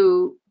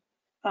to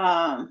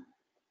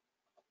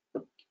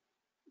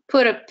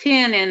put a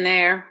pin in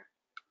there.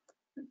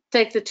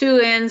 Take the two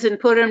ends and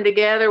put them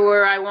together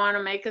where I want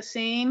to make a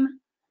seam.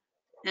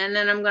 And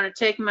then I'm going to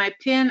take my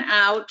pin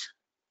out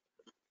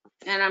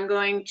and I'm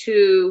going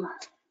to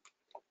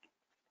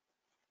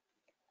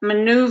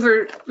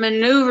maneuver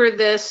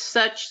this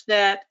such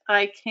that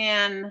I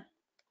can,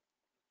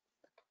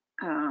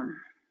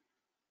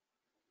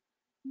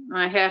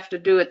 I have to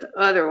do it the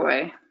other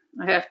way.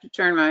 I have to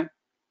turn my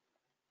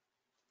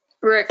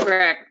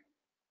rickrack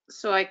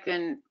so I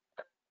can,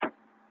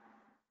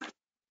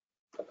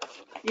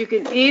 you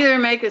can either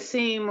make a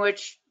seam,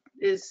 which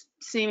is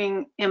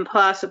seeming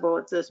impossible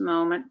at this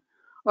moment,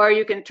 or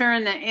you can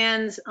turn the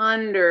ends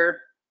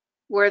under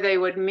where they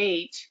would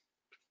meet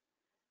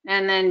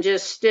and then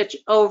just stitch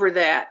over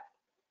that,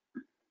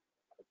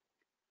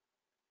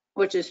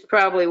 which is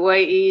probably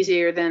way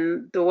easier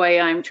than the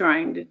way I'm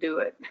trying to do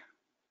it.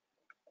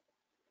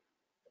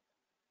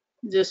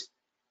 Just,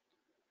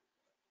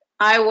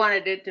 I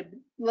wanted it to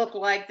look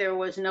like there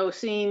was no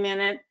seam in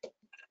it.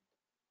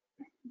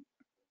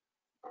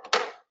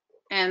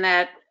 And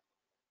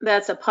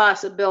that's a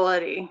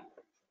possibility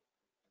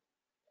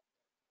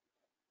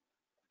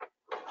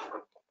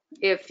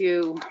if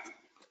you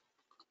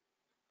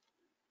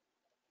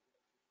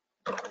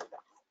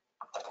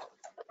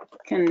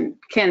can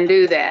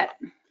do that.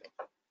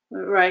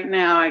 But right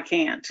now I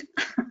can't.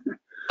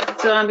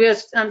 So I'm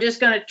just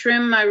going to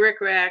trim my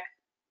rickrack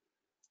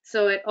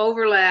so it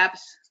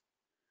overlaps,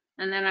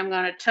 and then I'm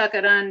going to tuck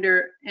it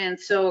under and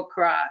sew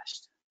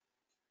across,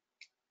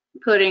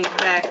 putting it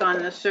back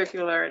on the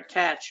circular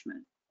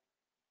attachment.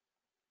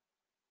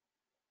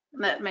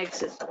 That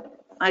makes it,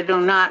 I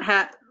do not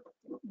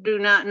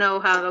know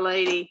how the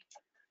lady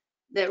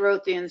that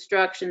wrote the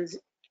instructions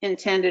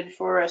intended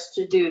for us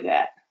to do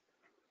that.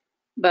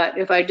 But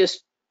if I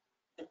just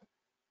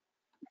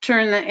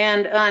turn the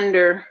end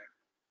under,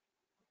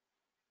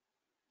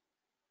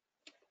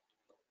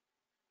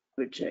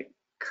 which I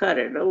cut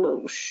it a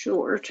little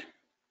short.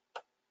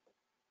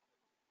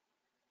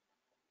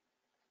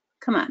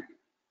 Come on.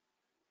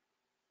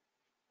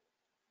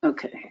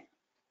 Okay.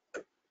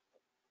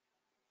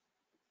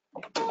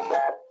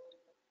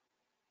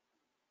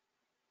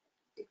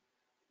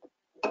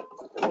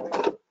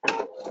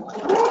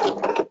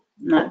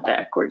 Not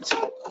backwards.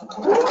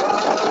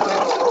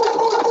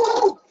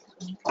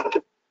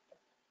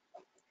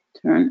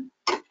 Turn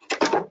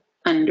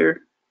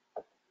under.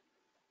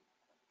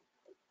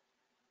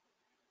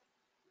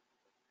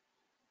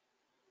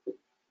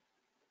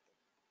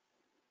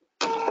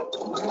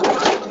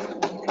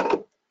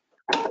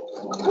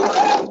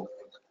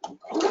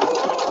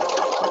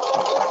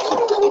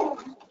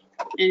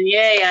 And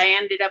yay, I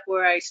ended up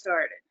where I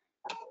started.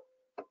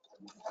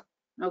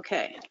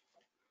 Okay.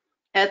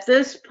 At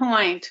this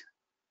point,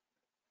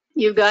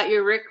 you've got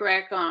your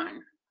rickrack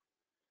on.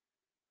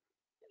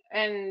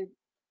 And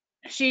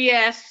she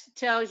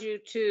tells you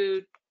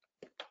to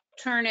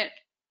turn it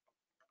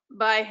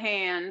by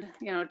hand,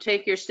 you know,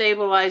 take your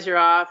stabilizer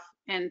off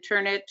and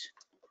turn it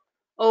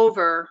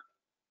over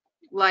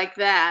like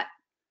that,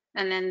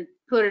 and then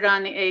put it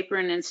on the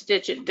apron and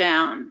stitch it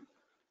down.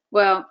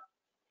 Well,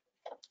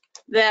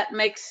 that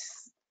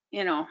makes,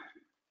 you know,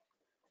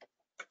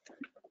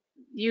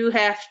 you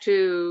have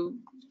to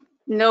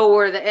know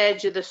where the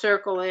edge of the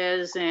circle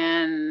is,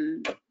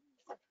 and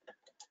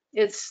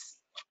it's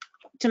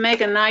to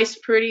make a nice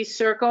pretty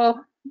circle.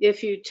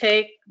 If you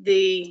take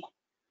the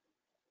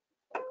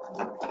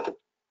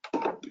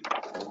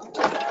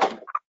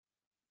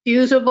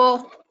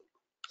fusible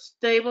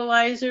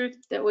stabilizer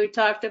that we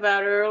talked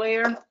about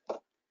earlier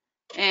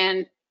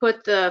and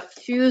put the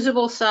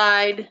fusible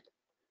side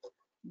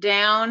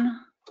down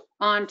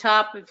on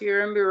top of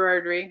your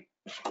embroidery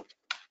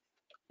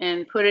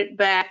and put it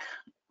back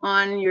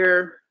on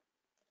your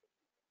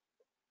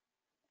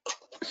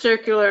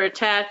circular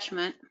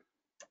attachment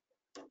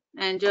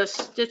and just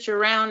stitch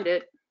around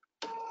it.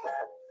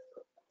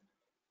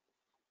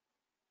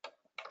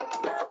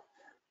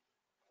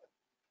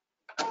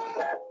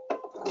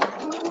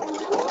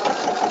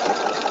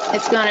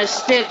 It's going to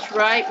stitch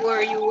right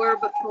where you were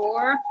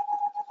before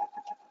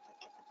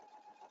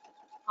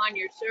on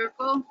your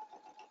circle.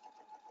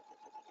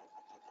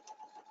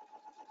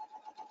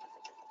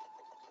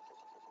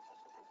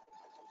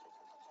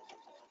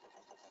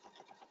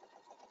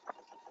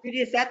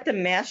 Judy, is that the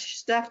mesh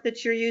stuff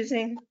that you're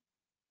using?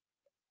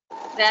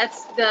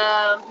 That's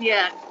the,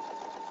 yeah,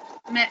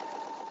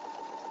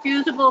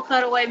 fusible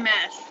cutaway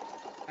mesh.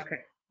 Okay.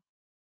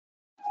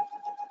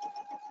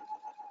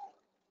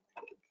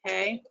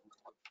 Okay.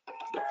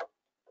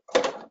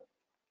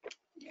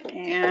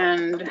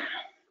 And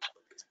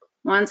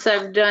once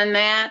I've done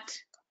that,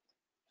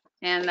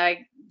 and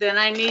then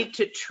I need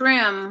to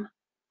trim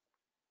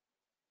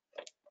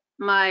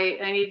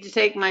I need to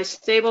take my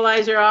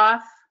stabilizer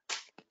off.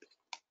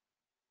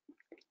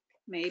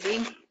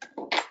 Maybe.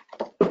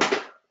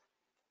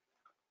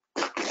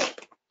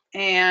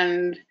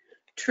 And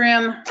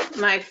trim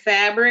my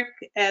fabric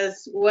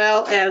as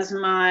well as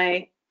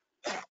my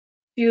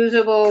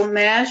fusible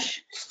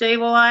mesh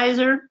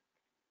stabilizer.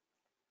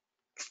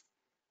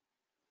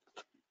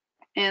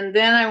 And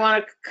then I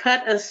want to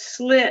cut a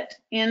slit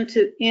in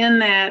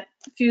that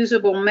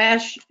fusible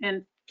mesh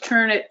and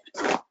turn it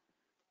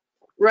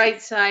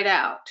right side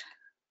out.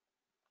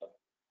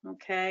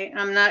 Okay,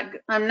 I'm not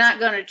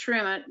going to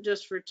trim it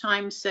just for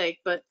time's sake,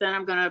 but then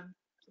I'm going to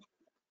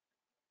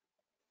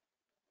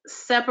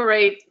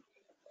separate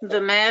the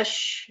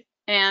mesh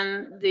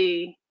and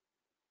the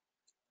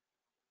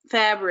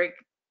fabric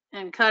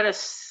and cut a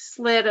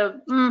slit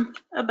of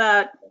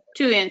about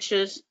 2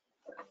 inches,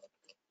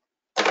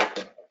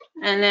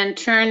 and then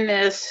turn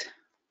this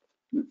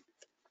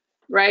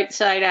right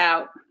side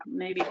out,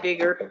 maybe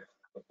bigger.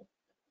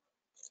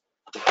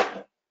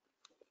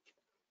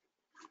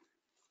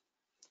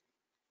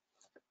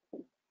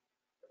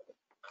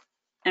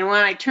 And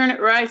when I turn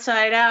it right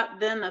side out,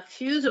 then the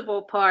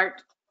fusible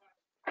part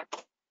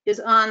is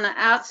on the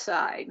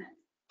outside.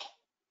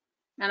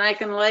 And I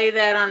can lay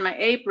that on my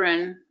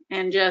apron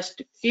and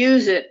just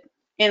fuse it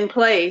in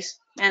place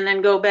and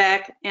then go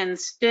back and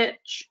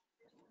stitch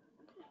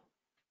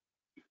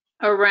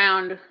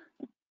around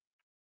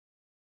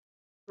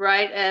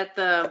right at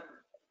the,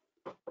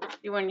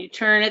 when you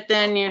turn it,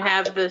 then you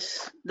have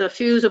the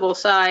fusible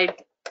side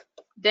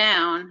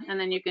down, and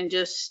then you can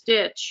just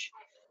stitch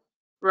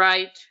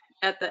right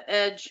at the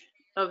edge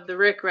of the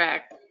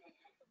rickrack,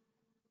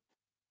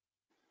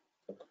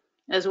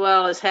 as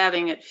well as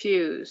having it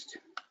fused.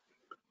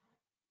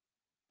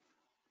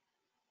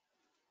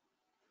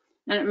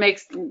 And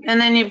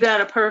then you've got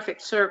a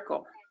perfect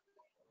circle.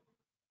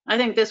 I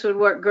think this would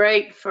work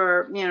great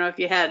for, if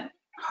you had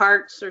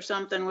hearts or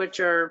something, which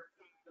are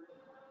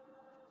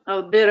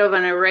a bit of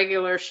an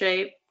irregular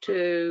shape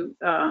to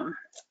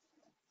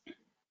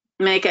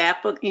make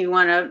you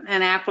want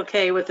an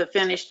applique with a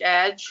finished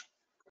edge.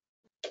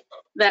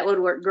 That would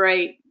work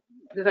great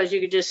because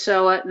you could just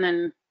sew it and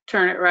then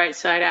turn it right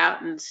side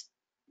out and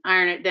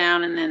iron it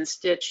down and then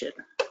stitch it.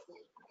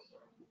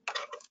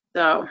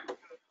 So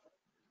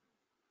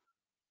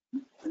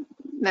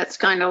that's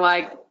kind of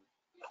like,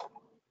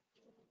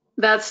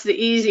 that's the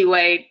easy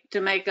way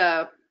to make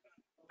a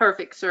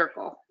perfect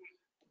circle.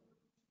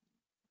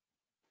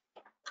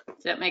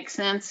 Does that make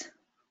sense?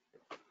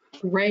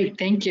 Great,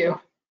 thank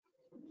you.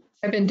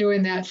 I've been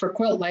doing that for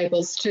quilt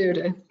labels too,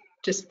 to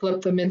just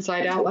flip them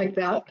inside out like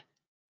that.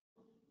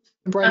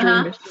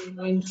 Embroidery machine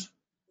ones.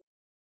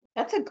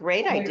 That's a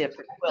great idea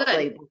for quilt Good.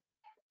 label.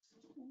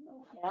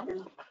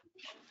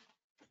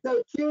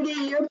 So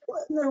Judy, you're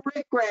putting the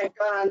rickrack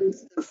on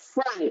the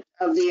front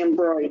of the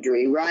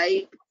embroidery,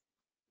 right?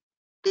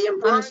 The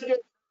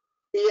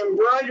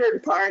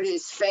embroidered part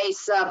is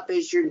face up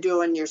as you're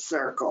doing your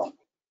circle.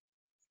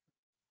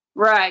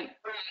 Right.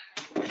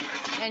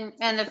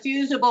 And the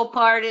fusible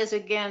part is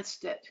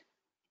against it.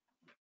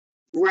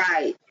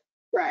 Right,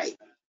 right.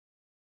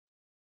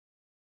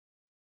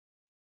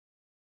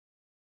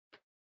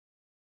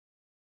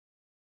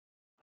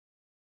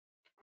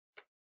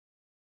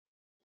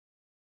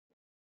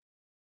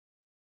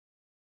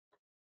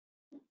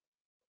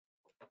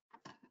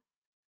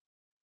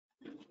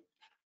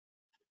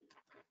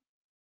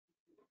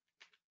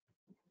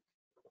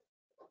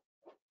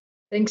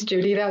 Thanks,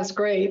 Judy, that was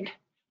great.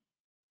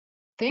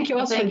 Thank you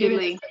also for Thank you,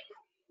 giving Lee. us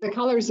the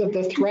colors of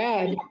the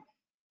thread.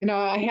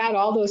 I had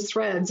all those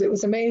threads. It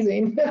was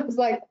amazing. I was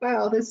like,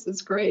 wow, this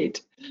is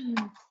great.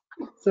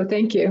 So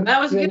thank you.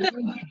 That was good.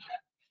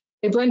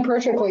 They blend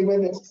perfectly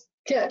with this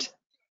kit.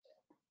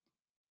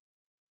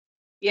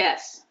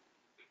 Yes.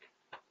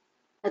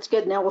 That's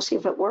good. Now we'll see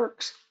if it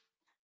works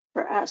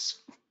for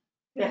us.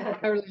 I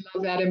really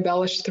love that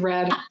embellished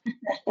thread.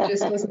 It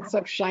just wasn't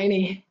so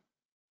shiny.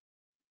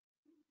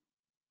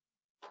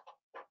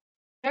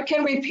 Now,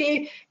 can we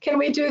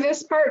do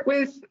this part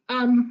with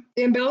the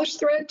embellished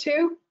thread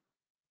too?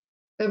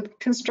 The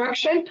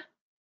construction,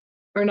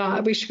 or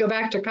not? We should go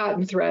back to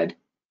cotton thread.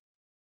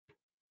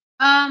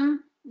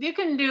 You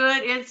can do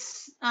it.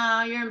 It's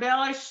your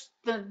embellished.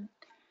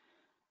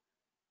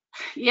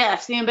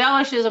 Yes, the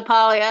embellish is a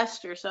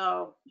polyester,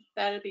 so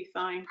that'd be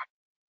fine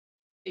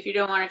if you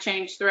don't want to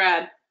change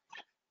thread.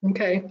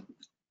 Okay,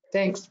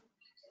 thanks.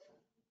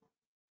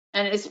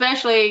 And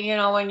especially,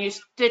 when you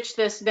stitch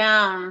this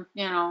down,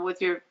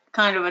 with your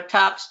kind of a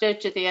top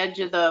stitch at the edge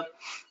of the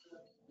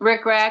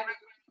rickrack,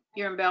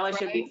 your embellish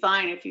would be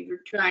fine if you're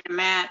trying to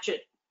match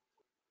it.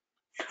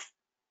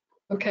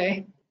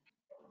 Okay.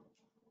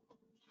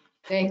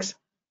 Thanks.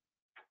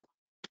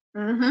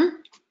 Mm-hmm.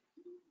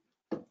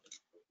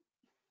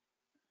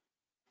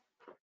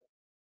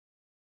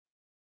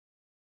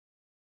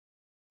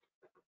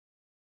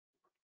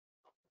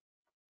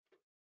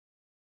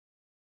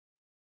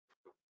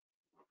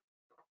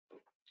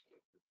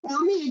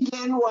 Tell me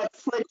again what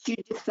foot you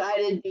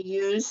decided to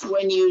use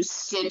when you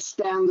stitched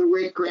down the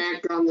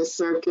rickrack on the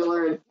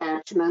circular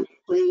attachment,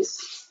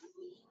 please.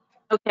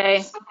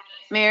 Okay,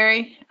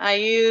 Mary,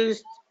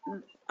 I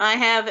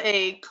have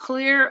a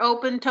clear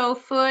open toe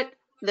foot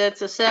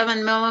that's a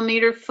 7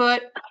 millimeter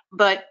foot,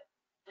 but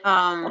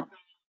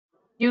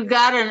you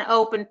got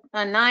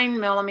a 9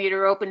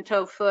 millimeter open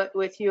toe foot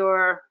with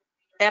your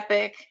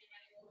Epic,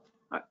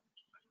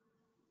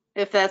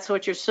 if that's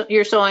what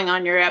you're sewing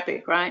on your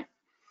Epic, right?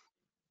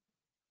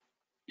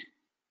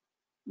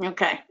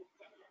 Okay.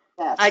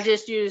 Yes. I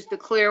just used the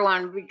clear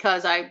one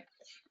because I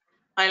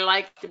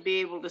like to be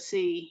able to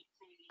see,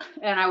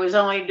 and I was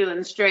only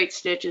doing straight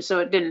stitches, so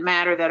it didn't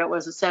matter that it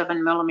was a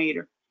 7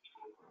 millimeter.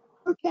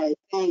 Okay,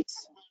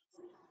 thanks.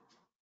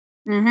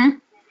 Mm-hmm.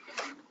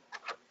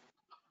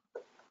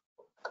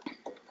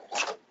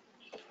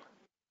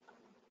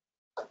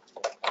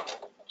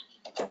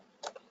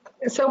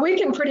 So we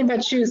can pretty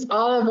much use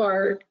all of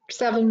our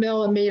 7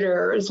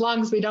 millimeter as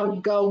long as we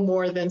don't go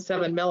more than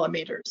 7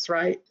 millimeters,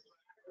 right?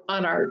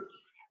 On our,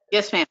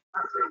 Yes, ma'am.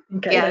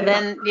 okay. Yeah,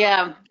 then,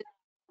 yeah,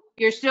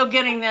 you're still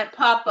getting that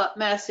pop-up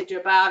message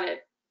about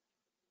it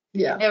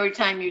Yeah, every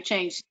time you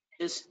change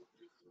stitches.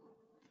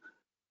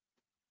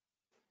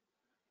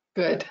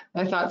 good.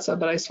 I thought so,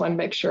 but I just want to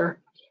make sure.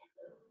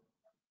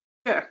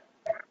 Sure.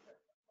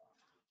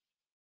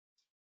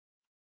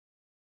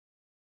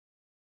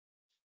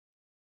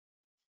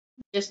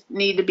 Just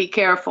need to be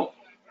careful.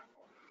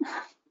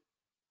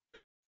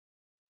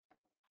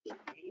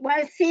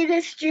 Want to see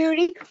this,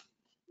 Judy?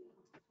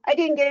 I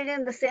didn't get it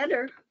in the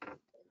center.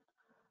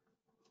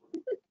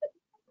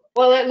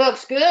 Well, it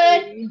looks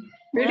good.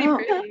 Pretty Oh.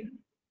 pretty.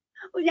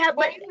 Yeah,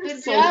 but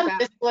Good job,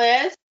 Miss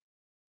Liz.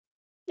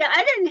 yeah,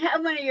 I didn't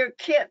have one of your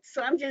kits,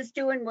 so I'm just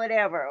doing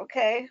whatever,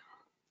 okay?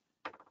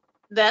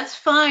 That's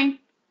fine.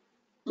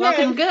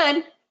 Looking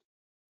good.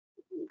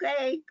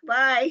 Okay,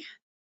 bye.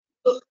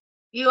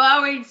 You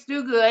always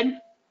do good.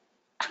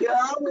 You're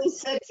always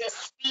such a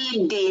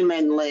speed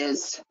demon,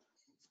 Liz.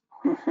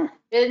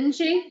 Isn't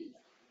she?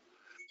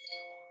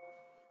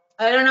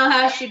 I don't know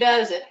how she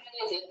does it.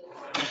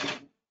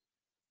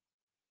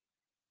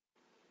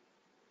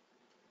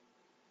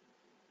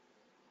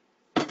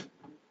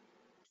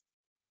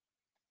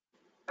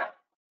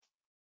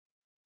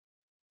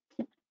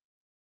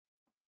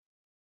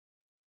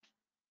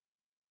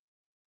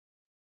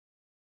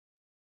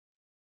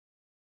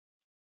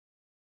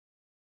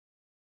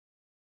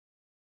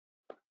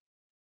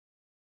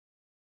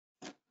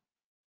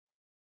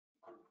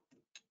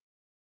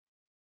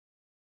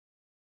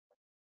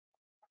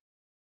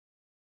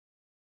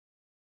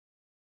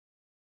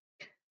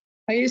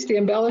 I used the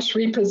embellish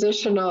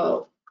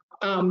repositional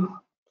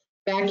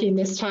backing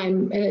this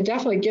time, and it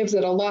definitely gives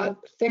it a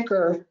lot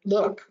thicker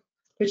look,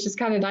 which is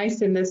kind of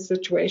nice in this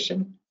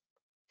situation.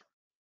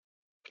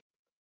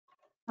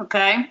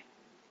 Okay.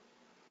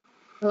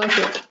 I like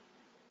it.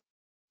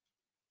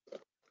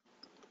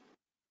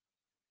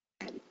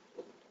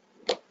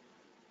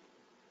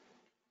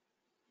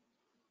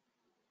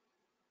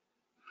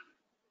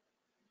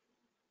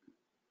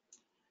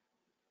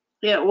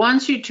 Yeah,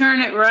 once you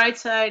turn it right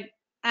side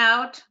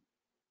out,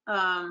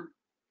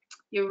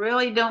 you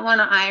really don't want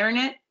to iron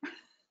it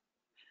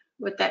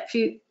with that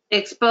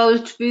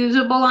exposed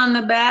fusible on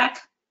the back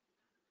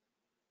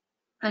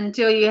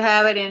until you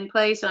have it in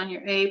place on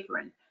your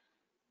apron.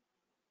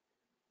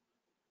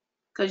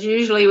 Because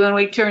usually when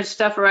we turn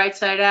stuff right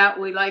side out,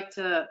 we like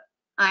to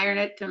iron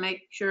it to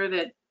make sure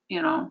that,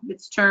 you know,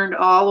 it's turned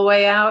all the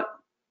way out.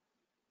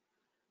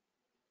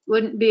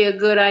 Wouldn't be a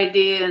good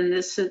idea in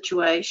this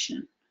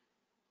situation.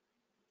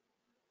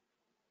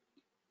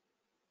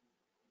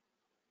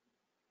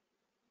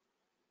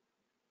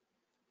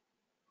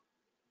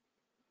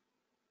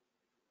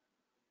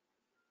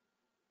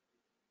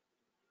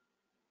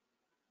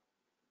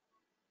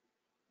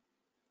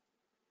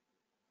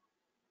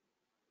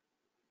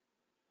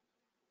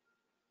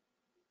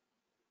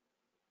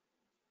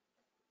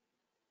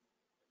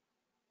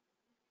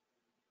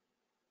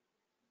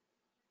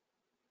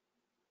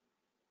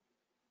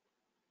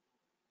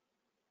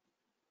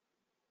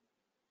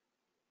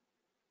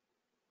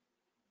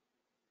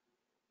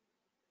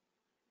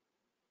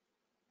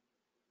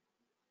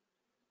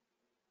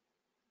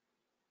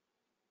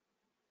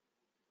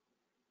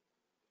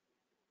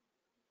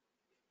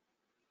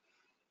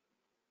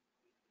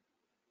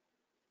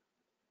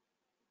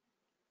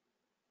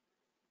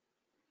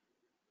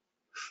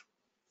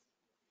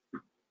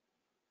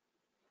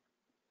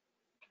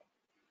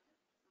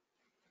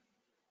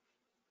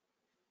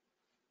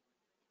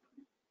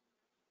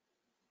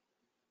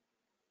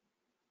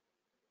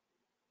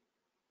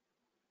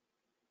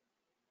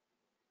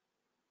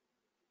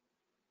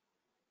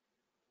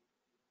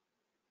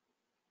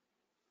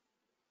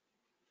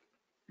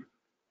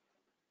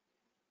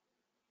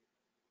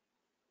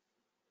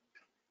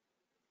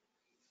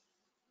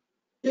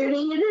 Judy,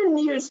 you didn't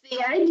use the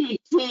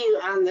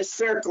IDT on the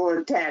circle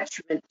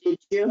attachment, did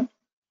you?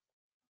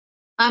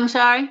 I'm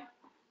sorry?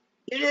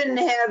 You didn't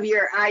have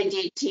your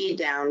IDT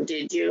down,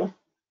 did you?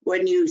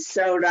 When you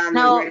sewed on the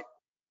No, rick?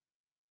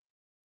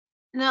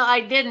 No,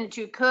 I didn't.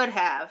 You could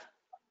have,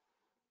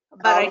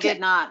 but I Okay. did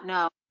not.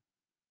 No.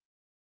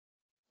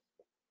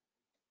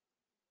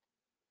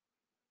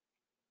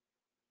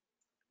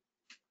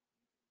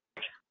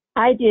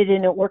 I did,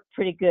 and it worked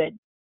pretty good.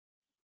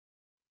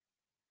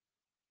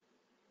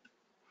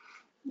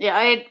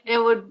 Yeah, it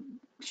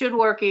should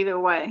work either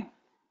way.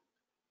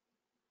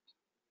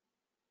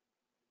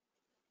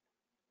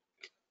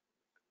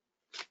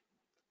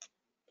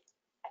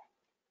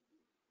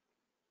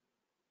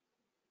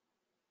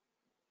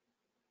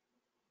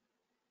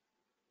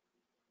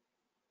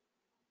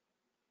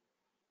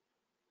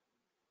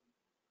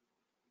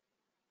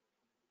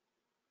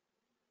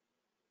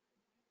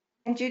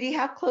 And Judy,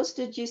 how close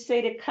did you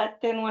say to cut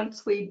then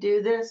once we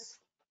do this?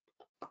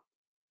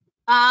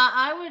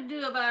 I would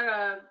do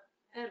about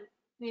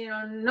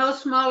no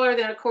smaller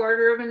than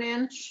 1/4 of an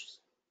inch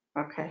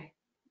Okay.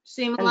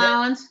 seam And then,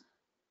 allowance.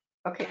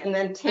 okay, and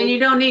then And you take,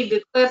 don't need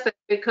to clip it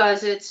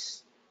because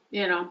it's,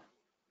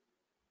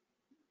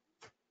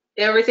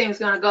 everything's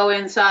going to go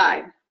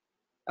inside.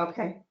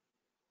 okay.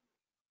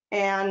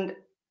 And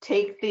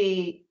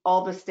take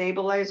all the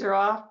stabilizer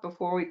off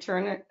before we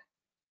turn it.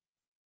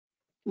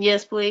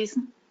 Yes, please.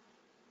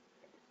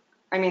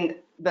 I mean,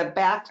 the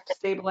back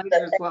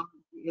stabilizer as well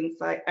as the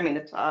inside, I mean,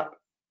 the top.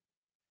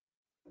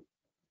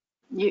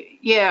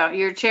 Yeah,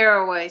 your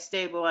tearaway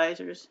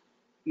stabilizers,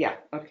 Yeah,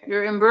 okay.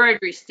 your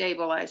embroidery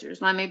stabilizers.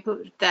 Let me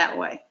put it that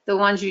way. The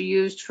ones you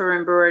used for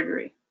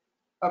embroidery.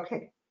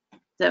 Okay.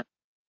 Does that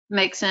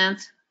make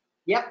sense?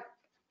 Yep,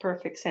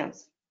 perfect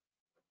sense.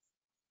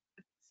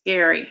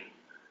 Scary.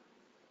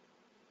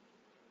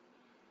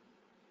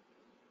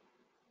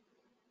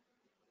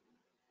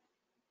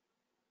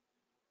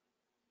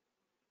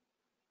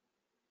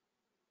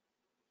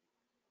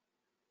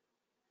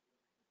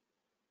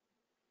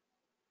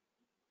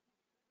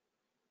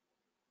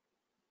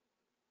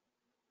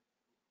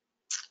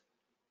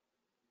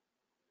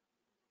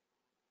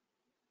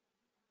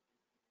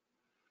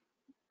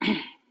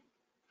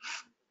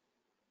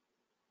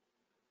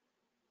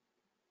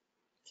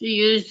 If you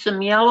used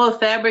some yellow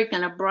fabric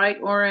and a bright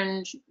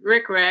orange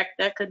rickrack,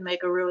 that could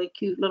make a really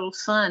cute little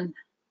sun.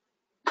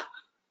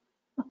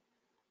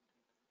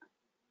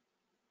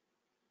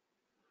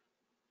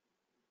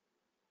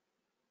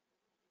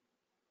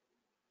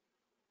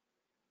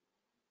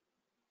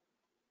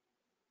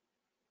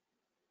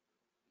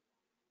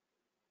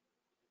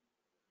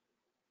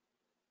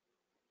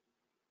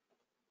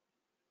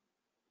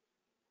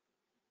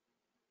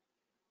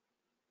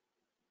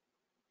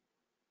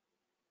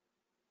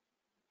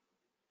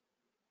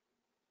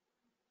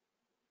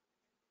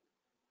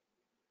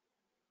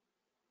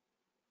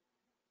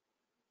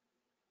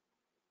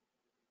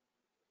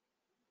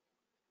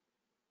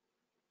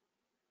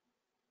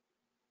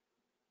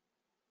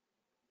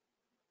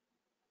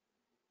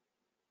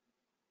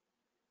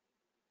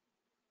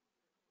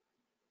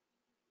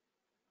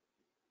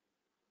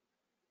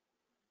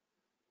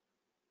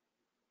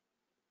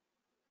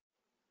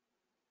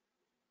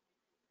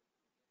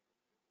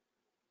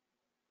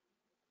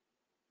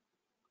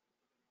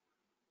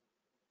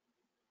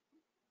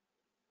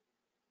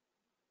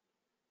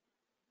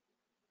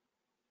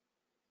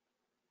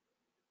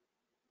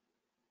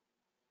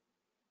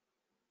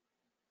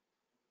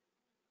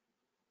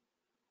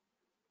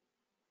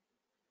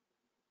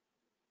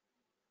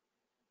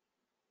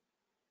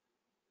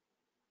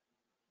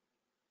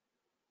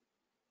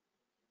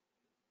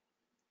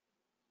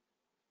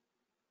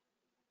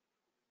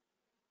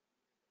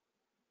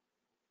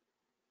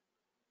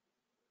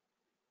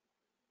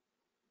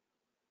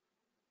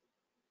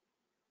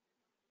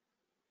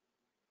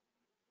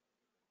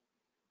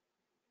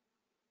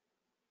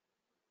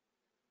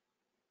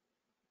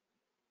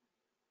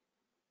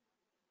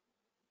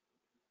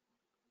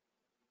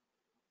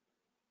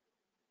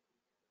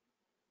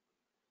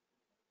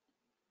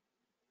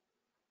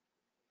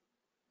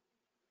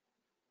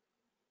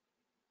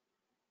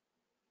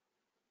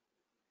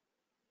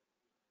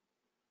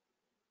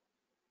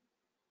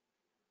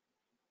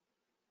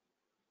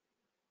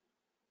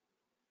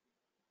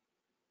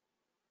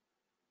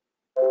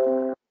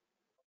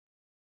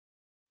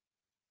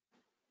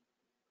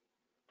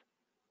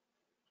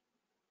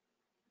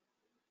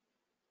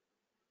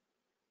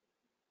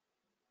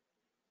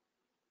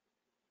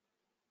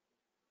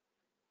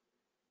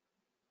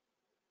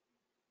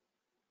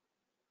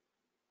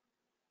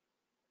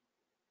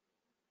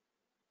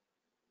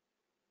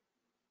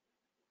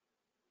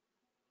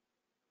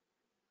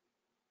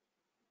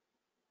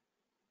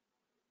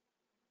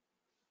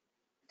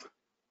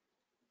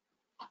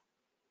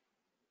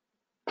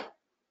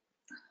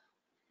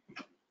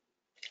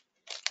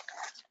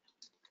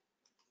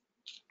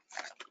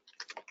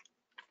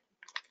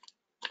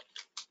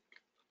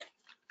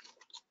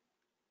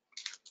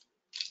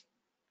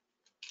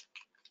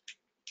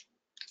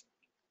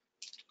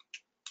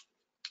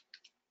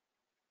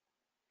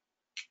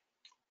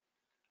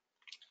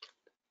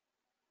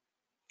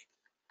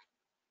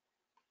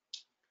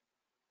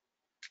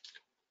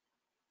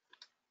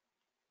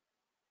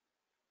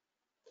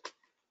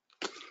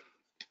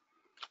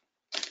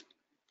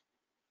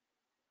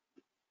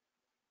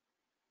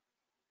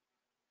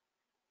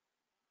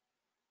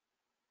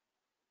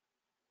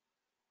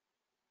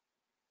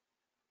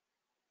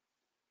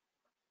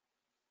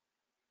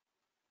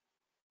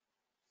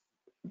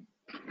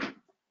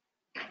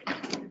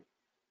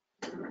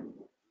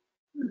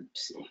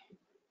 see.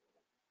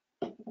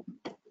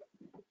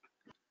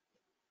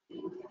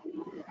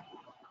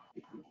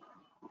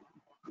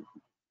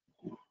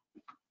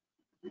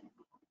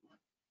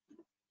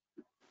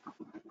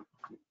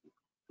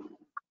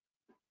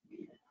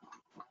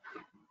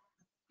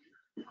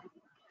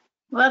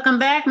 Welcome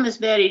back, Miss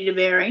Betty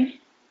DeBerry.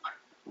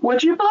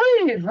 Would you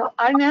believe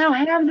I now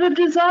have the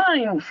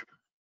designs?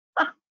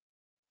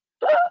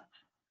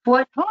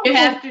 What do you Oh,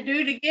 have to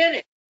do to get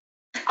it?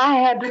 I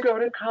had to go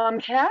to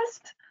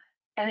Comcast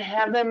and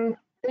have them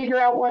figure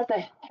out what the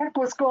heck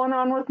was going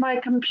on with my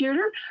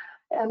computer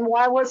and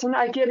why wasn't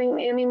I getting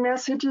any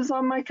messages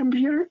on my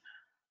computer.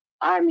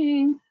 I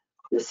mean,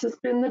 this has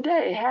been the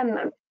day, hasn't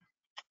it?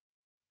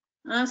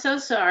 I'm so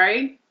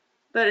sorry,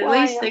 but at Well,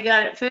 least they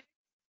got it fixed.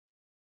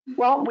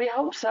 well, we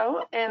hope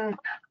so. And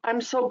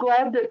I'm so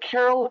glad that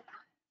Carol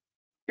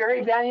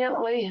very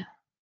valiantly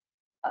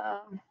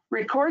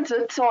records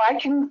it so I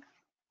can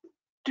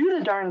do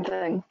the darn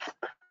thing.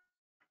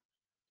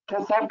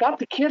 Because I've got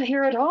the kid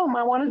here at home.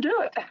 I want to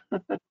do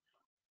it.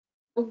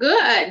 Well,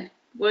 good.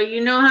 Well,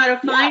 you know how to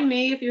Yeah. find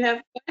me if you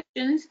have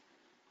questions.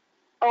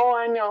 Oh,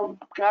 I know.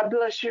 God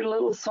bless your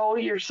little soul.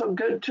 You're so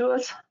good to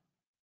us.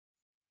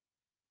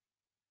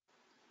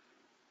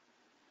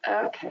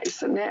 Okay,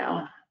 so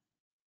now.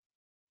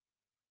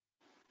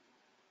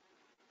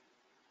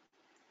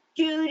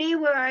 Judy,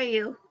 where are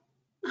you?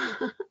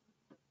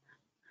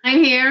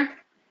 I'm here.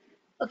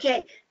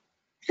 Okay,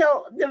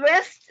 so the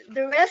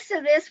rest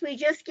of this, we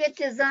just get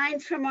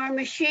designs from our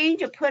machine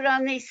to put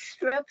on these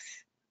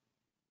strips,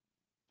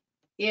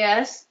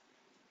 Yes.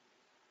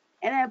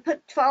 and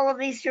then follow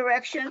these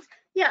directions.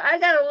 Yeah, I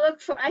gotta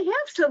look for, I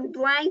have some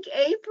blank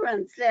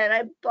aprons that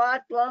I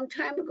bought a long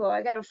time ago.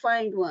 I gotta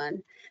find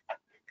one.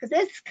 Cause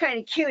this is kind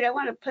of cute. I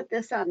want to put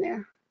this on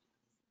there.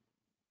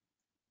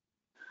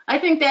 I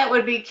think that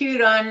would be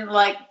cute on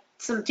like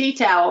some tea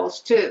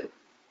towels too.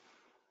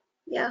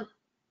 Yeah.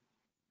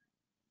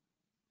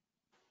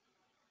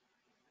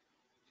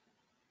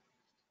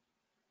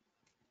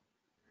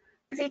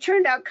 They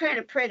turned out kind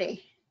of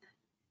pretty.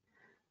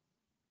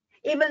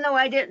 Even though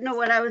I didn't know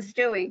what I was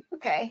doing.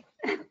 Okay.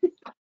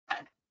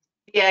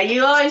 Yeah,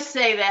 you always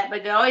say that,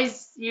 but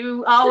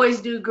you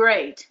always do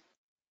great.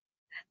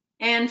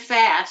 And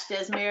fast,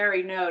 as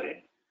Mary noted.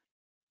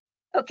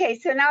 Okay,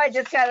 so now I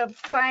just gotta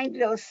find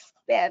those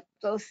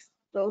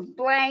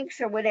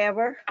blanks or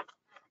whatever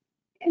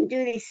and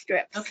do these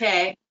strips.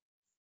 Okay.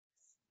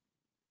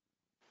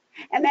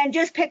 And then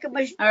just pick All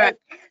right.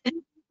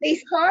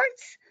 these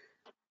hearts.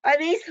 Are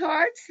these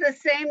hearts the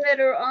same that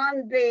are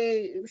on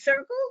the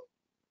circle?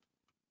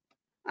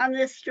 On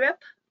this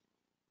strip?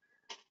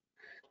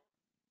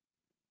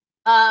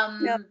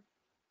 No.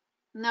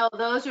 No,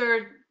 those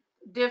are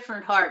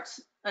different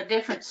hearts, a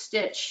different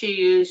stitch she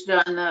used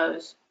on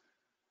those.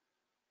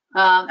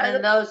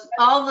 And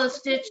all the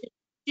stitches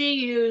she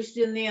used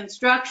in the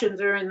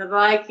instructions are in the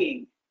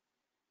Viking.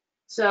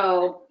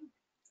 So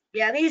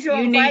Yeah, these are you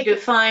all need to Viking.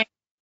 find.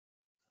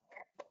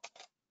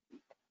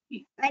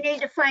 I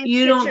need to find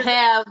You stitches. don't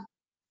have.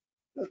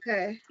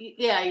 Okay.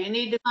 Yeah, you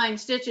need to find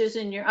stitches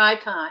in your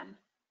icon.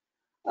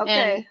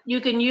 Okay. And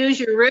you can use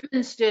your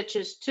ribbon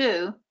stitches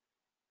too,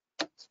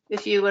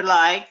 if you would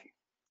like.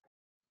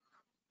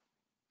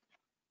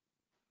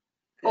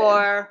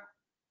 Or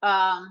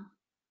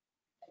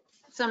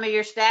some of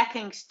your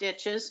stacking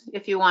stitches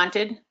if you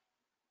wanted.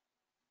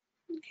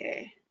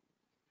 Okay.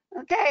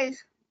 Okay.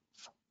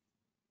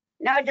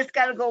 Now I just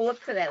gotta go look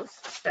for those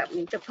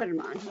something to put them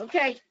on.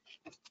 Okay.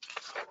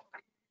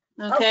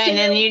 Okay, and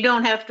then you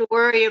don't have to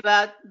worry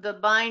about the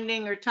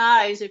binding or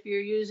ties if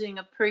you're using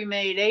a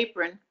pre-made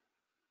apron.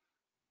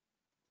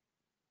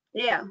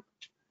 Yeah.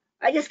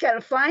 I just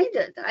gotta find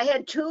it. I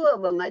had two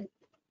of them. I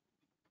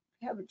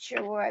haven't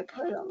sure where I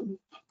put them.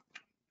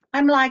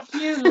 I'm like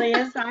you,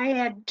 Liz. I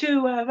had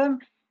two of them,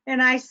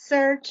 and I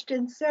searched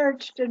and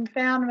searched and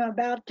found them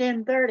about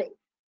 10:30.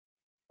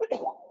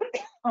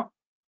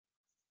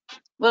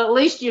 Well, at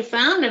least you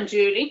found them,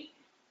 Judy.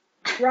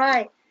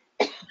 Right.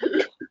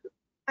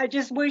 I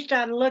just wished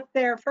I'd looked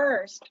there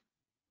first.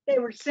 They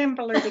were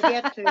simpler to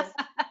get to.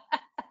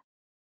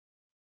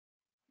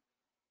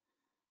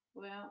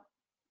 Well,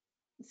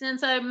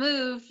 since I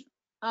moved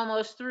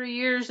almost 3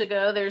 years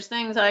ago, there's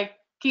things I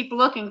keep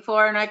looking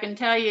for, and I can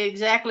tell you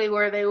exactly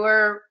where they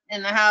were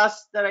in the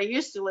house that I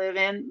used to live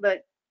in,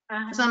 but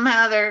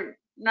somehow they're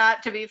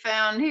not to be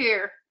found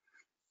here.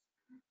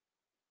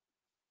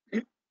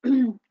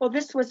 Well,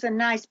 this was a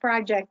nice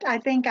project. I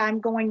think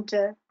I'm going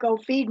to go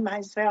feed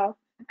myself.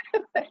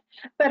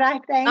 But I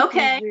thank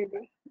you,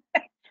 Judy.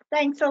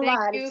 Thanks a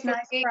lot. It's a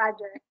nice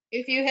project.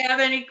 If you have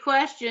any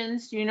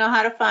questions, you know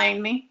how to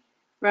find me,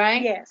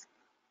 right? Yes.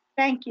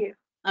 Thank you.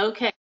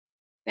 Okay.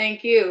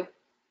 Thank you.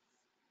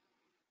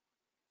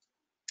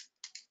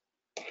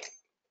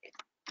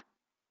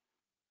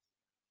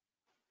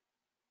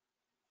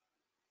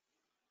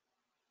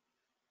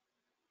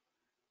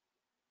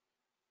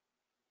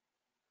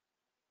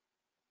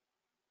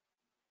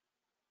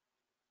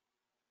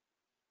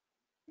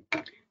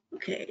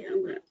 Okay,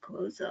 I'm gonna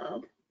close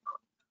off.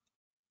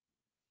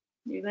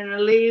 You're gonna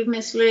leave,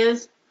 Miss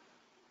Liz?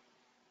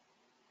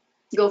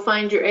 Go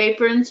find your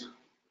aprons.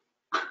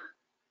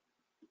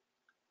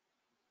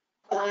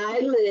 Bye,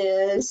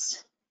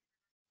 Liz.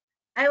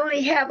 I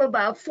only have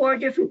about 4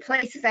 different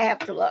places I have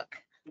to look.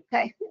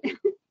 Okay. Okay,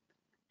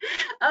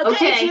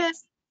 Okay. Jim.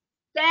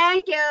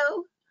 Thank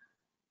you.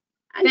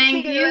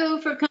 Thank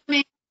you for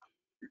coming.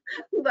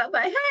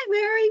 Bye-bye. Hi,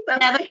 Mary. Have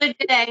Bye-bye. a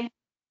good day.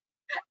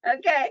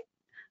 Okay.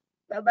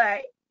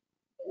 Bye-bye.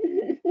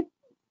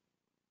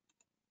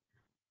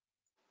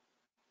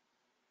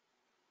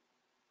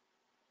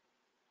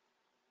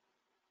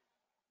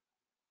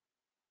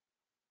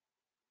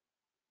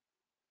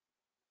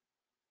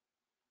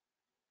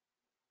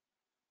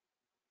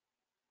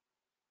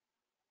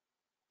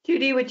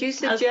 Judy, would you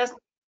suggest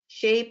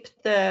shape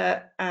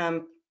the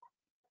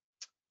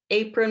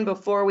apron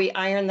before we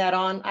iron that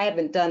on? I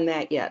haven't done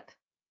that yet.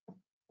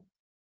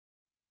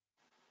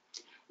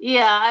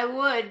 Yeah, I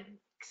would,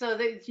 so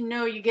that you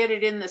know you get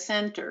it in the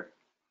center.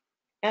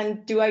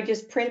 And do I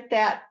just print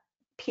that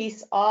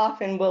piece off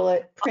and will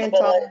it print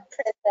off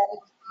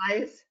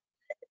size?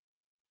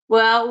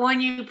 Well,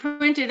 when you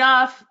print it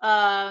off,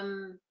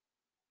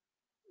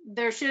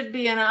 there should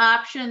be an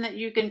option that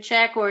you can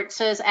check where it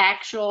says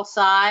actual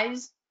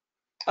size.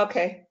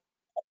 Okay.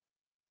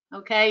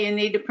 Okay, you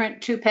need to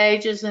print 2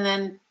 pages and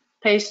then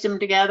paste them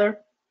together.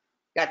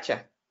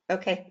 Gotcha.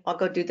 Okay, I'll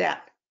go do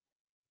that.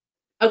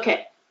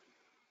 Okay.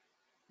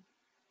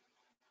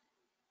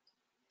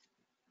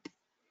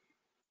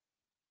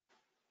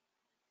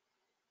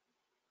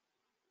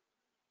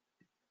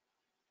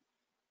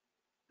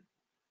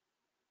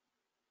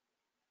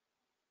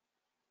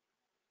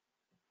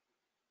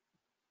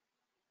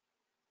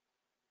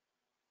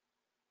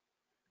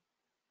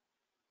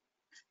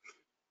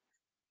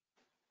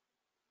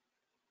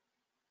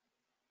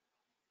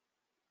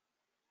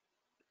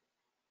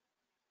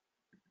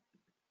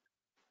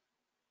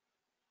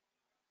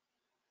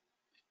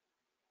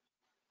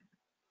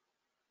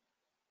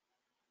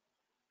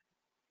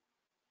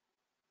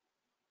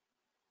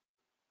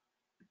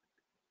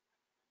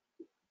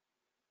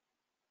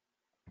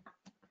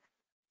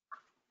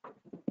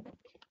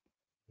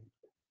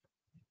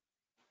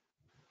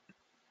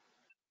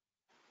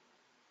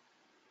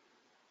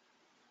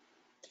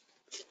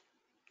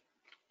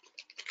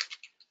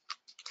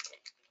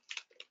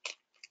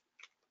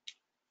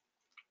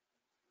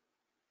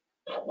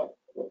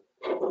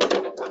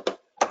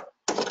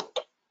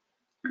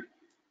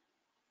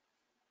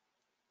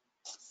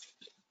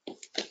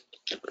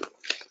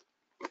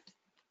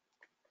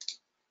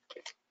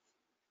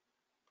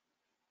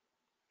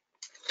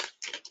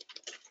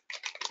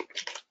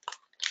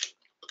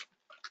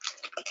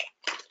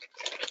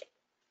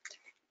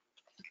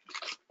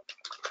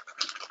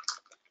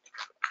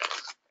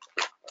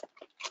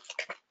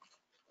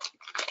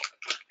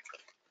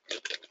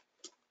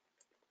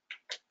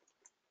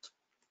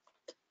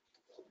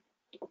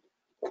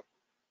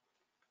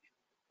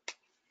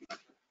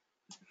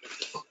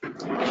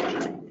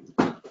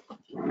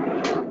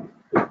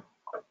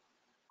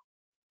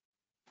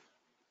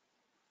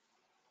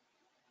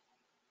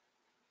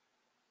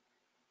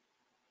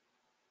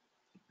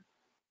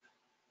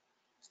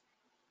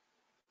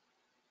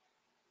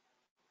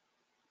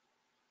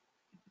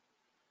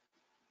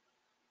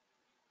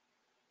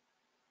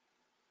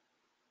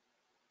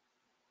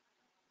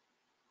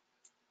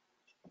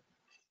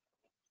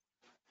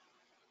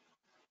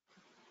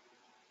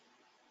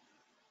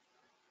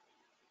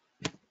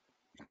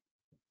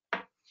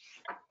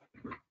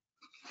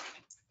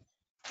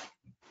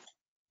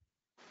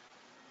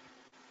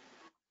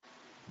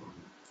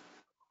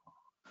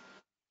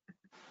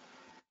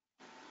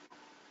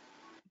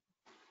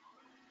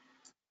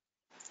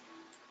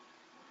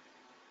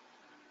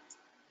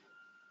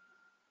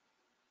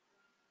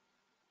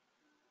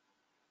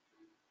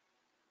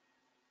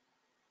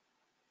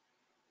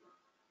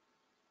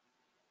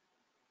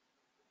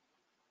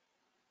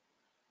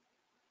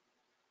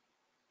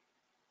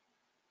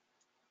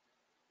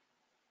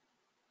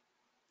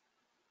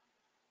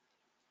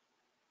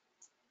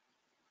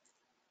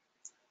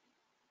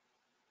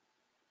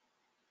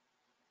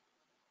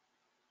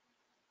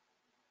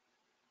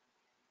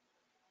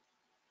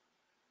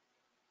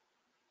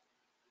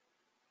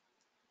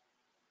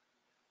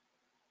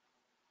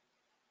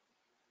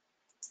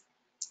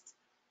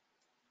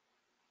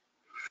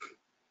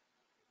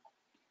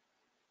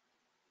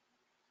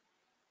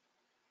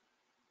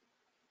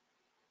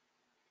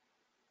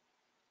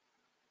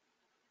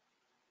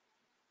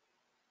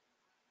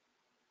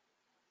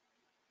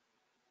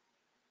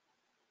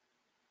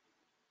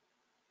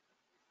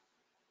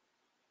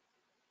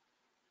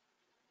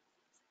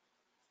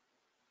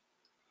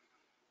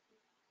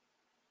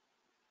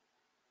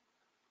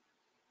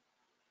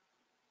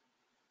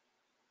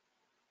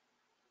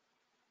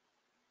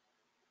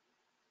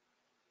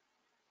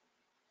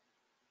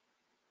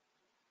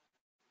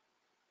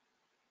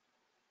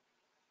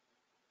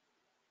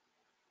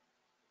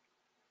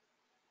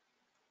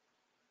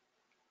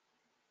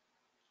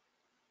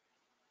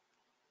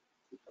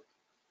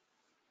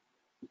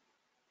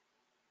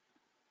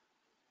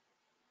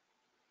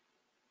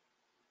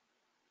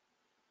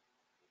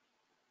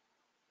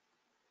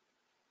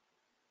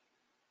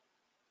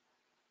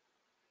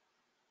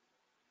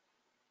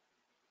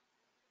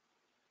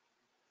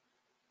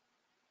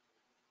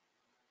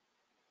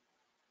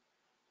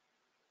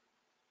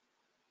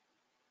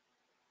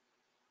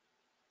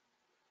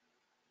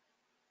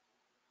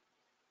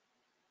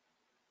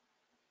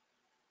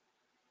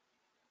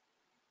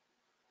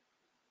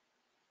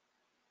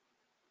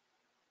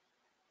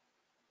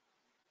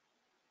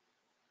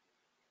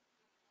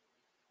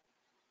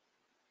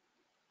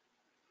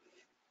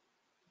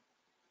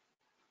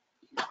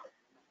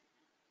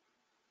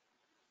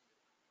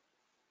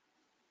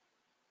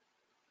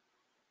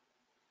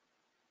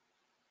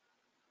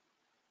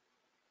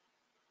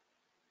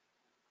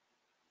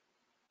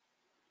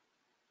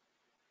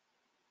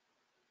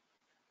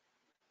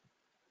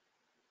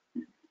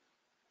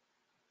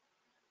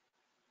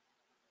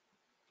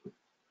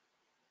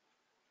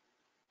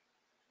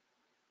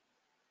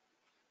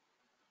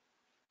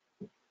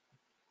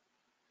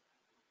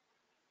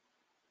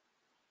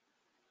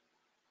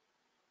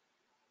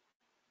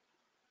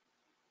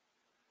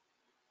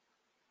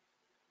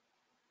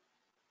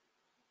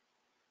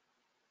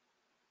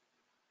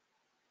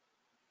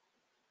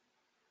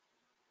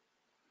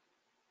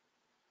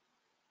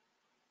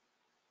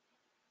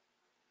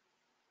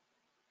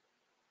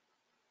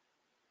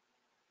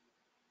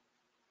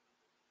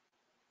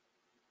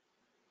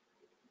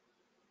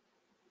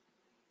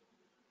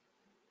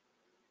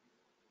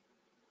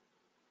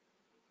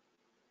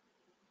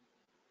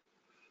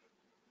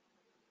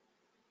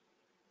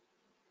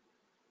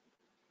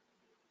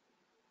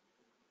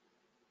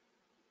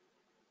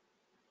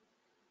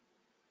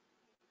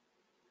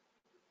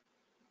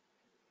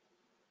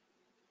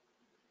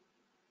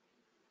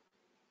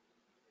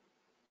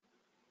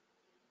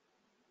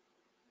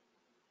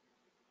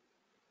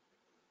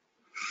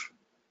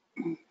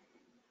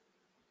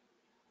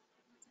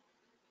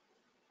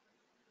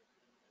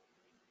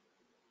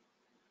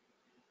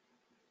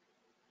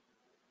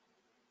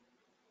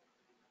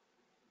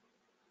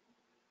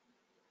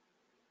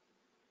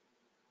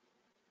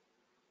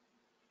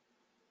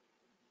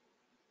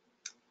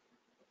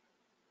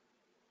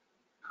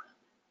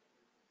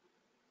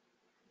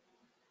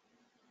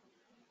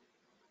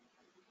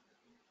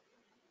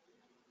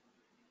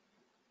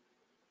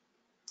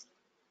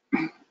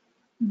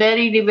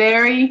 Betty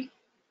DeBerry,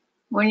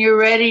 when you're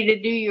ready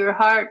to do your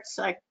hearts,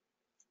 I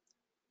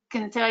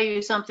can tell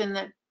you something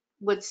that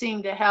would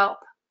seem to help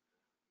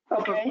for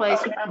Okay.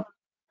 placement, Okay.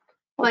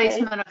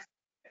 placement of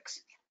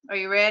fabrics. Are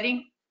you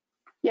ready?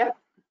 Yep.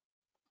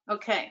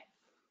 Okay.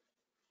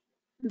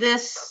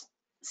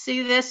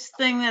 See this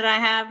thing that I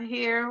have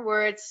here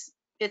where it's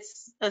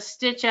a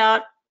stitch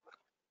out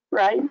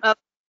Right.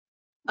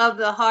 of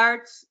the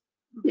hearts,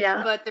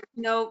 Yeah. but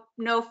there's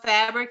no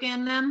fabric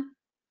in them.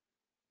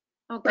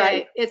 Okay,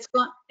 Right.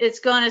 it's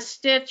going to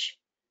stitch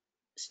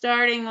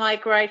starting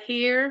like right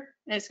here.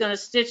 And it's going to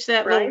stitch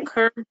that little Right.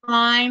 curved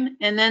line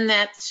and then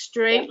that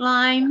straight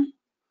line.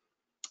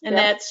 And Yep.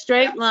 that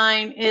straight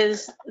line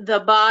is the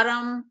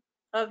bottom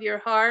of your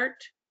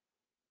heart.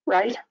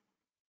 Right.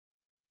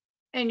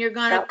 And you're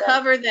going to Got that.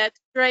 cover that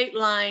straight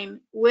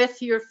line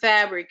with your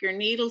fabric. Your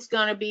needle's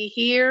going to be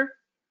here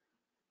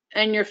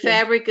and your Yeah.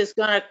 fabric is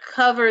going to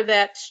cover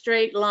that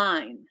straight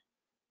line.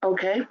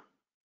 Okay.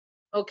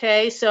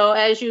 Okay, so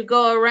as you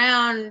go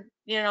around,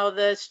 you know,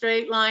 the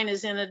straight line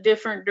is in a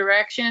different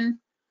direction,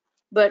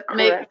 but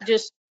Correct.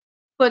 just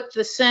put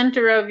the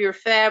center of your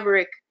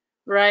fabric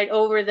right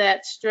over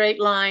that straight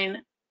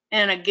line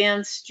and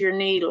against your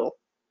needle.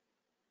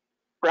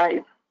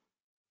 Right.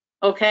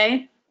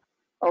 Okay?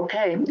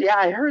 Okay. Yeah,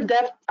 I heard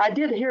that. I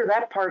did hear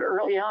that part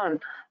early on.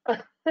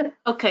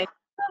 Okay.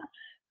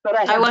 But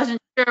I I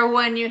wasn't sure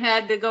when you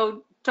had to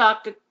go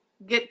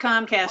get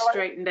Comcast Well,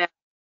 straightened out.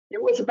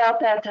 it was about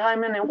that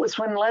time, and it was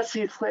when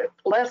Leslie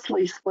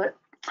split.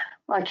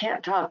 I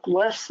can't talk.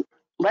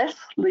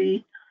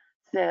 Leslie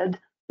said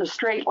the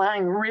straight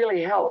line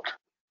really helped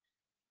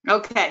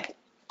Okay.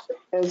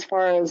 as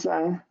far as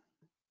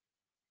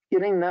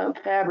getting the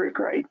fabric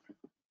right.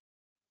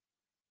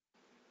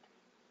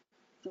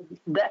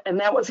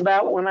 That was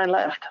about when I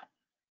left.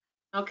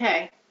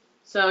 Okay.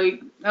 So,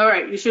 all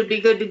right, you should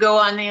be good to go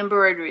on the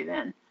embroidery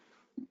then.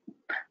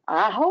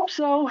 I hope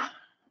so.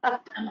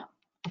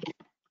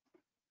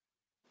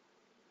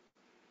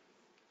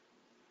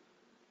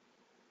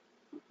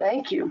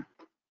 Thank you.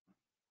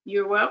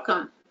 You're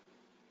welcome.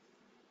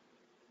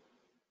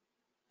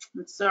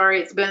 I'm sorry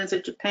it's been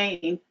such a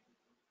pain.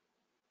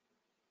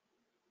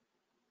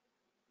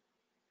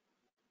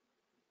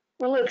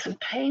 Well, it's a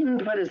pain,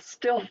 but it's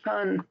still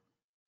fun.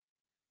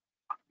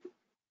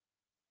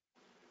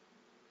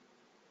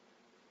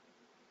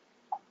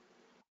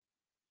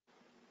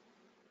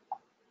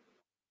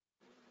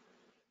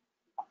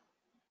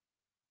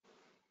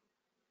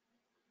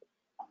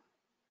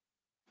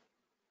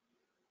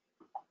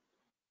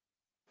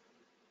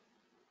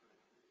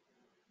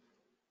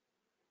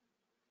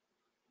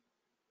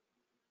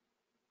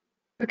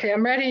 Okay,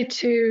 I'm ready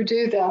to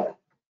do the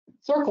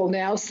circle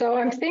now. So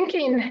I'm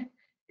thinking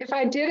if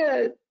I did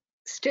a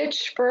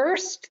stitch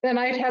first, then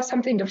I'd have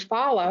something to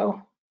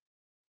follow.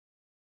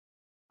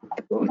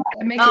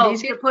 Make it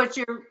easier. To put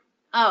your,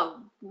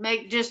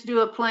 just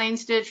do a plain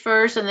stitch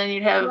first and then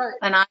you'd have Right.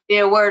 an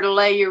idea where to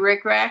lay your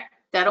rickrack.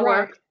 That'll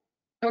Right. work.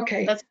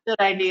 Okay. That's a good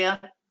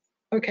idea.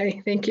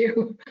 Okay, thank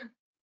you.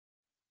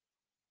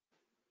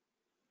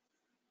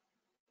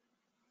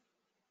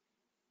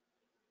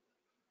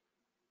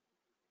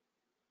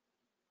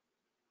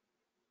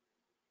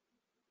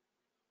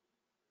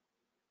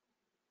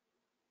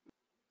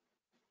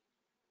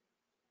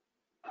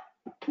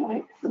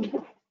 Okay.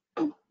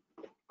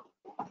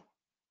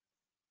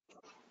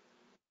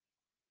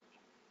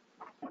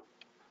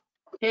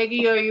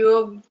 Peggy, are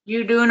you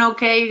doing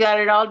okay? You got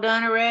it all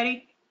done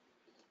already?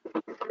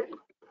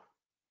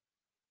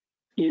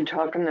 You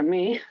talking to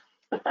me?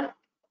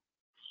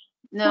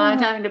 No, I'm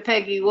talking to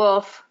Peggy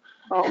Wolf.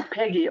 Oh,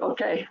 Peggy.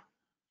 Okay.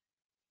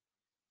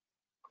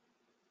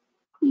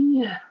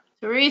 Yeah.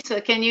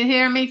 Teresa, can you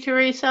hear me,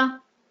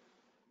 Teresa?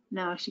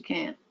 No, she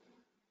can't.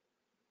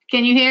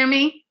 Can you hear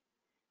me?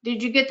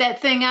 Did you get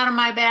that thing out of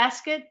my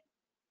basket?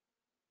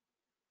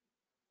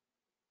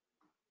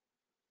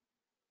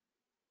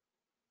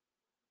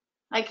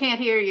 I can't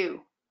hear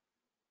you.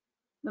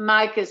 The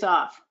mic is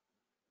off.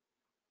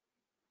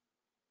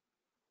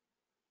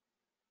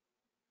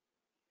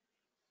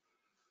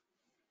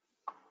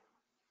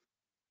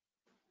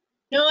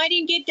 No, I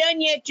didn't get done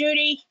yet,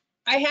 Judy.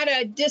 I had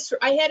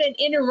an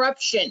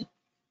interruption.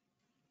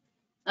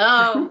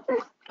 Oh,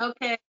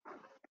 okay.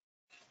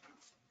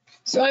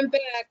 So I'm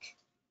back.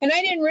 And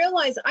I didn't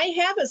realize I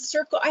have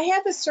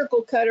a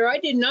circle cutter. I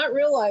did not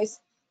realize.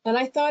 And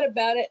I thought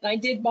about it and I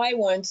did buy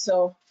one.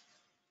 So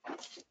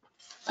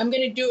I'm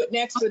going to do it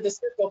next with the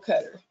circle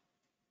cutter.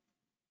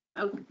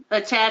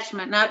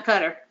 Attachment, not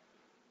cutter.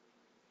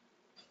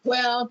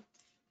 Well,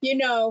 you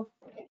know,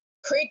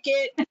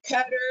 Cricut,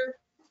 cutter.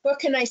 What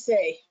can I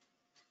say?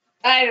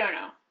 I don't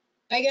know.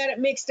 I got it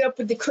mixed up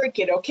with the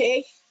Cricut,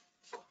 okay?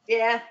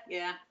 Yeah,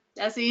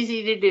 that's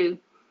easy to do.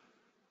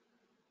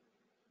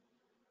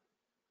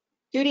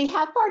 Judy,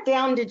 how far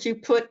down did you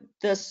put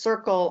the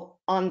circle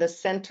on the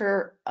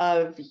center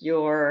of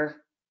your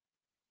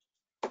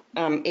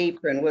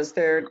apron? Was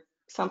there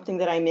something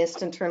that I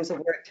missed in terms of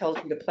where it tells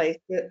you to place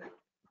it?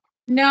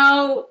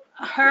 No,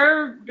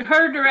 her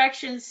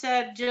direction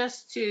said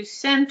just to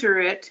center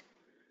it.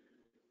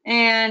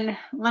 And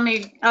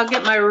I'll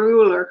get my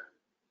ruler.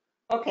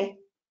 Okay.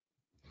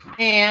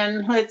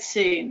 And let's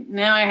see,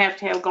 now I have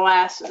to have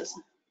glasses.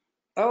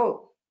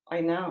 Oh,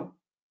 I know.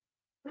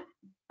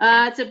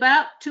 It's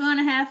about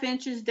 2.5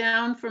 inches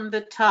down from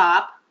the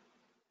top.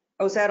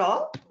 Oh, is that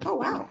all? Oh,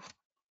 wow.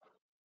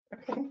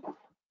 Okay.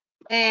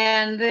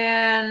 And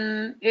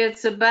then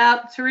it's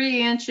about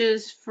 3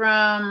 inches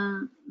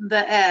from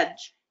the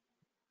edge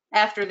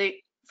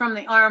from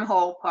the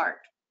armhole part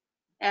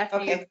after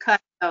Okay. you've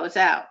cut those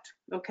out.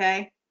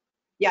 Okay.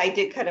 Yeah, I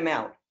did cut them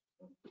out.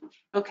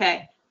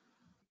 Okay.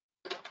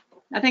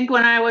 I think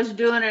when I was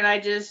doing it, I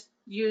just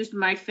used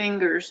my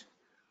fingers,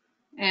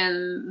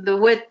 and the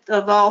width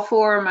of all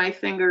 4 of my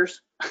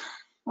fingers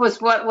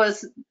was what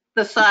was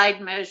the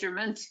side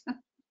measurement.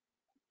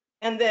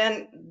 And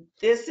then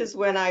this is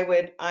when I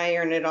would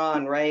iron it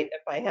on, right?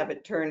 If I have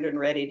it turned and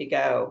ready to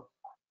go.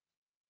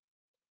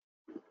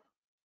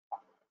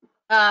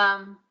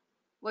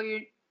 Well,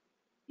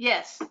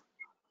 yes.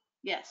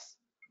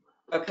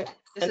 Okay.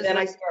 This And is then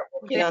what I start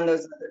working on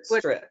those other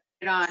strips.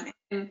 it on.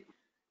 And,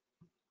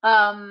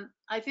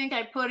 I think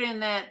I put in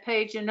that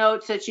page of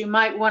notes that you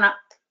might want to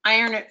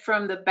iron it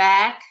from the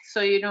back so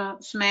you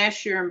don't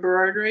smash your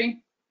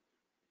embroidery.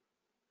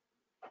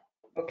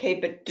 Okay,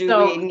 but do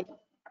So- we?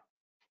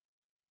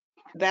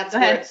 That's Go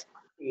where ahead.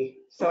 it's.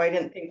 So I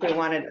didn't think we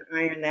wanted to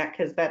iron that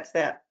because that's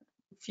that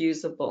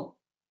fusible.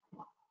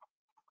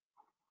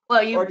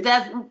 Well,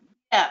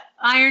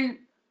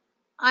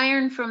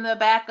 iron from the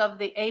back of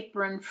the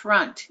apron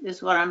front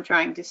is what I'm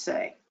trying to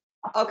say.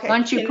 Okay.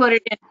 Once you put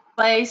it in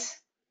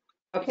place,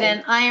 Okay.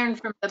 then iron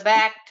from the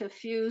back to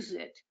fuse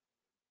it.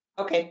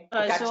 Okay.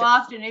 Gotcha. So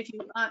often if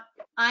you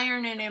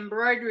iron an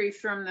embroidery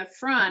from the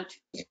front,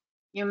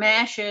 you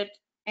mash it,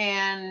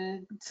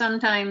 and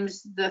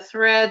sometimes the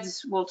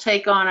threads will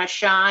take on a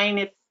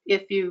shine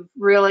if you've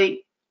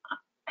really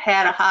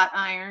had a hot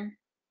iron.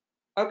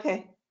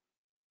 Okay.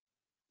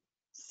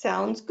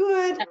 Sounds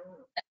good.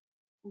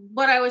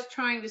 What I was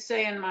trying to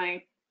say in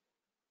my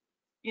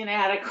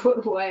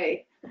inadequate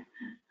way.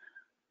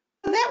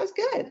 Well, that was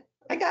good.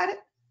 I got it.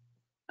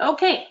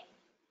 Okay.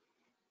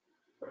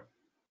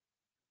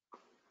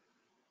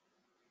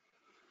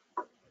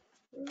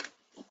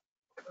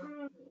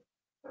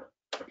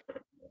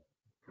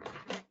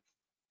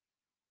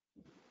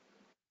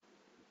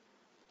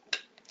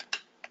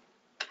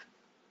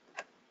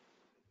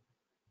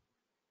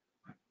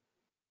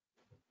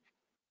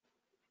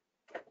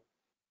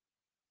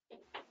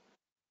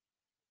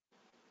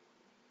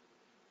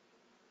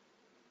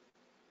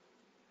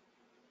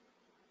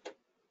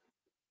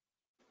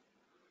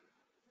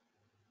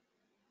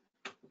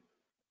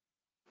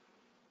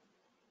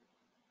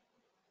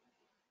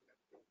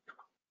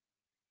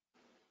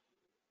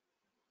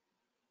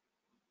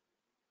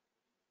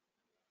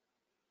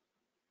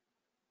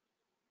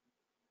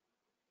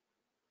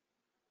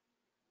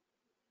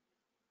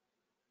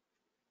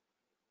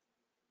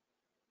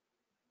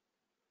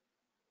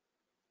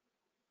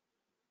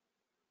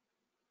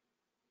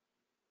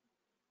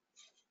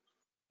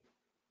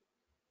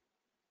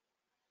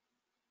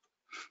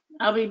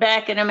 I'll be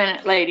back in a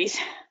minute, ladies.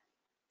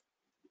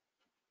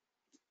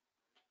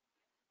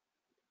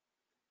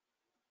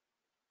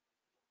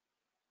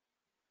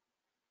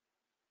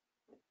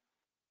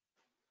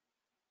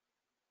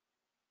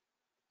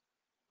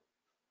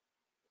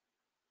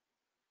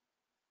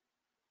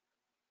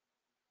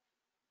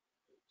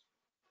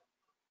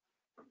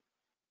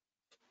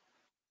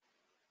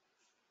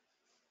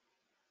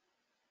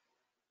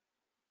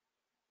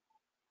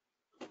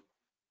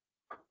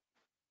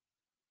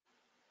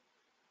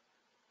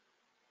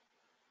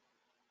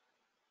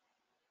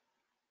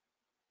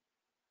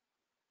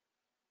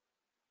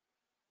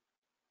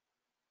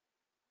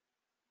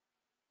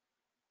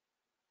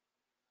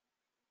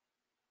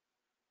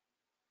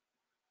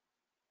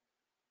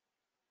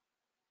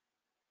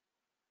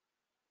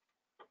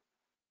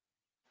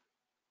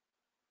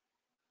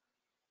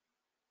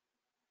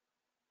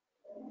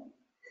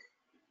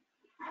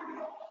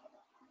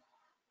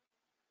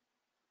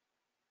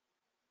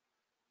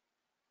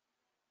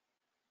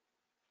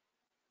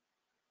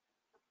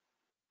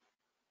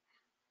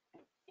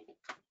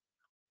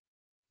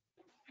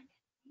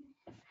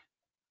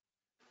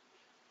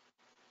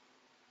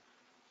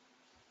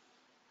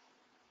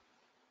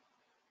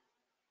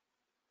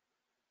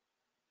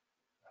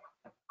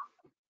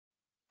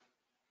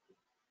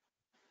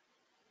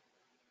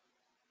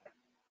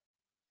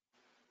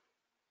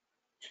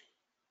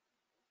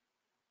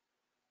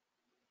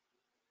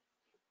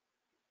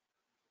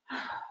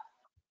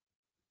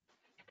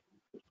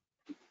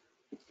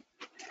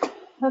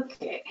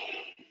 Okay.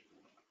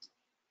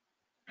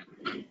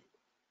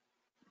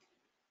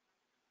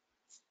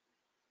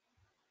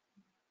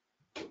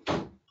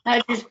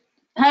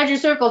 How'd your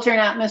circle turn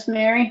out, Miss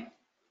Mary?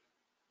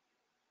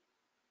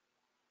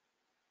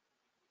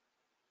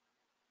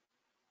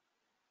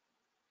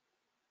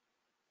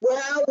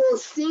 Well, we'll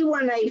see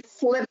when I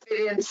flip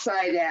it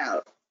inside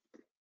out.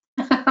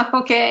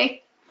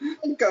 Okay. I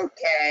think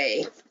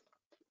okay.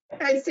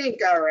 I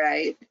think all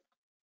right.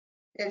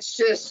 It's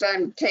just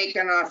I'm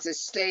taking off the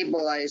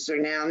stabilizer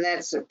now, and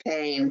that's a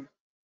pain.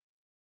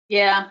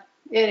 Yeah,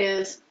 it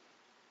is.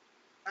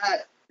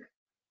 But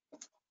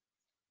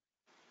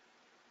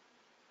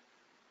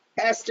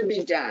has to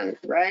be done,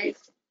 right?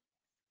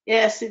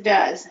 Yes, it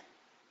does.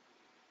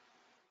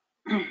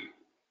 And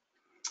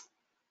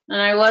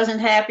I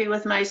wasn't happy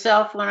with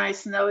myself when I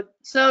sewed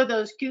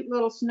those cute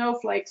little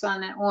snowflakes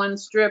on that one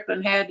strip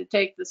and had to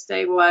take the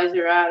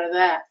stabilizer out of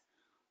that.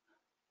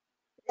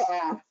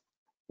 Yeah,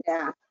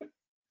 yeah.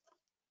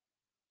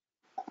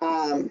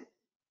 I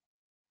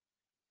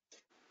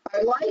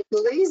like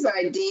Lee's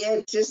idea.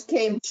 It just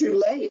came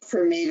too late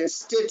for me to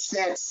stitch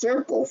that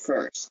circle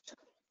first.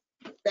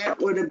 That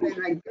would have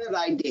been a good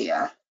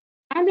idea.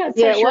 I'm not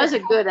so Yeah, it sure. was a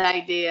good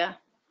idea.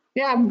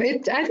 Yeah, I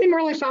didn't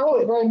really follow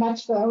it very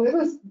much though.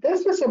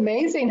 This was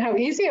amazing how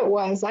easy it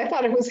was. I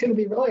thought it was going to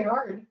be really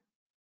hard.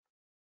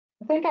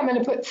 I think I'm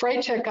going to put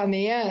fray check on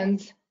the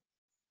ends.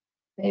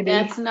 Maybe.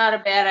 That's not a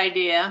bad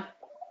idea.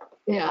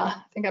 Yeah,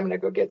 I think I'm going to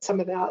go get some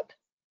of that.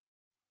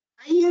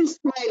 I used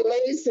my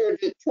laser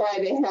to try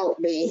to help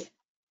me.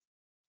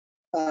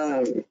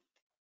 But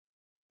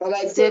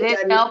I Did think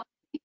it help?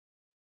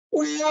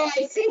 well,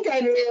 I think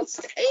I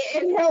missed.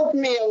 It helped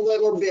me a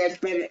little bit,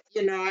 but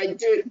you know, I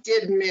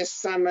did miss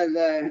some of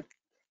the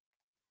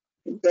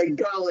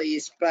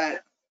gullies.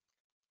 But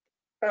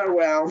oh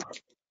well,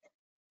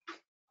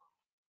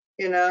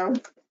 you know,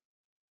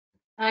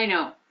 I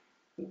know.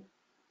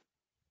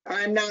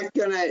 I'm not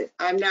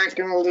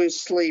gonna lose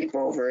sleep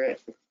over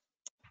it.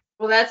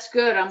 Well, that's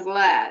good. I'm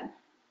glad.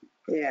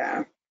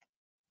 Yeah.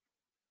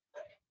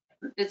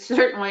 It's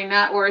certainly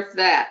not worth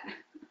that.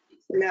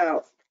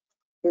 No,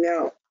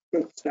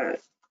 it's not.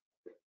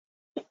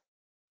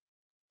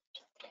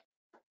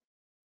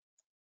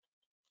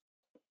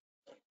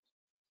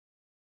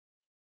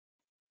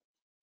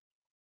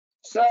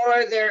 So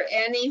are there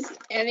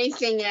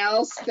anything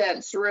else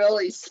that's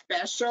really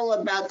special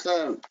about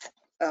the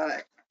uh,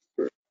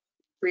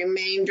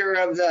 remainder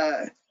of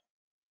the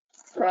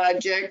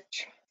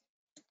project?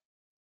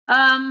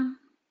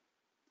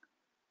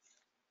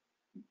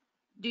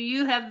 Do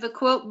you have the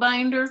quilt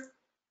binder?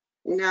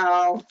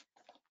 No.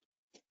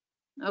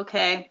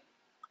 Okay.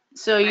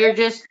 So you're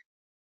just,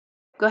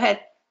 go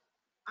ahead.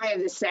 I have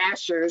the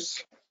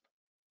sashers.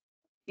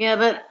 Yeah,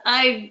 but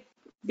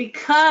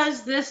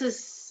because this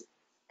is,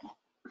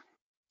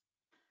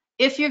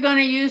 if you're going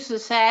to use the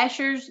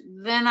sashers,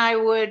 then I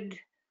would,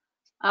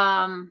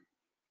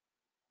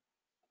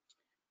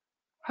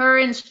 her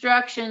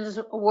instructions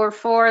were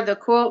for the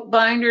quilt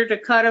binder to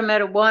cut them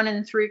at a 1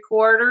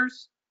 3/4.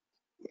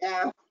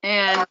 Yeah.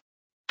 And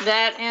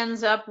that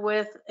ends up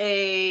with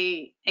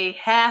a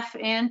 1/2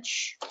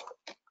 inch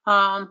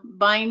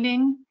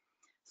binding.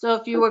 So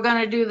if you were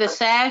going to do the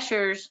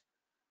sashers,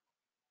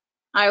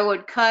 I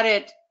would cut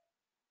it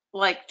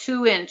like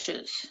 2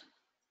 inches.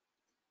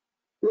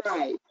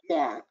 Right,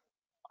 yeah.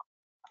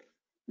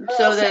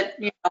 So that,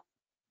 you know,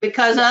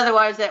 because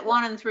otherwise that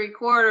 1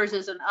 3/4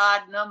 is an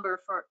odd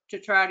number to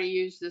try to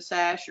use the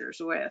sashers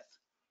with.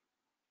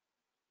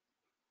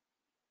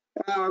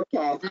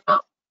 Okay.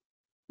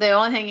 The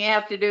only thing you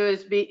have to do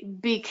is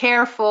be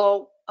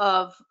careful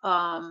of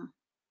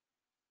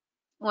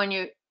when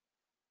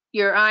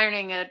you're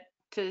ironing it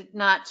to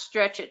not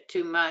stretch it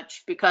too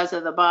much because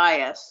of the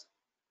bias.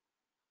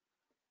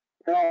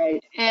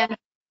 Right. And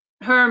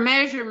her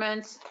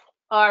measurements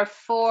are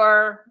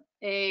for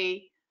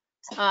a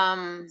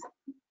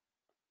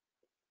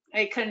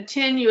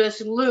continuous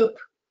loop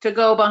to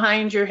go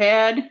behind your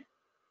head.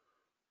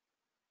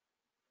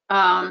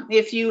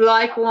 If you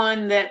like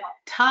one that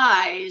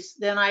ties,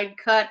 then I'd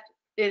cut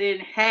it in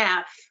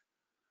half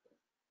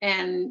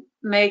and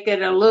make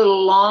it a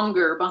little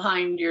longer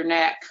behind your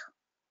neck.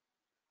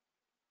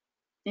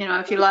 You know,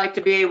 if you like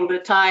to be able to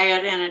tie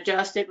it and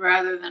adjust it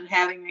rather than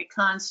having a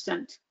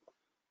constant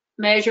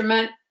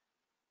measurement.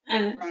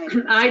 And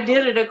I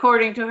did it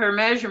according to her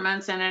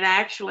measurements and it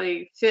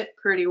actually fit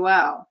pretty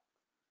well.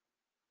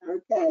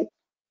 Okay.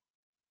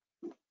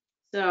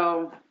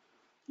 So,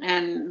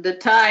 and the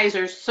ties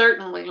are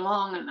certainly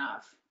long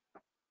enough.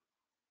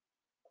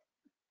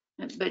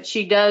 But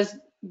she does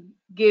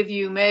give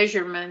you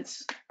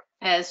measurements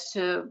as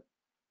to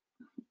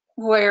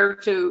where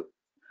to,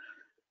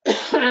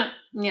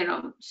 you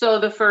know, sew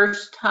the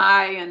first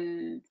tie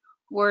and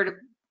where to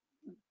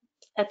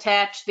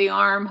attach the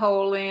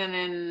armhole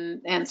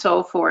in and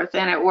so forth.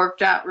 And it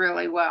worked out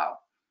really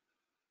well.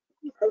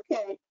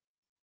 Okay.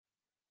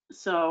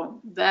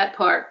 So that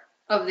part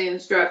of the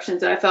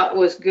instructions I thought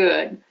was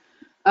good.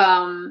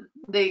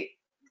 The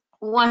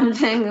one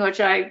thing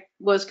which I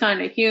was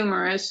kind of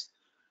humorous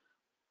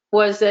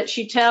was that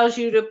she tells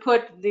you to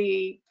put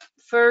the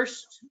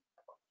first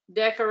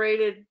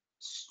decorated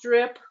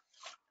strip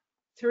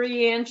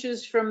 3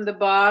 inches from the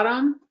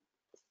bottom,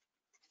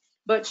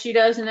 but she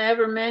doesn't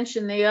ever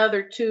mention the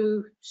other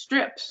 2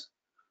 strips.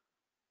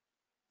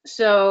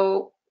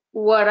 So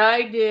what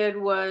I did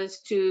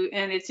was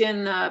and it's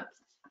in the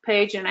 1.5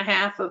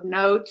 pages of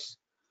notes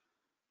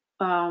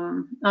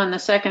on the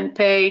second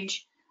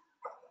page.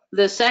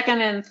 The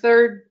second and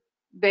third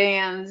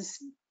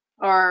bands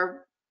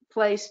are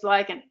placed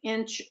like 1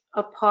 inch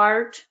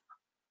apart.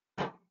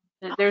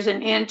 There's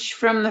 1 inch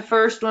from the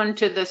first one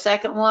to the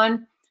second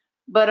one,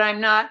 but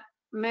I'm not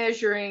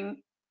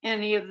measuring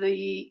any of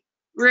the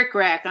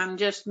rickrack. I'm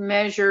just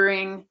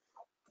measuring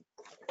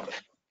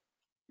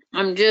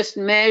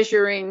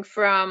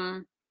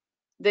from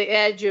the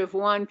edge of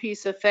one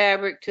piece of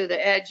fabric to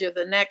the edge of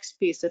the next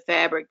piece of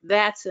fabric.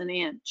 That's 1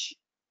 inch.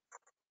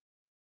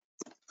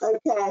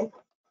 Okay.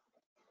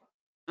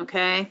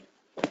 Okay.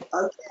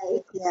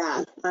 Okay.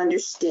 Yeah,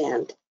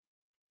 understand.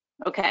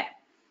 Okay.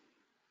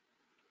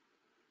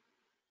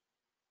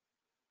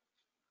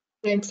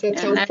 Thanks,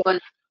 that's And that helpful.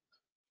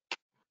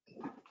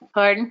 one,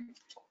 pardon?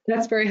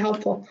 That's very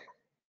helpful.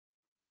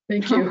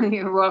 Thank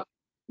you.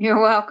 You're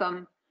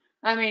welcome.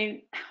 I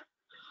mean,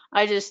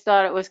 I just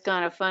thought it was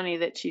kind of funny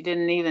that she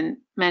didn't even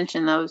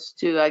mention those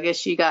 2. I guess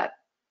she got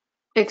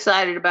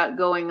excited about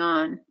going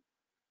on.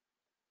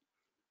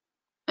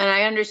 And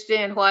I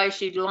understand why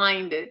she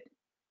lined it,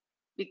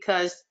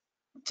 because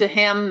to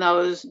hem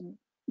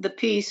the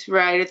piece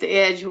right at the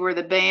edge where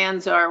the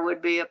bands are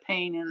would be a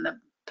pain in the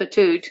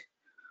patoot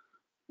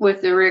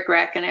with the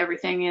rickrack and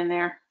everything in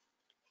there.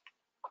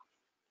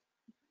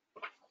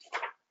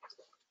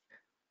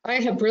 I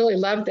have really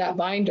loved that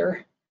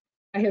binder.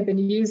 I have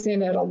been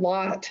using it a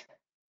lot,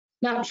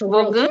 not for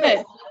Well, real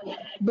good. quilts,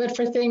 but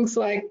for things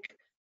like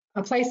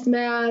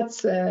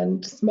placemats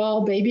and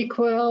small baby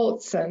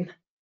quilts. And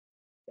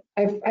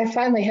I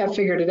finally have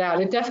figured it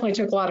out. It definitely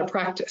took a lot of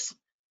practice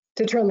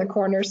to turn the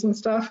corners and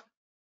stuff.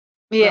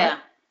 Yeah.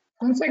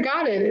 But once I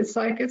got it,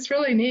 it's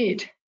really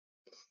neat.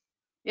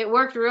 It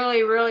worked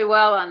really, really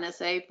well on this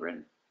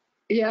apron.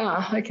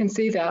 Yeah, I can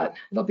see that.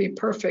 It'll be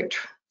perfect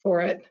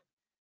for it.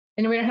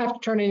 And we don't have to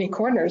turn any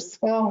corners.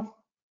 Well,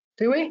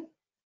 do we?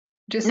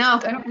 No,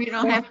 you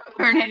don't have to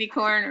turn any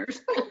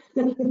corners.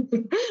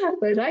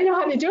 But I know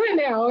how to do it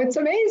now. It's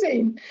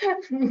amazing.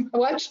 I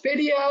watched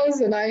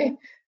videos and I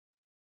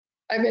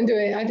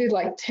did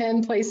like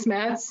 10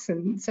 placemats,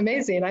 and it's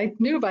amazing. I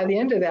knew by the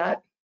end of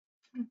that.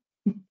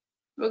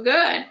 Well,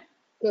 good.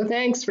 So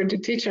thanks for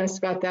teaching us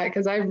about that,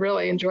 because I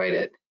really enjoyed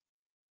it.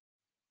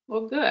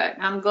 Well, good.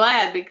 I'm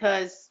glad,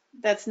 because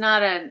that's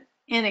not an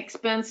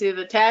inexpensive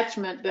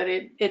attachment, but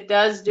it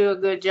does do a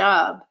good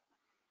job.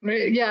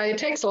 Yeah, it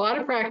takes a lot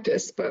of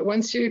practice, but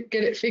once you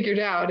get it figured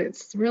out,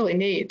 it's really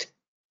neat.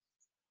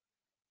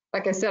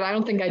 Like I said, I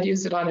don't think I'd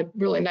use it on a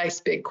really nice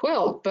big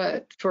quilt,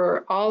 but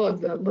for all of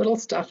the little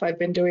stuff I've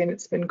been doing,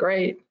 it's been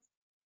great.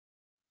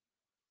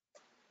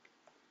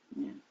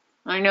 Yeah.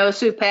 I know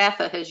Sue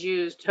Pfaff has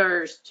used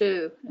hers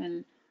too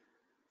and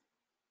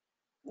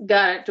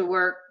got it to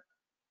work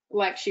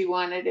like she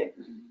wanted it.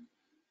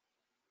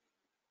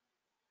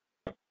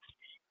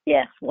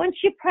 Yes, once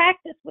you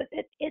practice with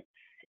it,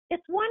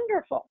 it's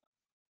wonderful.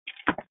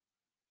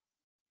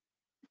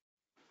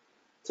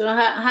 So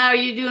how are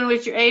you doing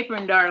with your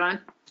apron, darling?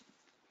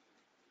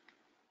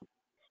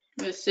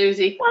 Miss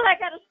Susie? Well, I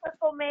got a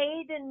circle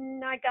made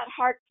and I got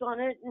hearts on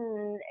it,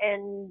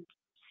 and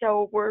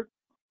so we're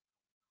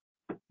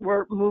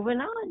moving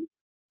on.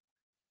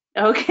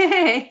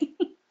 Okay.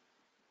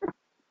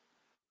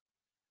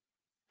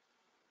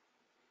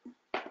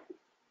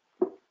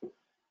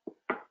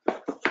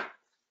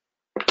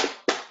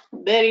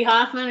 Betty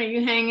Hoffman, are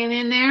you hanging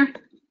in there?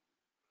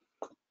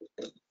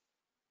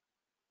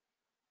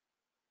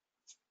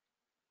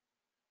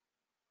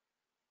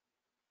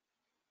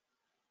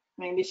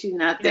 Maybe she's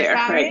not there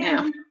right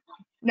now.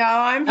 No,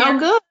 I'm here. Oh,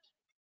 good.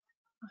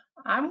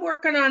 I'm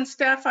working on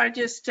stuff. I'm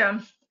a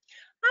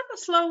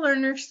slow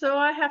learner, so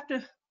I have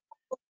to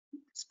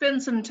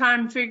spend some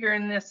time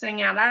figuring this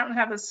thing out. I don't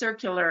have a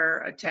circular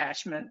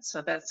attachment,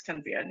 so that's going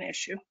to be an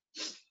issue.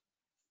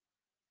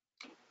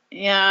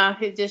 Yeah,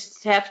 you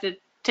just have to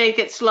take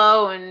it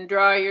slow and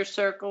draw your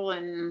circle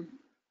and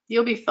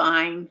you'll be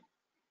fine.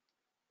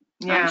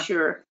 Yeah. I'm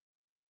sure.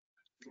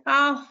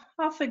 I'll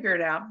figure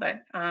it out,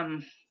 but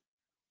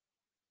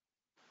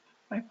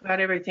I've got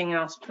everything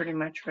else pretty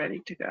much ready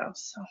to go.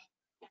 So.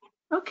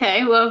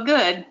 Okay, well,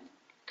 good.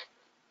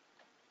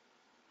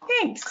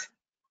 Thanks.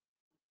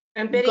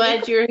 And I'm Betty,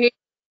 glad you're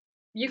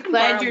here.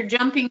 Glad you're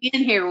jumping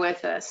in here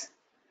with us.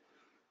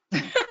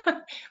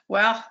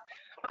 Well,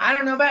 I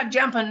don't know about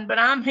jumping, but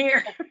I'm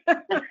here.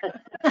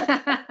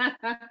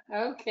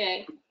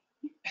 Okay.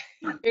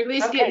 You're at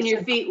least getting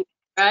your feet wet,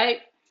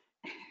 right?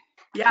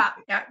 Yeah,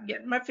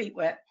 getting my feet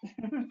wet.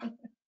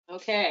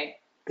 Okay,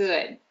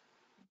 good.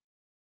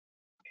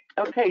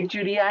 Okay,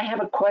 Judy, I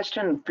have a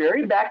question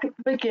very back at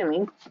the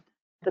beginning.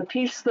 The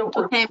piece that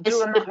we're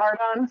doing the heart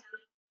on.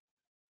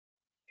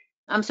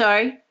 I'm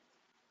sorry?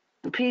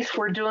 piece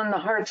we're doing the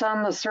hearts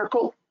on the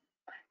circle?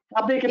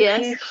 How big a Yes.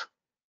 piece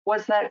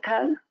was that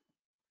cut?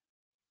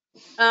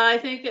 I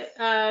think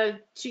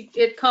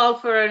it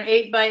called for an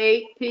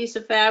 8x8 piece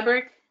of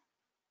fabric.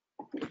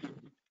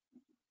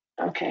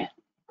 Okay.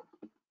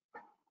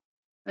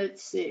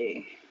 Let's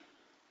see.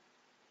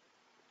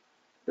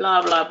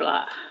 Blah, blah,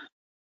 blah.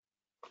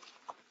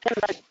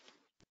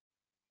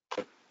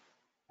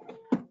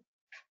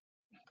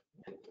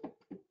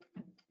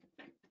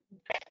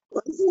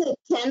 Wasn't it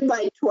 10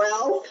 by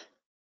 12?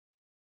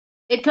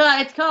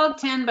 It's called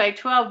 10 by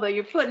 12, but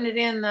you're putting it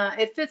in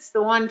it fits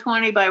the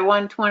 120 by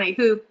 120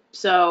 hoop,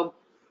 so.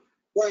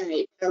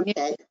 Right,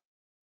 okay.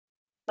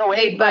 So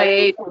 8 by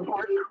 8 would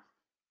work.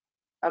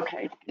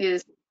 Okay,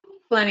 is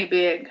plenty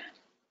big.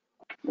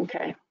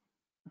 okay.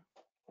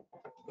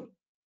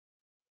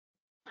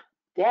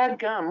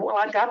 Dadgum, well,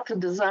 I got the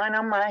design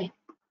on my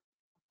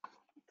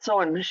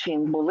sewing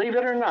machine, believe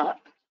it or not.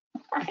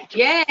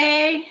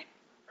 Yay!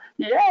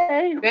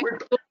 Yay! We're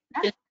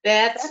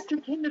That's back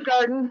to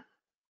kindergarten.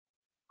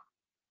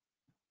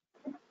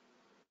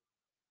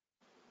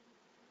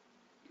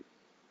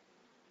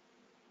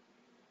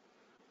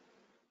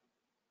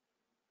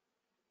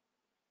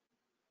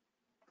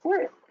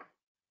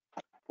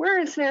 Where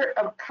is there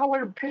a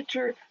colored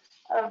picture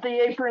of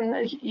the apron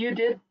that you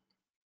did,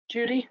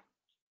 Judy?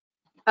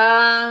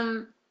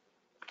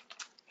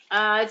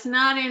 it's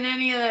not in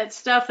any of that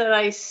stuff that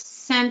I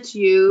sent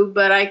you,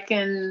 but I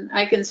can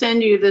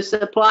send you the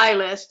supply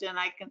list and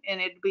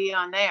it'd be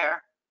on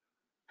there.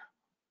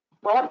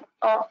 Well,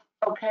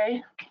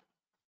 okay.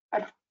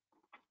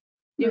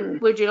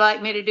 Would you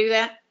like me to do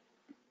that?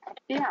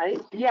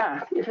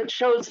 Yeah. If it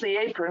shows the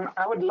apron,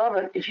 I would love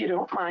it if you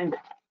don't mind.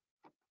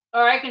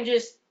 Or I can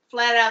just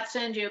flat out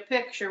send you a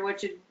picture,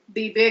 which would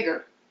be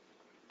bigger.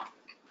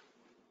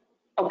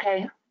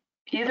 Okay.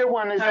 Either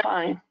one is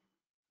fine.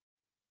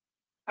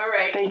 All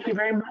right. Thank you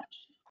very much.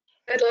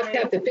 I'd love to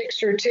have the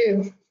picture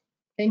too.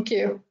 Thank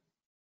you.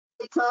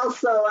 It's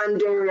also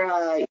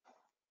under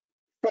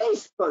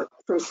Facebook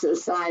for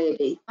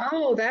Sew-ciety.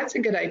 Oh, that's a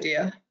good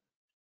idea.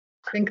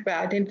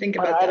 I didn't think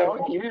But about I that.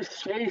 don't use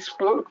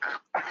Facebook.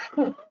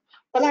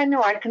 But I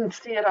know I can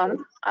see it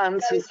on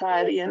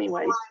Sew-ciety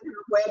anyway. Go on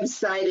her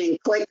website and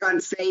click on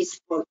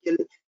Facebook and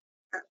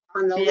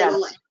on the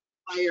little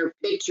fire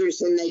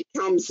pictures, and they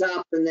comes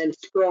up, and then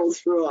scroll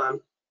through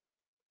them.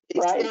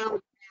 It's Right. down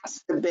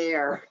past the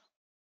bear.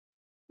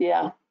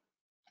 Yeah,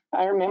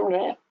 I remember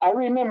that. I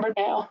remember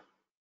now.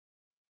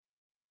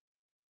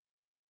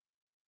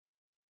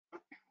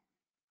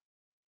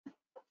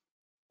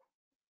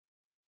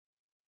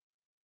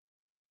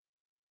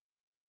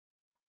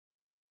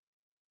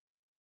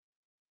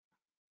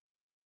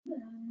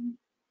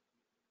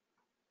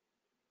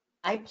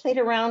 I played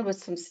around with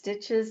some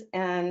stitches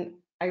and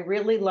I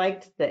really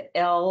liked the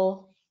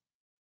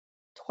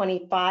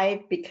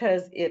L25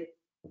 because it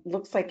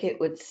looks like it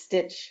would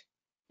stitch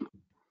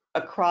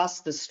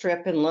across the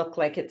strip and look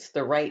like it's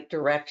the right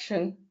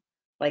direction,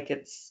 like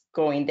it's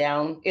going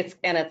down. It's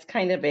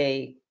kind of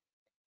a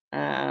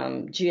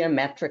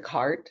geometric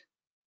heart.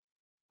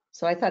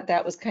 So I thought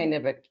that was kind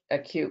of a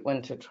cute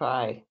one to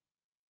try.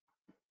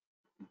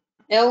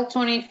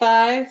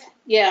 L25,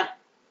 yeah.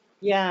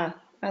 Yeah,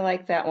 I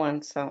like that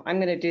one. So I'm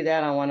going to do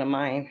that on one of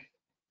mine.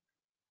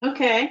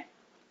 Okay.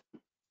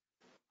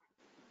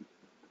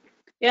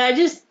 Yeah, I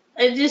just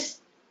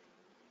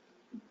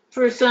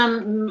for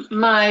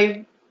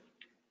my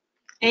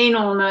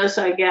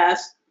analness, I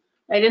guess,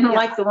 I didn't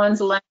like the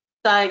ones laying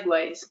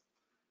sideways.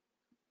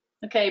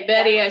 Okay,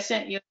 Betty, I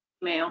sent you an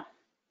email.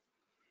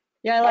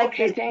 Yeah, I like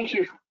Okay, this. thank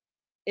you.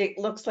 It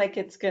looks like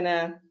it's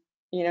gonna,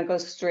 go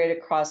straight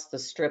across the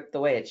strip the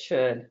way it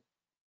should.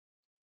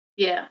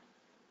 Yeah.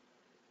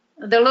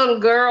 The little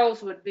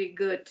girls would be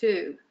good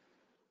too,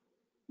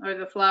 or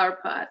the flower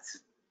pots.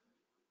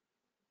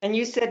 And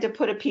you said to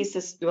put a piece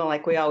of, well,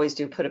 like we always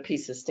do, put a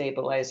piece of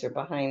stabilizer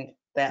behind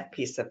that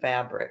piece of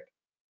fabric.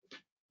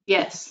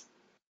 Yes.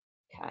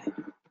 Okay.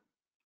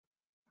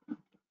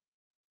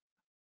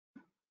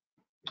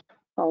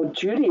 Oh,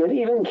 Judy, it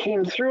even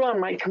came through on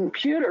my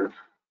computer.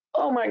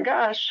 Oh my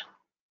gosh.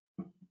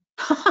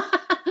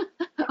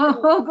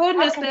 Oh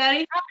goodness,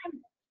 Betty.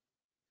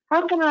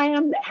 How can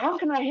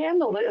I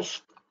handle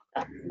this?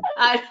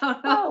 I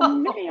don't know. Oh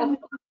man.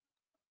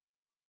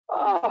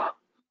 Oh,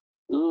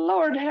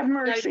 Lord have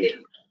mercy.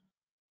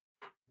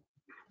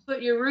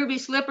 Put your ruby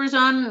slippers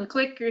on and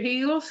click your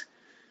heels.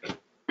 Oh,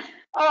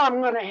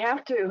 I'm gonna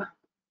have to.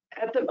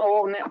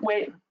 Oh, no,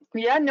 wait.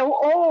 Yeah, no.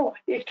 Oh,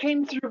 it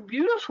came through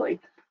beautifully.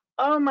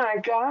 Oh my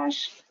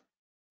gosh.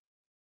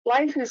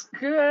 Life is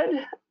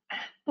good.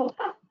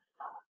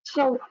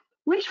 So,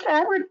 which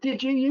fabric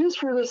did you use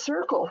for the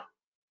circle?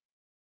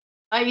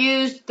 I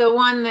used the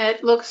one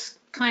that looks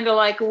kind of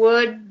like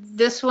wood.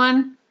 This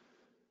one.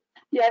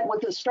 Yeah,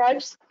 with the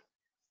stripes.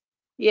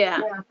 Yeah.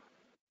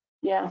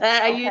 Yeah.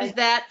 I used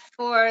that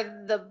for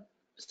the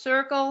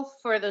circle,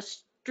 for the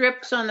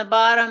strips on the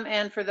bottom,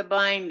 and for the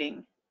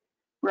binding.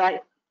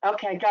 Right.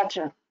 Okay,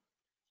 gotcha.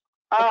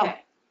 Oh, Okay.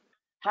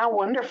 how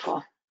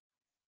wonderful.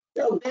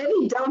 So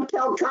Betty, don't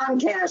tell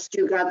Comcast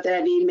you got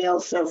that email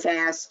so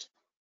fast.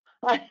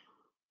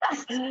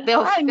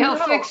 They'll I know.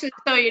 fix it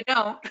so you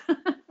don't.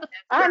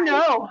 I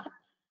know.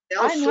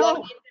 They'll I slow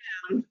know. you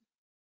down.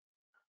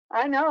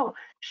 I know.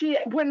 She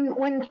when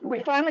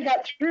we finally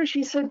got through,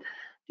 she said,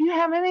 "Do you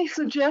have any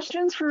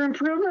suggestions for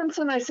improvements?"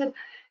 And I said,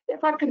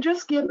 "If I could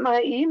just get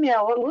my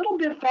email a little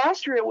bit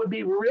faster, it would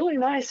be really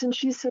nice." And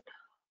she said,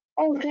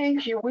 "Oh,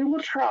 thank you. We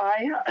will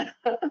try."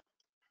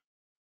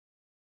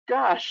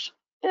 Gosh,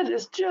 it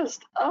is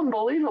just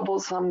unbelievable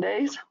some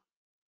days.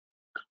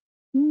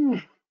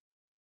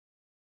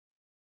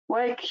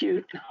 Way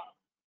cute.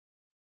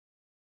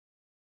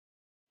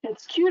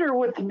 It's cuter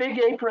with the big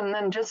apron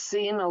than just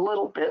seeing a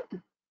little bit.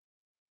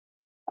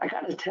 I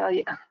gotta tell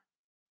you.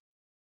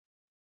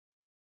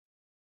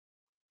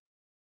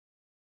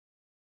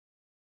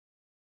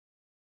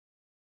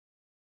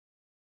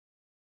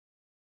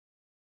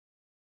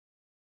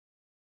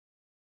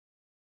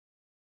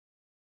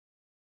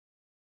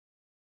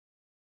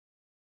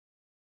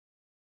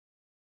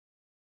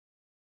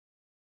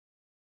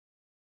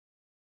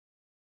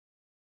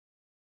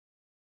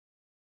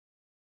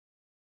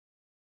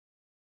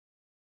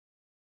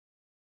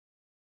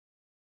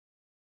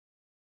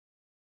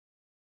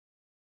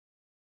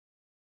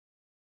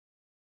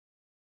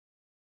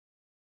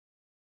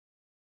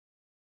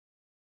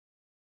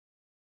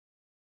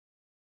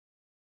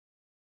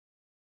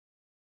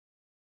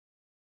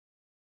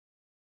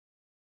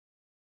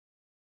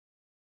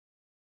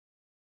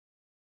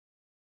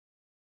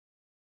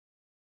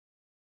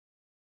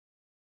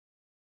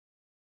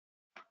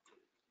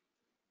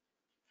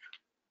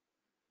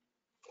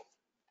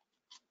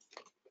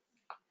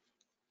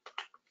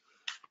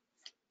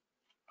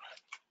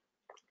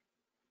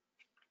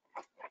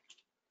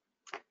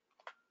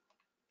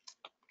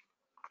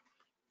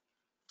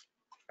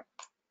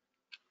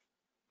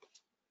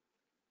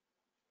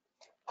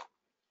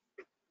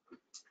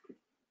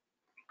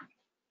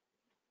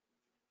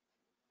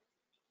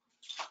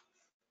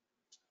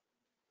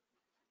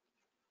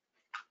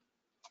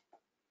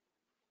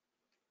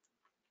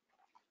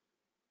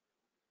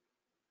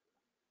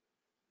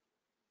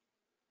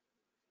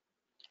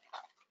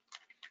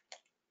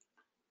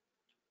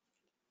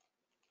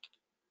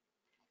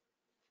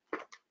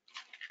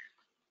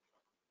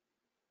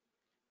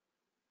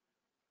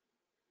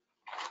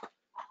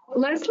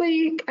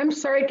 Leslie, I'm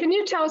sorry, can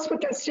you tell us what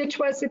that stitch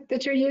was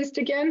that you used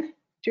again?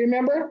 Do you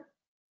remember?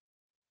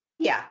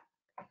 Yeah,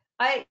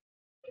 I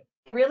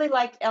really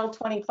liked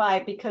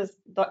L25 because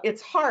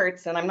it's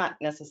hearts, and I'm not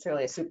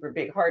necessarily a super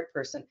big heart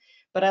person,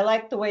 but I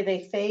like the way they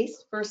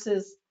faced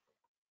versus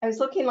I was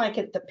looking like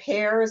at the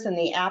pears and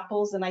the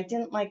apples, and I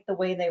didn't like the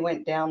way they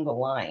went down the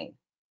line.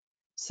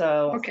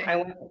 So Okay. I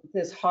went with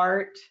this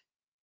heart.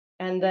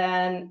 And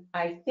then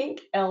I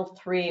think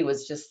L3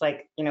 was just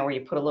like, where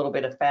you put a little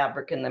bit of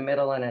fabric in the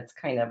middle and it's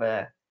kind of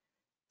a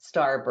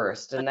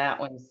starburst. And that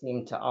one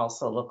seemed to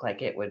also look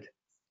like it would,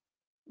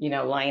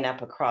 line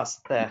up across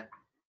the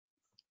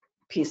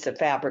piece of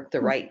fabric the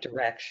right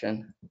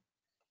direction.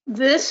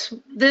 This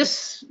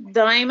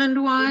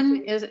diamond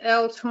one is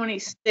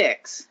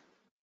L26.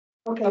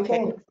 Okay,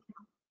 thanks.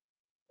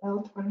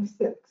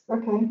 L26,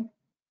 okay.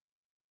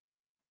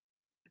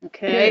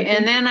 Okay,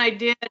 and then I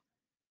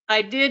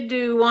did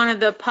do one of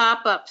the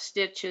pop-up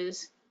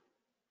stitches.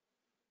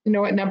 You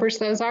know what numbers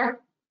those are?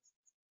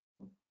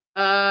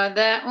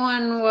 That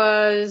one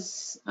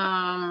was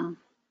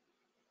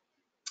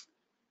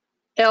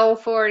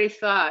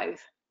L45.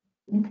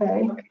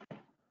 Okay.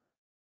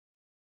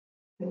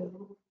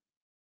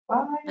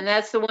 And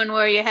that's the one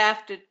where you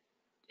have to,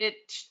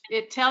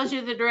 it tells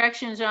you the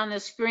directions on the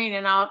screen,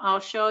 and I'll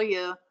show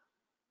you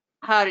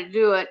how to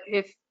do it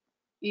if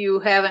you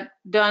haven't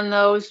done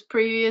those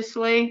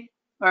previously,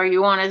 or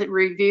you want a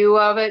review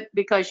of it,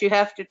 because you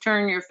have to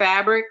turn your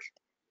fabric.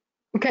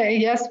 Okay,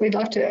 yes, we'd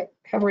love to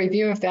have a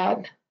review of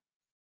that.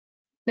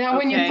 Now,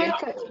 when you Okay.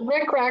 put the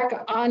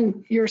rickrack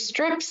on your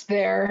strips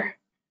there,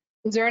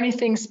 is there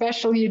anything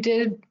special you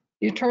did?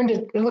 You turned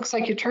it, it looks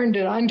like you turned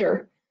it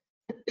under.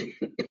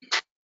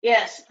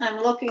 Yes, I'm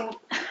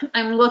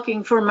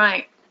looking for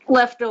my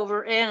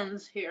leftover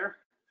ends here.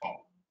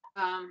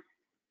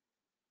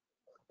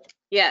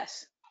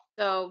 Yes,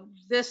 so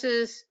this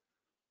is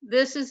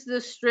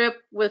the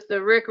strip with the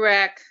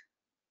rickrack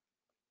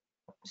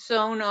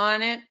sewn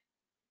on it.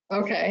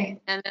 Okay.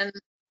 And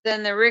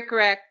then the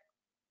rickrack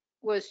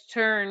was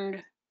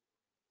turned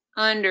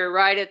under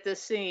right at the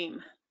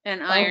seam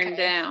and ironed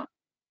down.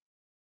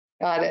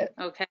 Got it.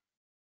 Okay.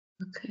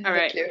 Okay. All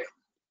right. Thank you.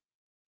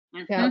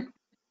 Mhm. Yeah.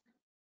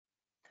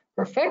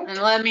 Perfect. And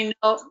let me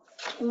know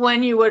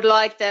when you would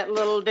like that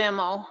little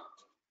demo.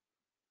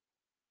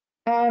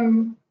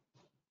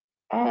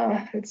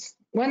 It's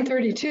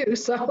 1:32,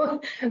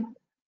 so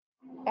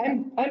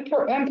I'm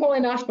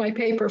pulling off my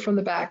paper from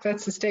the back.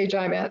 That's the stage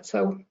I'm at,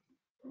 so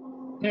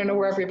I don't know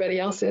where everybody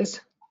else is.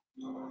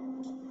 Yeah,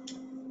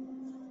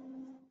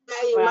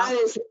 you might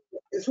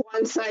as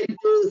once I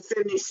do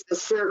finish the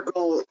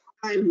circle,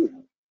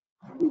 I'm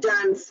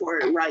done for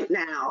it right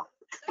now.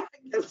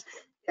 Because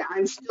Yeah,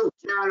 I'm still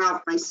tearing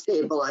off my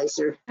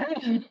stabilizer.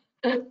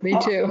 Me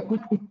too.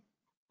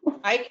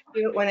 I can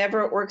do it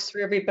whenever it works for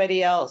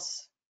everybody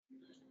else.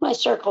 My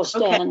circle's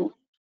Okay. done.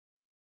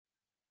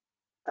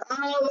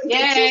 Oh, look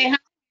at Yay. you.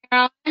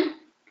 Hi, Carolyn.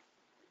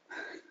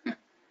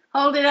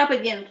 Hold it up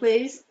again,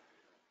 please.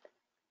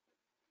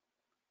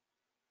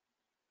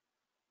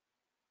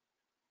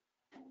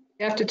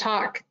 You have to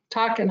talk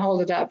and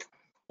hold it up.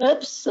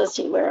 Oops, let's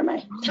see, where am I?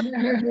 To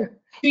There your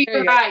you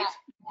go. right.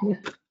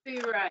 To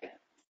your right.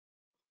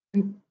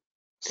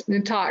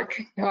 And talk.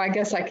 Oh, I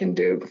guess I can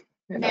do.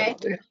 And Okay. I'll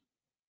do.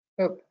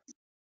 Oh,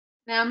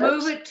 Now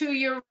move Oops. it to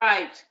your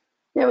right.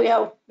 There we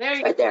go. There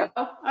you Right there. go.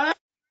 Oh, that's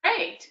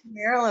great.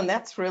 Marilyn,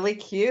 that's really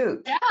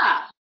cute.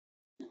 Yeah.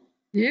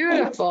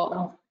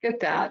 beautiful. Look at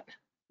that.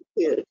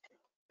 Cute.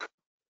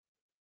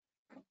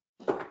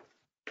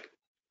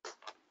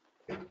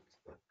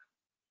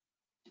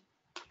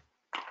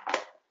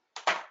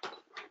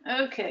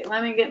 Okay,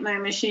 let me get my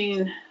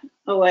machine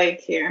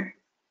awake here.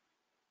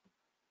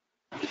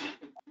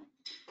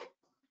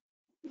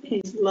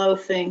 He's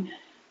loafing.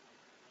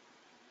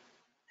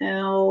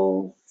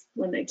 Now,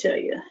 what did I tell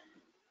you?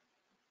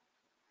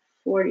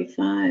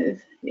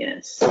 45,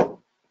 yes.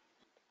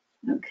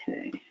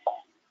 Okay.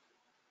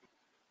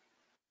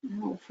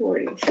 Now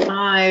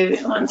 45,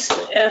 it wants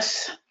the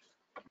S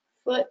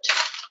foot.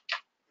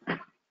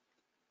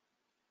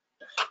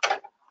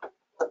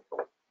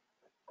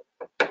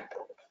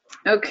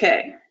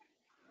 Okay.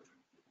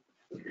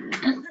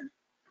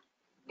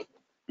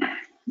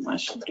 I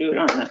should do it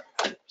on the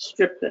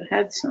strip that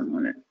had some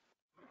on it.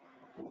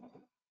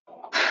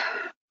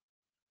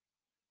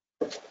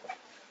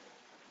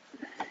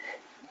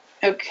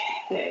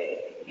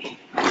 Okay.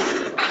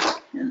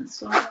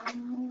 Pencil,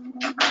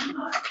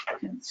 not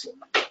pencil.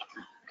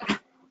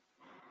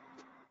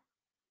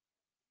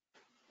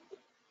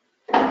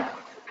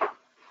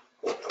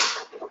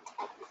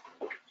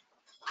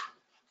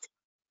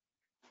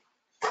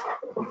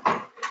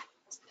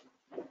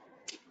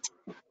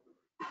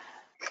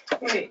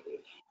 Okay.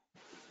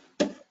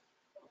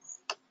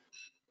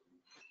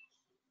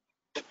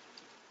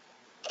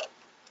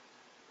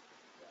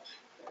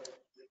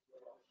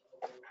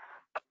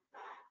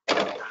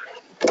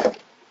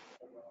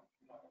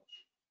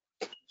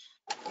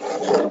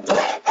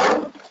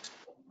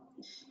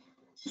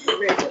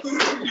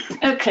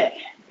 Okay.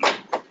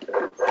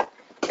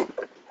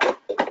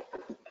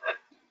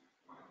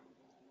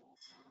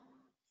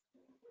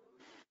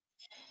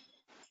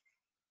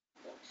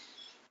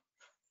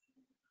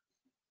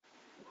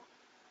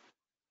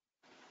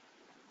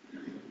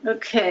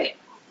 Okay.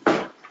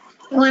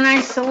 When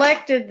I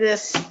selected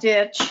this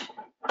stitch,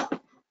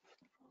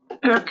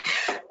 come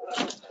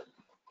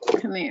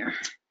here.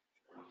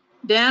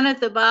 Down at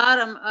the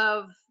bottom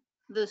of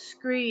the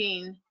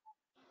screen,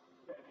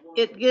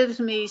 it gives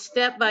me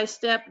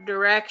step-by-step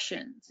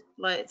directions.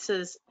 Like it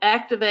says,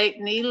 activate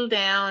needle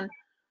down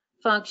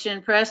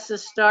function, press the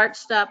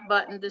start-stop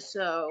button to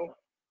sew.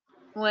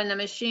 When the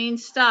machine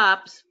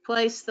stops,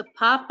 place the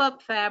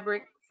pop-up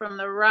fabric from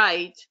the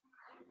right,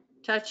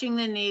 touching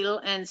the needle,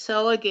 and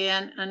sew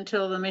again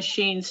until the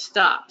machine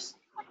stops.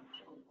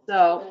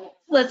 So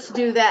let's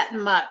do that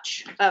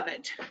much of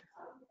it.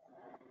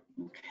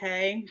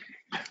 Okay.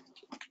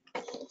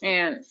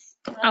 And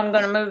I'm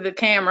going to move the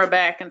camera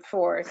back and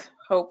forth.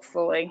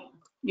 Hopefully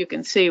you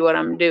can see what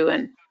I'm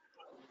doing.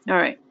 All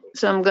right.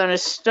 So I'm going to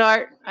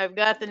start. I've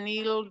got the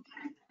needle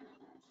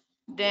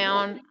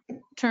down,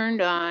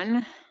 turned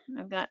on.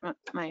 I've got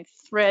my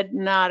thread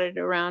knotted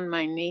around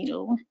my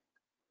needle.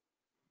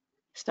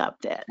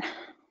 Stop that.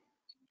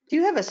 Do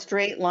you have a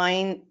straight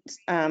line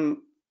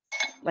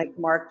like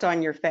marked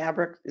on your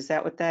fabric? Is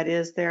that what that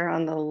is there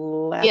on the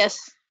left?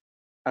 Yes.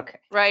 Okay.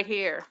 Right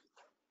here.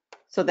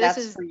 So This that's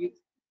is for you,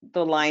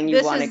 the line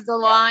you want to. This is the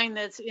line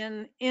that's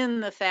in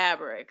the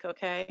fabric,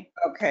 okay?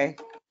 Okay.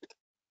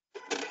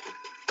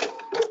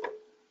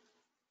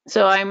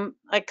 So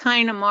I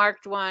kind of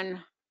marked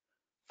one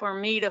for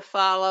me to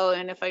follow,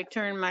 and if I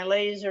turn my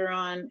laser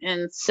on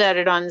and set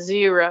it on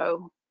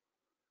 0,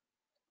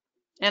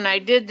 and I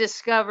did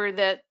discover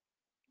that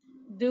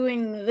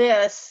doing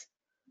this,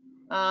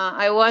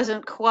 I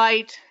wasn't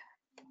quite,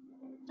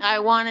 I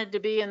wanted to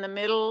be in the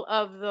middle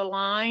of the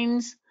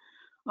lines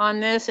on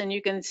this, and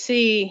you can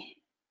see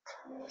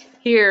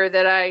here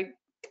that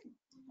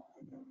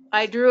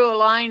I drew a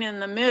line in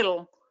the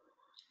middle,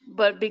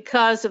 but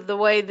because of the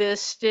way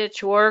this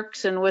stitch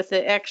works and with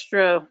the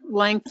extra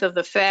length of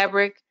the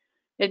fabric,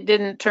 it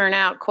didn't turn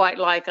out quite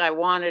like I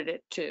wanted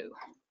it to.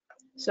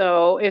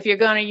 So if you're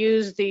going to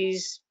use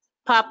these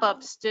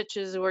pop-up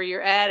stitches where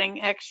you're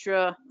adding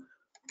extra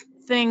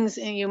things,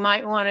 and you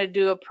might want to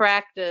do a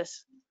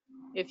practice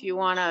if you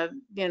want to,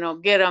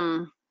 get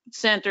them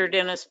centered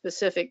in a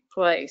specific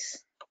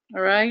place.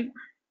 All right.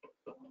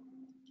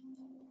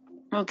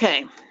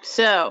 Okay,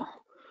 so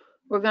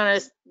we're going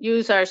to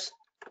use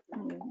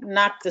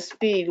knock the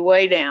speed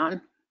way down.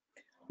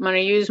 I'm going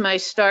to use my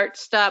start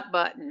stop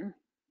button,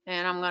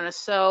 and I'm going to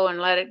sew and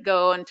let it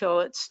go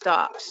until it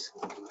stops.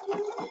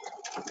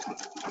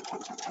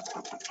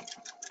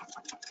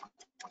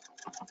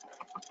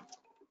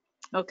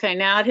 Okay,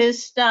 now it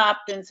has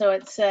stopped, and so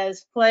it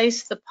says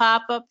place the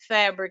pop-up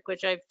fabric,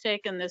 which I've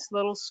taken this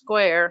little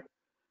square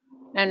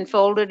and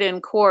folded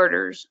in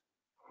quarters.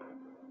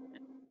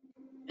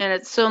 And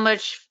it's so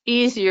much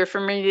easier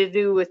for me to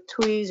do with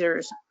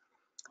tweezers.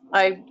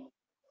 I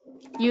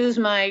use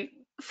my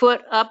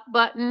foot up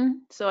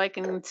button so I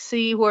can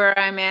see where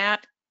I'm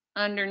at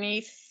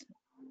underneath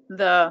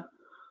the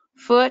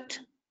foot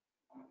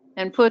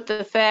and put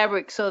the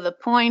fabric so the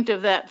point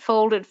of that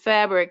folded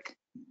fabric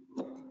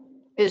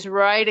is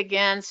right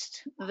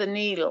against the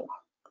needle.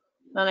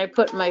 Then I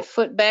put my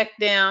foot back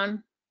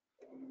down,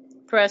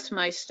 press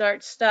my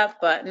start stop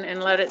button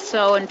and let it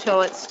sew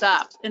until it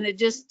stops. And it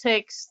just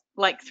takes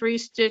like 3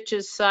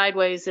 stitches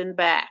sideways and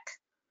back.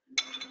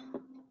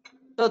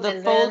 So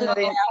the folded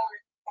fabric,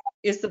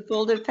 is the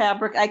folded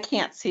fabric, I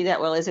can't see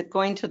that well. Is it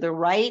going to the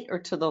right or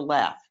to the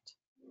left?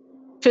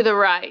 To the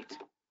right.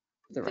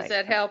 The right. Does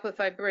that help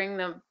if I bring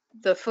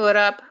the foot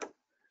up?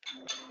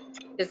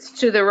 It's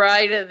to the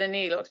right of the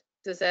needle.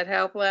 Does that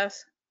help,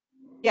 Les?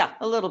 Yeah,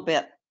 a little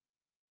bit.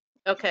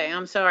 Okay,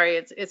 I'm sorry.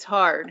 It's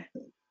hard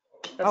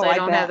because Oh, I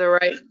don't have the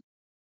right.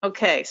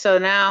 Okay, so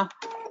now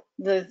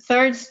the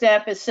third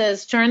step, it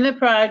says turn the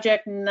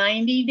project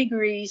 90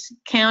 degrees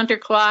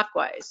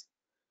counterclockwise.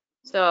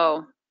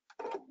 So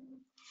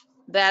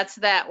that's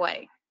that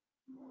way.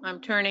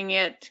 I'm turning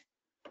it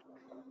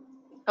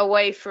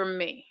away from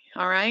me,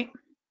 all right?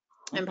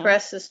 And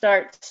press the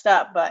start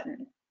stop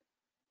button.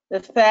 The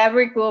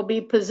fabric will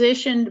be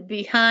positioned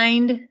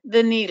behind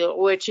the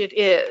needle, which it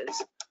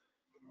is.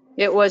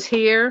 It was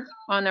here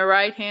on the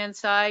right-hand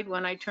side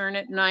when I turn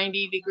it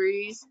 90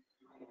 degrees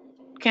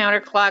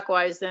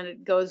counterclockwise, then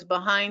it goes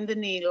behind the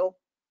needle.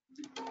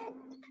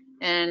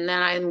 And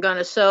then I'm going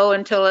to sew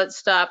until it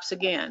stops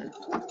again.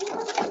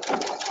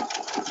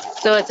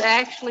 So it's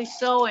actually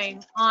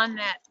sewing on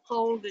that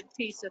folded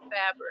piece of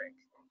fabric.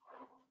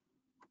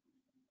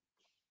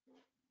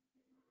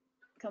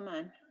 Come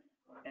on.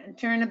 And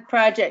turn the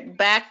project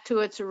back to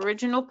its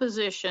original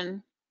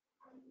position.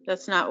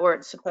 That's not where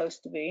it's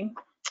supposed to be.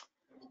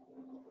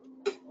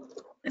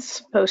 It's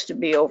supposed to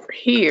be over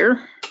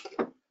here.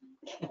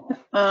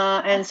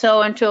 And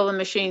sew until the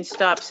machine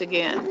stops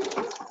again.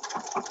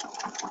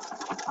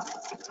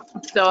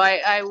 So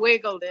I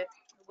wiggled it.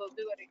 We'll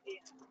do it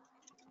again.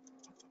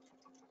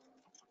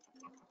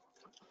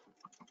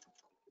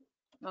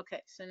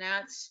 Okay, so now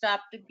it's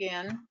stopped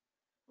again.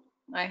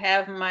 I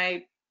have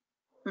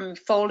I'm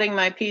folding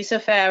my piece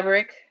of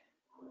fabric,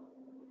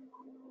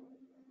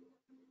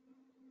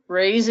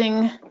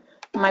 raising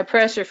my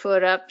presser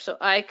foot up so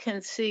I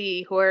can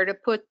see where to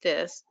put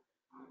this.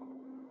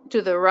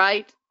 To the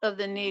right of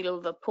the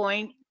needle, the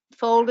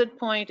folded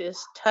point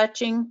is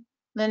touching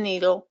the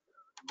needle.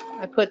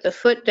 I put the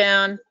foot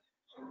down,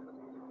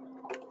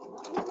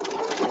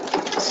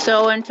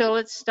 sew until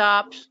it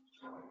stops,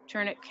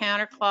 turn it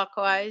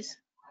counterclockwise,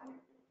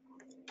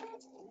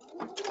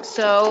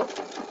 sew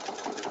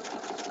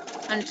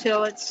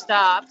until it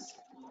stops,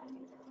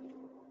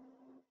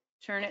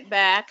 turn it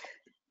back,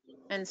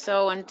 and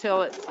sew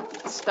until it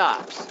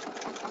stops.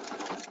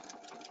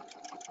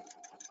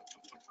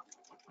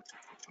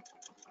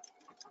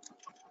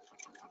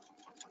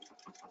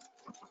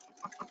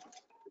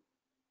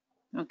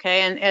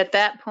 Okay, and at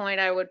that point,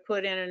 I would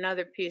put in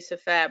another piece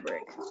of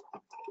fabric.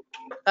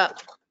 Up,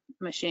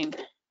 machine.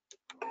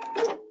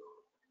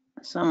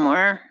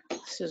 Somewhere,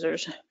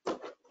 scissors.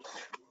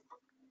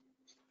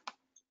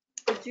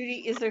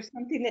 Judy, is there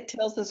something that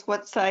tells us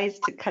what size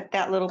to cut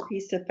that little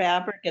piece of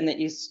fabric and that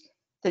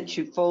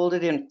you fold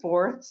it in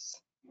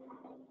fourths?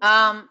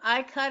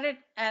 I cut it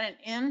at 1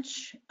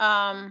 inch.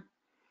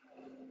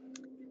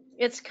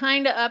 It's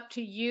kind of up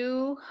to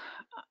you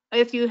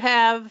if you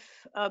have,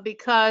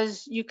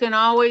 because you can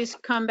always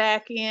come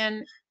back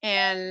in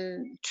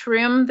and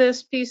trim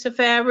this piece of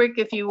fabric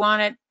if you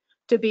want it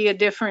to be a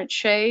different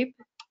shape.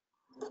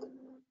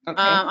 Okay.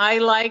 I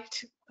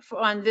liked,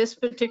 on this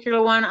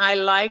particular one, I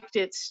liked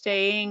it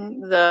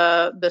staying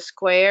the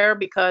square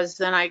because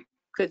then I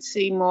could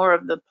see more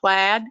of the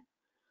plaid.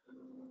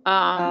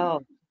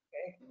 Okay.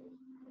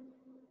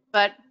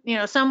 But,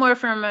 somewhere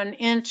from 1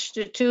 inch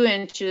to 2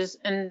 inches,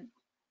 and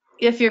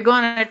if you're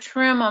going to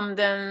trim them,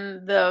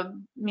 then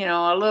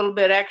a little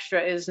bit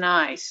extra is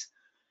nice.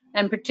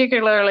 And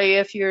particularly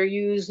if you're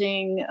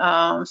using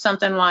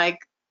something like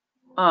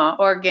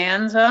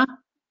organza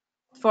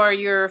for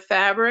your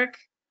fabric,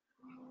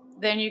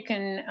 then you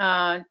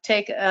can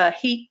take a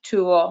heat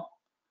tool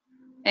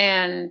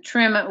and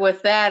trim it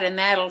with that, and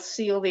that'll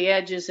seal the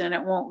edges and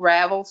it won't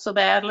ravel so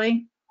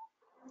badly.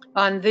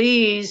 On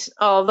these,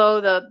 although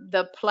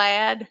the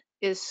plaid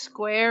is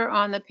square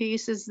on the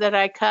pieces that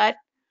I cut,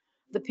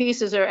 the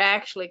pieces are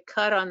actually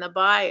cut on the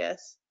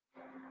bias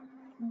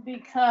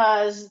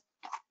because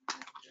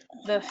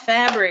the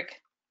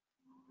fabric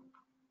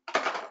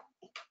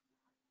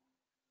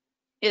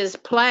is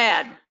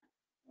plaid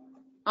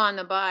on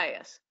the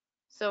bias.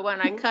 So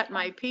when I cut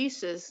my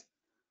pieces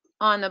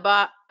on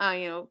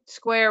the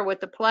square with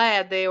the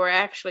plaid, they were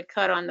actually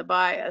cut on the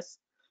bias,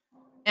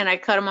 and I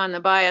cut them on the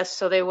bias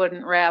so they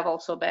wouldn't ravel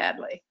so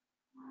badly.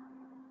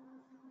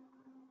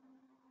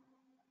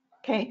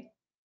 Okay.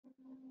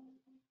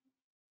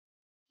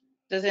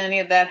 Does any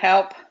of that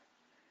help?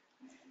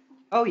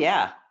 Oh,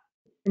 yeah.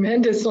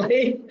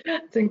 Tremendously.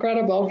 It's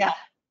incredible. Yeah.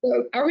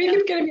 So are we going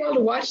to be able to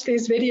watch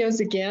these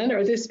videos again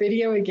or this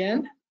video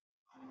again?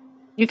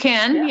 You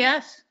can, Yeah.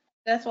 yes.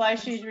 That's why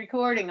she's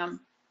recording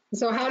them.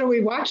 So how do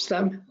we watch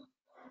them?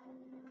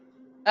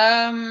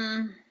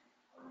 I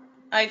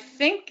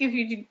think if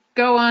you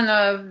go on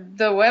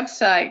the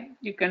website,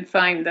 you can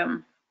find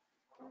them.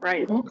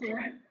 Right. Okay.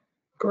 You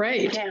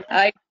Great. can.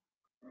 I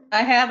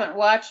haven't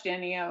watched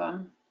any of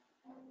them.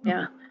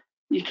 Yeah,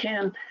 you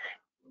can.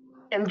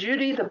 And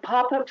Judy, the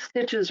pop-up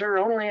stitches are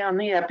only on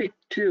the Epic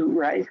too,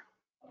 right?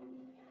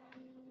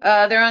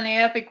 They're on the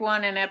Epic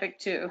 1 and Epic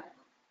 2.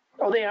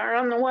 Oh, they are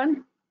on the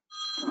one?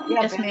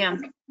 Yes,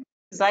 ma'am.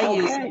 Because I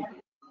use Okay. it.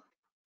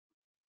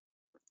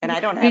 And I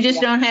don't You have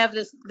just the, don't have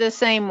the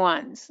same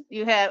ones.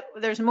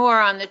 There's more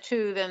on the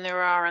 2 than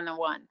there are on the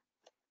 1.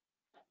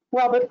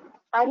 Well, but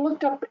I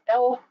looked up They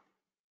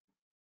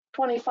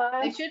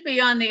L25. should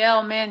be on the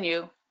L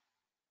menu.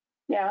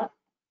 Yeah.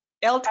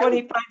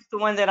 L25 is the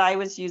one that I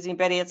was using,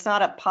 Betty. It's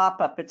not a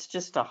pop-up, it's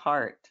just a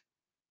heart.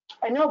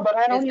 I know, but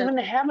I don't Isn't- even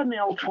have an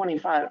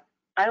L25.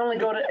 I only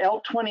go to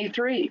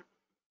L23.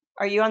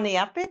 Are you on the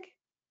Epic?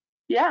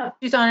 Yeah.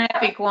 She's on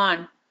Epic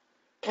 1.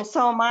 Well,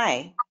 so am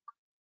I.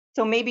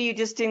 So maybe you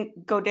just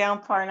didn't go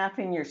down far enough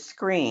in your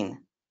screen.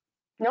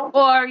 Nope.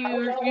 Or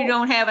you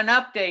don't have an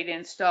update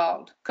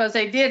installed, because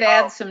they did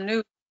add some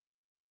new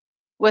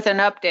with an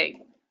update.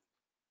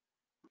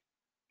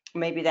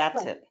 Maybe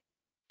that's it.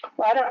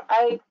 Well,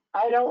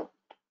 I don't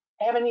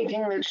have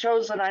anything that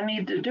shows that I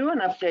need to do an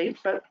update,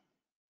 but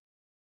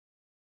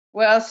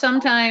Well,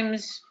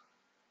 sometimes,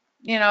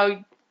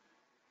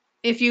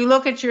 if you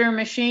look at your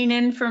machine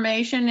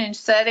information and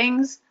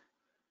settings,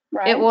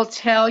 right. it will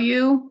tell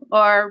you,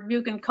 or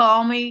you can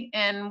call me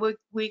and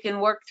we can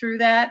work through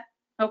that.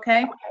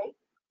 Okay?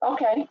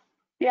 Okay.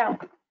 Yeah.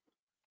 Okay.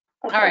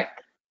 All right.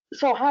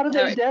 So how do All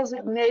they right.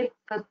 designate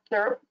that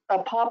they're a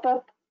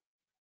pop-up?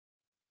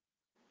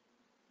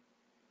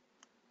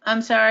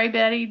 I'm sorry,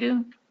 Betty,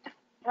 do?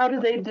 How do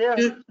they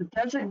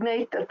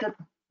designate that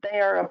they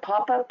are a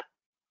pop-up?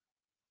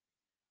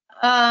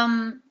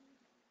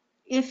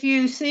 If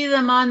you see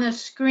them on the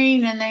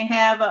screen and they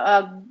have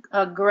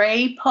a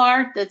gray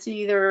part that's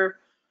either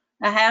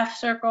a half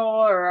circle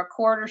or a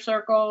quarter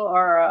circle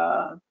or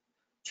a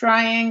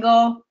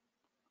triangle,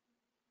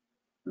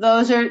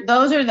 those are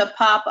the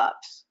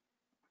pop-ups.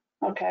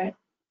 Okay.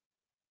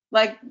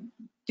 Like,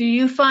 do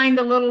you find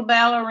a little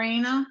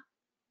ballerina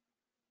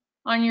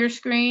on your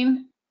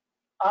screen?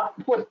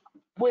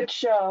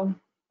 Which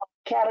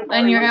category?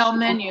 On your L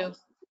menu.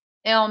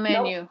 L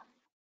menu.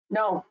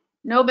 No.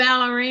 No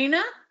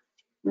ballerina?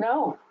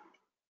 No.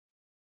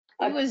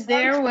 It was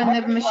there when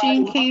the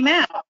machine came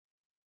out.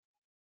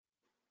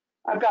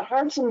 I've got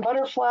hearts and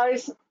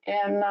butterflies,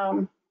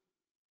 and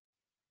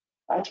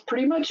that's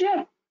pretty much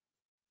it.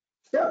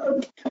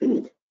 So,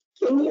 can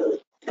you,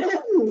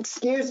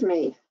 excuse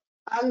me,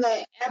 on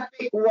the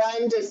Epic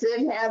one, does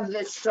it have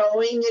the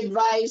sewing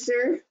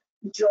advisor,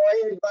 Joy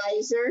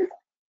Advisor?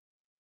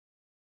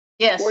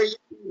 Yes. Where you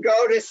can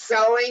go to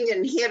sewing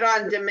and hit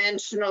on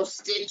dimensional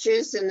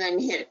stitches and then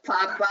hit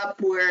pop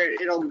up where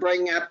it'll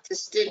bring up the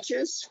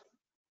stitches?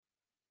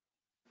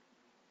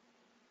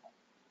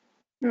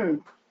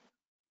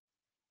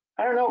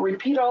 I don't know.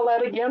 Repeat all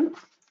that again.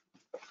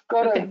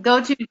 Go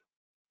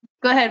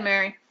ahead,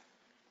 Mary.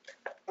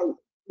 Go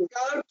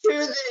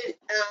to the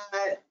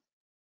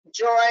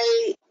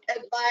Joy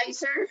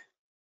Advisor.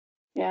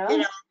 Yeah.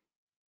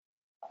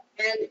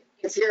 And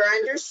if you're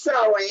under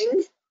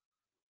sewing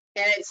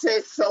and it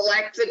says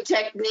select the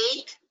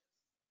technique,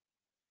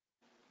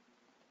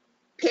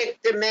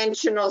 pick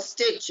dimensional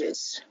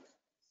stitches.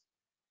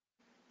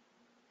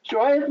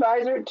 Joy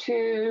Advisor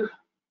to,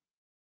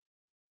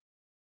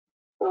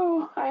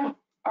 I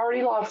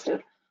already lost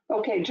it.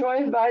 Okay, Joy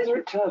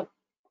Advisor to,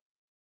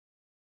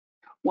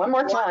 one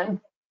more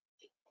time.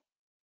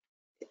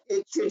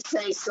 It should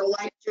say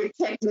select your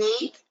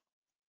technique.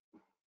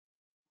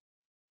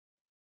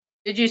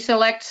 Did you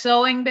select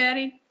sewing,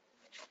 Betty?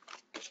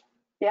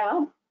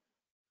 Yeah.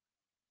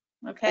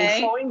 Okay.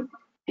 And sewing,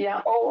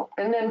 yeah. Oh,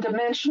 and then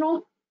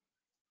dimensional.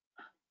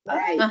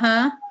 Right.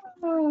 Uh-huh.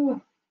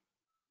 Oh,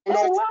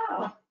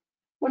 wow.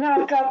 Well,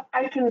 now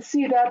I can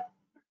see that,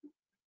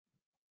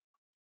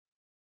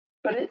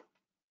 but it,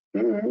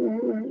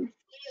 The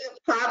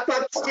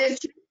pop-up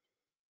stitch.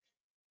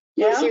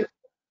 yeah.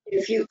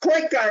 If you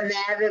click on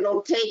that,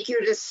 it'll take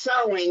you to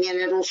sewing and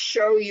it'll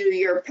show you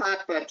your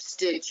pop-up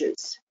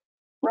stitches.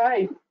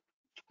 Right.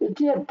 It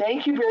did.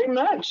 Thank you very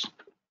much.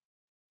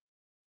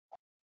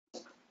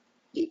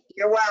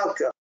 You're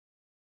welcome.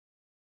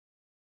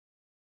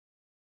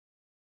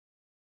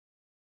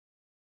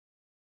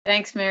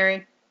 Thanks,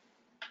 Mary.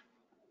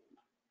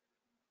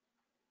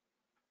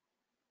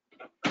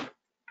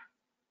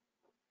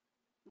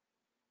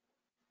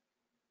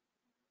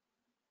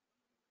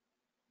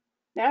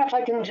 Now, if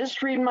I can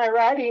just read my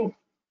writing.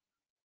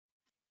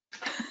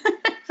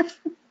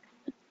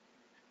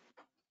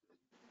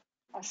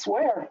 I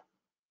swear.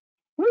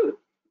 Woo,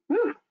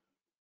 woo.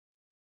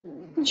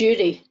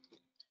 Judy,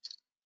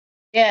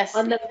 Yes.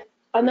 on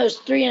those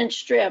 3-inch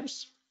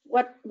strips,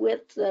 what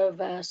width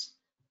of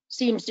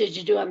seams did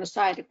you do on the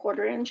side? A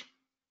 1/4 inch?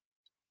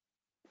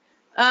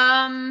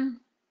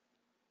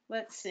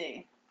 Let's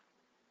see.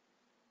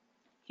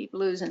 Keep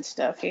losing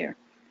stuff here.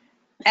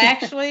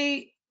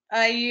 Actually,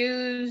 I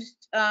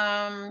used,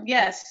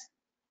 yes,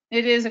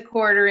 it is a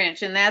 1/4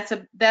 inch, and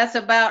that's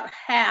about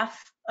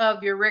half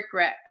of your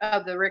rickrack,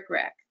 of the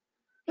rickrack.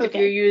 If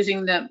you're Okay.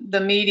 using the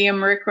medium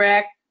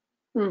rickrack,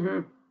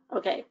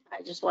 Okay,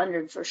 I just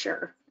wondered for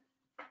sure.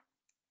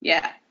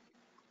 yeah,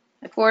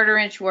 a 1/4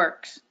 inch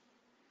works.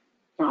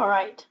 All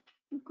right,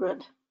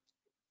 good.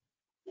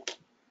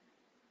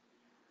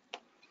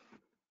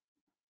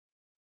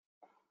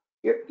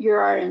 You're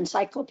our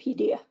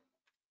encyclopedia.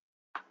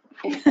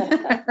 I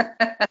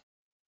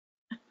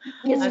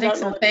think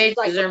some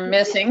pages are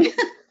missing.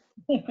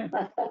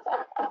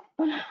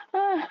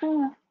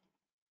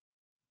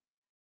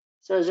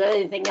 So is there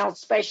anything else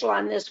special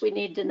on this we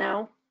need to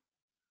know?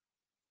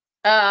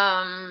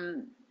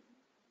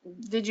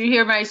 Did you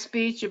hear my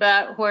speech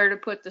about where to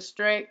put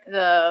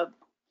the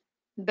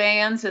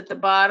bands at the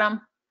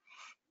bottom?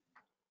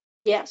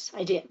 Yes,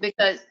 I did.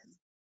 Because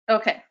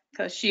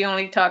she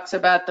only talks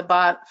about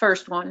the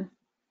first one.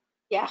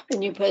 Yeah,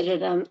 and you put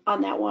it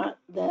on that one,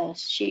 the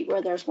sheet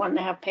where there's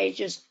 1.5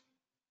 pages.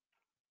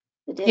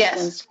 The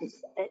distance.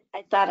 Yes.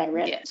 I thought I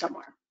read it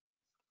somewhere.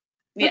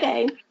 Yeah.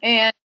 Okay.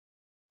 And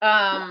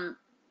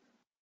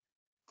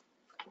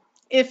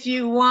if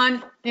you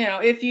want,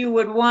 if you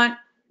would want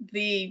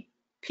the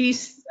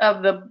piece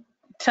of the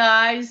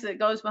ties that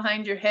goes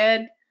behind your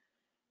head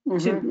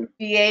to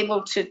be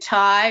able to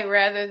tie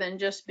rather than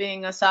just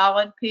being a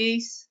solid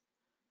piece,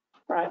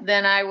 right,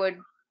 then I would,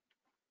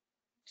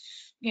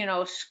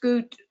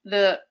 scoot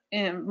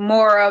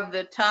more of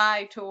the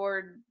tie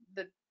toward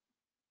the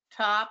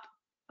top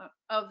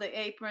of the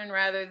apron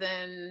rather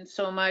than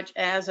so much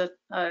as a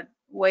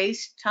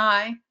waist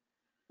tie.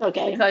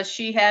 Okay. Because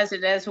she has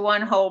it as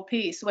one whole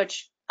piece,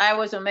 which I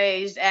was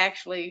amazed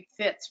actually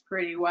fits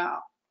pretty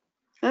well.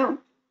 Oh,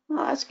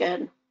 well, that's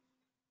good.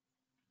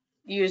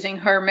 Using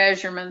her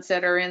measurements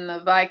that are in the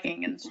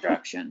Viking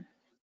instruction.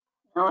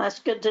 Well, that's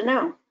good to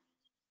know.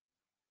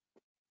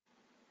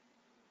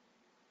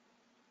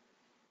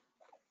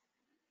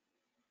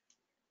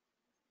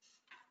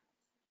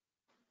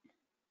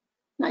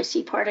 I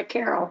see part of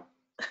Carol.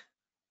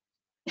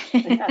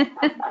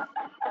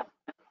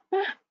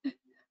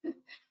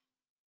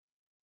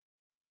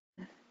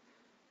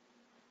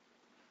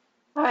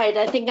 All right,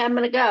 I think I'm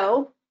going to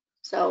go.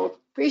 So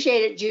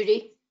appreciate it,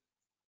 Judy.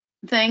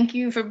 Thank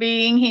you for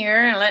being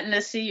here and letting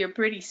us see your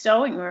pretty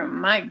sewing room.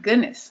 My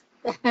goodness.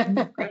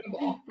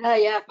 Incredible. Oh,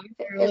 yeah,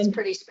 it's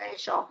pretty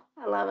special.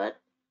 I love it.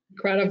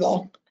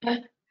 Incredible.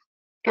 Good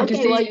to Okay,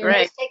 see well,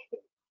 you.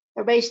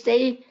 everybody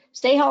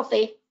stay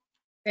healthy.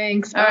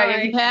 Thanks. All right,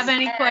 if you Bye. have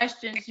any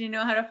questions, you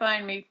know how to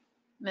find me,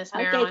 Miss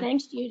Marilyn. Okay,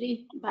 thanks,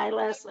 Judy. Bye,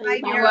 Leslie. Bye,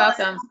 You're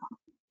welcome.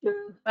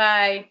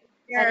 Bye.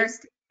 Care,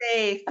 stay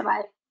safe.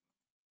 Bye-bye.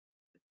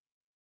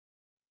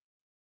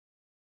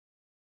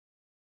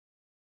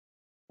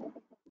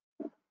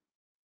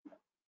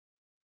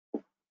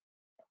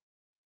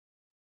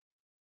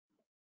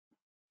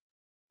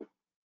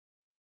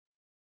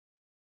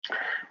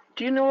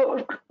 Do you know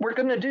what we're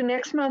going to do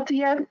next month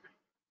yet?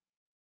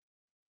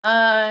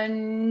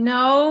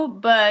 No,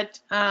 but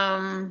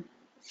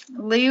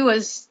Lee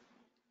was,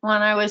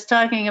 when I was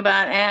talking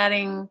about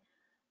adding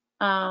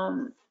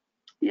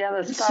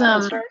Yeah, the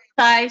some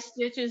tie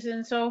stitches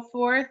and so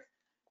forth.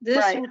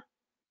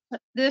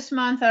 This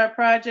month our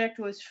project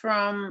was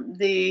from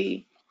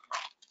the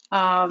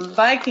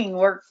Viking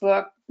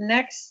workbook.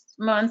 Next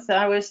month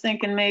I was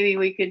thinking maybe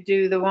we could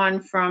do the one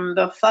from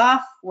the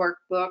Pfaff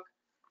workbook,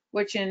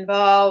 which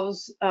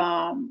involves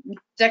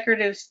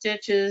decorative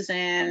stitches,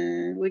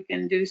 and we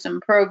can do some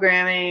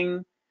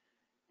programming.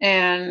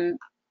 And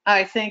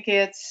I think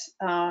it's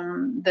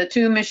the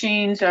two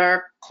machines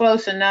are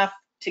close enough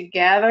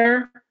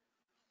together.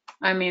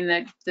 I mean,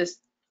 that this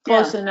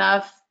close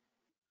enough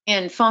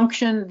in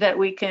function that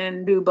we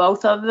can do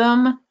both of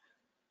them.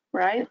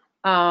 Right.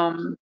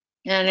 And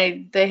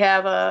they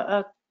have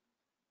a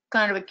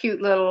kind of a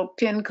cute little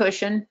pin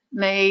cushion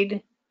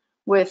made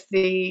with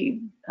the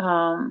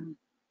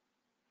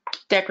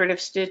decorative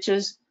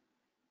stitches.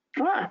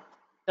 Ah.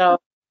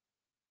 So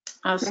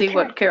I'll see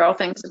what Carol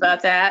thinks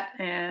about that,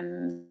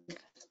 and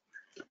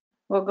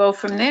we'll go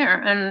from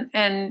there.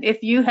 And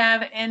if you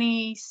have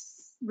any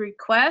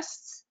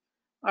requests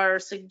or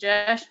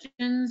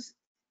suggestions,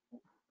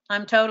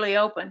 I'm totally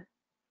open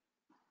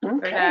for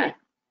that.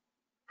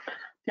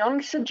 The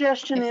only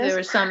suggestion if there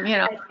was some,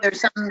 if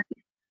there's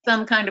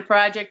some kind of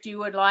project you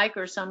would like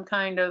or some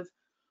kind of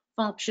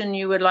function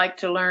you would like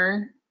to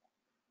learn.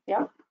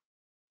 Yeah.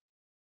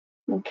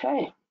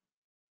 Okay.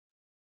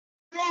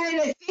 All right,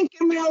 I think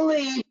I'm gonna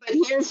leave, but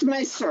here's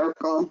my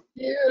circle.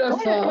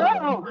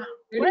 Beautiful.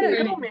 Way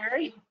to go,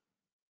 Mary.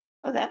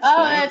 Oh, that's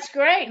that's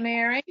great,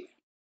 Mary.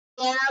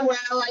 Yeah,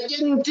 well, I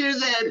didn't do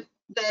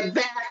the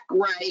back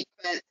right,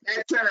 but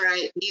that's all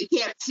right. You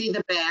can't see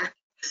the back.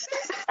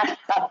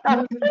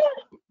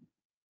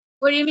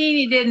 What do you mean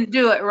you didn't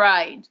do it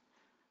right?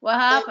 What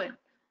happened?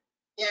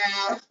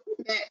 Yeah,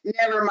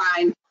 never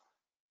mind.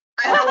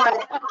 I don't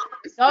want to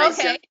myself,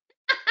 Okay,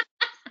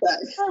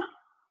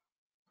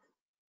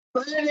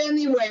 but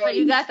anyway, but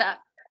you got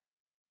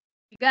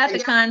the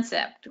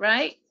concept,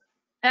 right?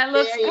 That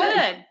looks there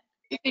good.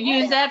 You could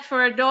use that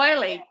for a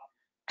doily.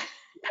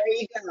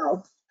 you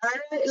go. All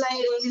right,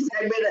 ladies,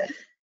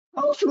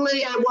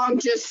 hopefully I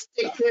won't just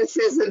stick this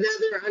as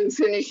another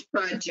unfinished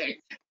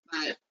project,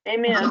 but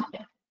Amen.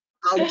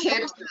 I'll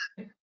catch up.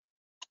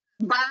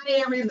 Bye,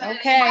 everybody.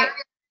 Okay.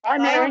 Bye,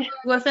 Mary.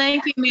 Well,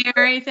 thank you,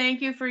 Mary.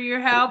 Thank you for your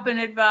help and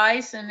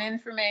advice and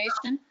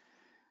information.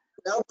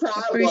 No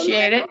problem.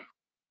 Appreciate it.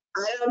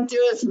 I don't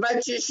do as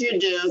much as you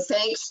do.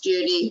 Thanks,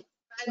 Judy.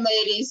 Bye,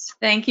 ladies.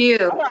 Thank you.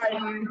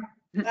 Bye.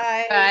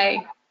 Bye.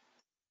 Bye.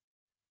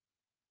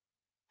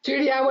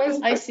 Judy,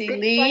 I see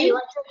Lee.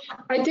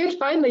 I did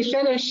finally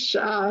finish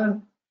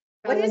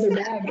What is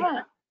another that?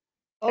 bag.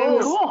 Oh,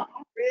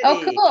 Cool. pretty.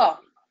 Oh,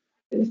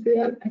 cool. You see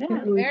it? I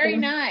can't really Very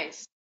tell.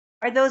 nice.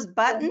 Are those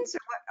buttons or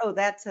what? Oh,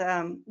 that's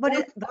what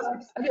is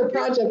Other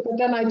project, but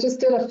then I just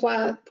did a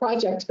flat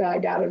project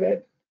bag out of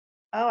it.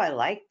 Oh, I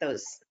like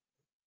those.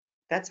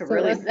 That's a So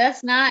really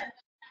That's not.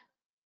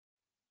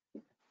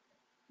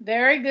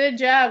 Very good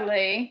job,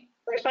 Lee.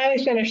 I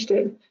finally finished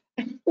it.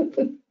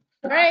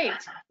 Great.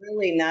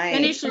 really nice.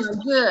 Finish is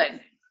good.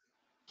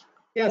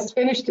 Yes,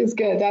 finished is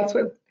good. That's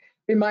what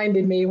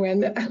reminded me when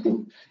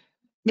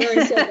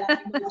Mary said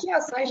that. I'm like,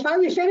 yes, I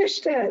finally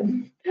finished it.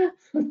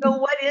 So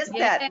what is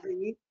Yeah. that,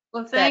 Lee?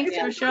 Well, thanks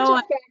Yeah. for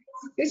showing.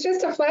 It's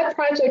just a flat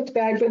project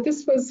bag, but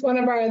this was one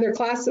of our other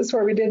classes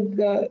where we did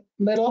the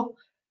middle,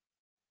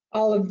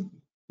 all of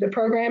the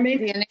programming.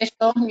 The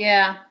initial,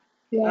 yeah.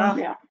 Yeah, Oh,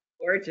 Yeah.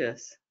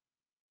 gorgeous.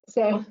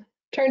 so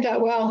turned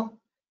out well.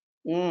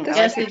 Mm, This I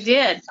Yes, like it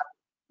did.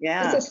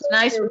 Yeah. It's a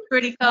Nice, sister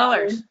pretty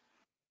colors.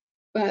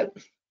 But,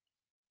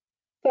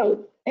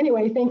 so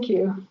anyway, thank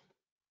you.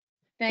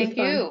 Thank It's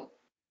fun. you.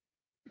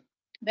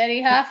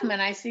 Betty Huffman,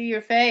 I see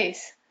your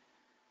face.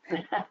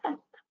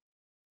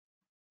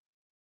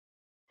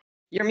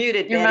 You're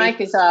muted, Your Betty.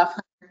 mic is off.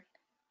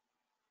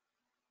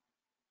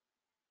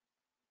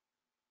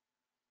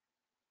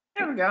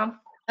 There we go.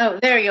 Oh,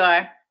 there you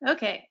are.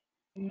 Okay.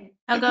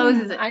 How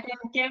goes it? I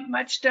didn't get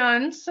much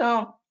done,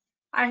 so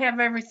I have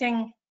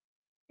everything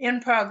in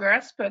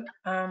progress, but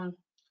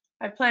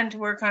I plan to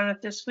work on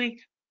it this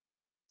week.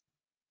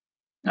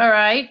 All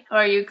right.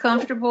 Are you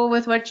comfortable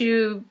with what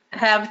you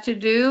have to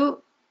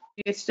do?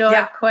 Do you still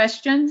Yeah. have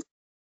questions?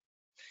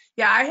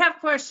 Yeah, I have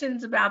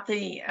questions about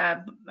the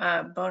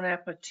Bon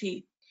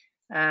Appetit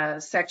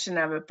section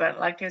of it, but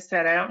like I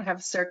said, I don't have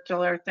a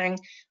circular thing,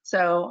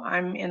 so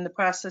I'm in the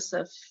process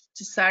of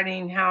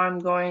deciding how I'm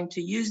going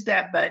to use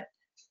that, but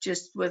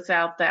just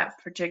without that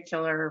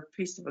particular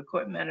piece of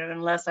equipment,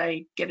 unless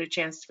I get a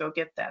chance to go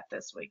get that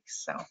this week.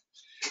 So,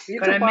 You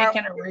but can I'm borrow.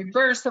 making a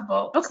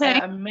reversible. Okay.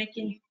 I'm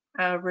making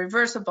a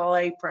reversible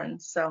apron,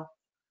 so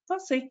we'll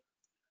see.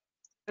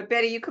 But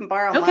Betty, you can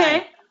borrow mine. Okay.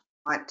 if you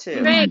Want to?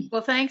 Great.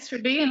 Well, thanks for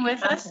being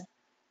with us.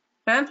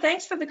 And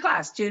thanks for the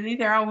class, Judy.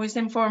 They're always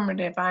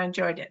informative. I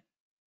enjoyed it.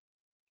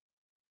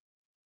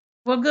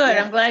 Well, good.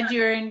 Yeah. I'm glad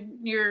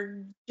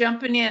you're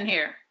jumping in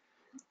here.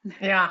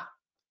 Yeah.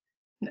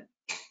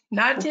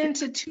 Not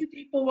into too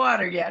deep of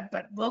water yet,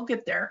 but we'll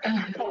get there.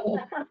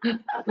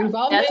 We've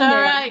all That's been all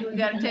there. right. We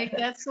got to take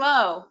that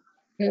slow.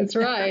 That's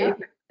right.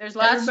 There's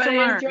lots Everybody to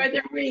learn. enjoy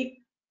their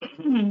week.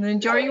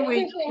 Enjoy your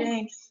week.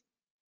 Thanks.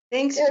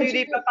 Thanks, Yeah,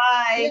 Judy.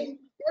 Bye-bye.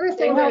 The other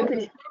Stay thing that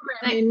healthy.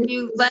 Thank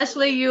you.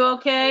 Leslie, you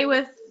okay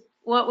with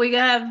what we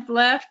have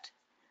left?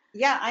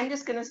 Yeah, I'm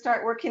just going to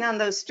start working on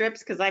those strips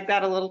because I've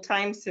got a little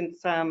time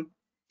since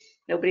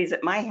nobody's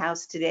at my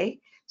house today.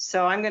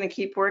 So I'm going to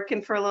keep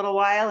working for a little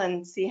while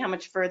and see how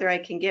much further I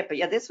can get. But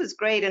yeah, this was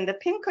great. And the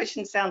pin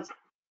cushion sounds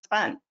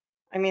fun.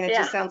 I mean, it Yeah.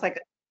 just sounds like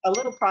a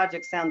little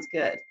project sounds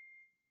good.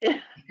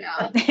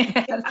 Yeah.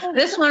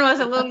 This one was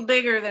a little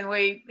bigger than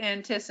we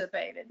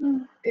anticipated.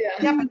 Yeah.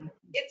 Yeah, but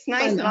it's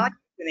nice I know. not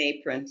an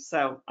apron,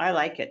 so I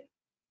like it.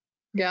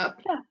 Yeah.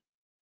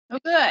 Oh,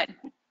 good.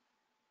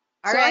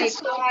 All So I right,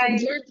 still bye.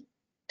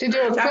 to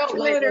do a Talk quilt to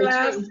you later, lately,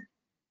 Les. too.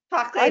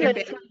 Talk Bye, later,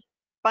 Betty. Betty.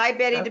 Bye,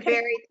 Betty Okay.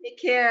 DeBerry. Take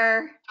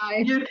care.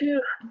 Bye. You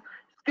too.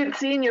 It's good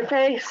seeing your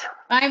face.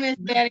 Bye, Miss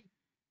Betty.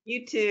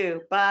 You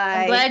too.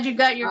 I'm Bye. glad you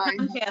got your Bye.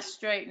 Comcast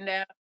straightened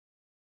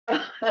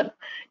out.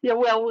 Yeah,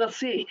 well, we'll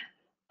see.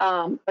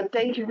 But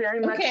thank you very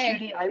much, Okay.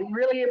 Judy. I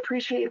really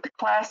appreciate the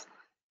class,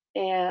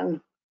 and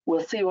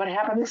we'll see what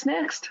happens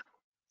next.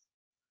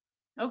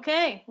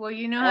 Okay. Well,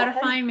 you know how to Okay.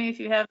 find me if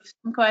you have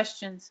some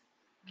questions.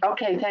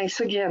 Okay, thanks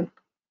again.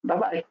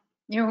 Bye-bye.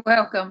 You're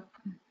welcome.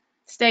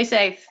 Stay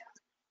safe.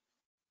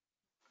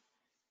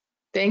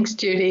 Thanks,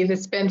 Judy. This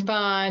has been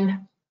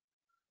fun.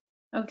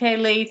 Okay,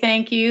 Lee,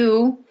 thank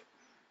you.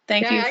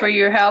 Thank Yeah, you for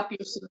your help,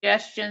 your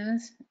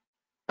suggestions,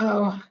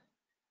 Oh,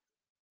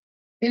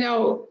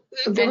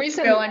 the and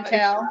reason show and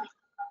tell.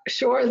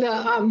 Sure.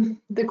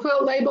 The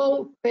quilt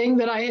label thing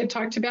that I had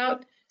talked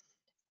about,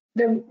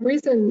 the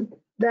reason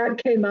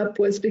that came up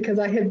was because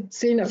I had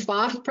seen a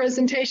Pfaff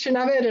presentation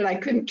of it and I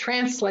couldn't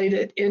translate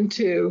it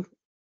into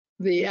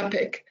the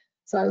Epic.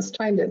 So I was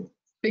trying to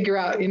figure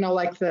out,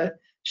 like the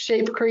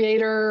shape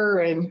creator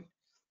and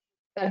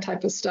that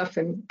type of stuff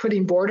and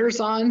putting borders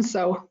on.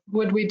 So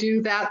would we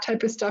do that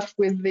type of stuff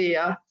with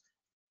the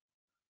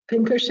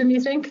pincushion, you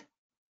think?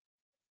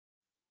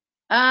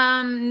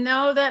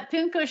 No, that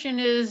pincushion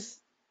is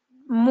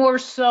more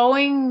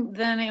sewing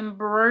than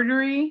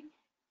embroidery.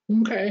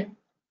 Okay.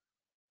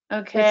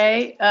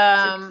 Okay.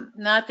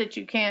 Not that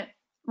you can't,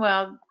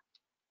 well,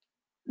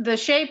 the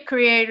shape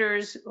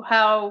creators,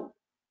 how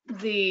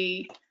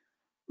the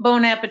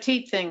Bon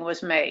Appetit thing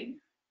was made.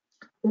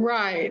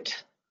 Right.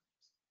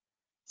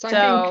 So I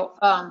So,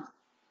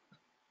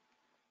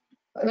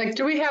 think,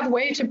 do we have a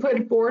way to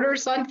put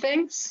borders on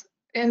things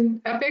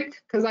in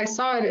Epic? Because I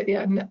saw it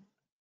in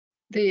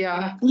the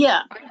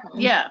yeah, icon.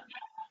 yeah.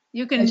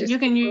 You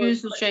can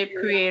use the shape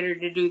creator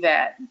to do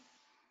that.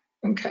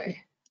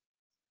 Okay.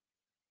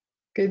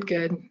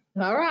 Good.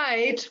 All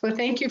right. Well,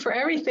 thank you for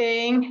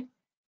everything.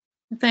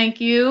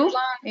 Thank you.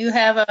 You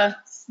have a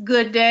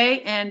good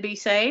day and be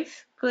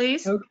safe,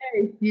 please.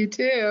 Okay. You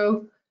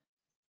too.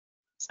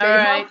 Stay All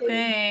right. healthy.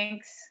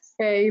 Thanks.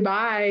 Okay.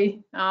 Bye.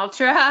 I'll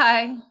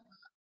try.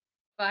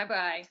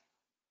 Bye-bye.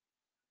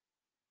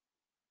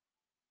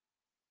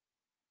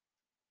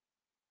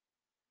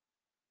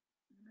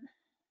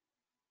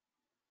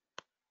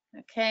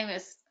 Okay,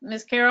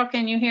 Miss Carol,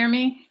 can you hear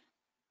me?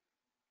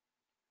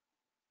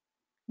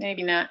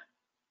 Maybe not.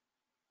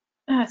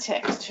 I'll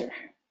text her.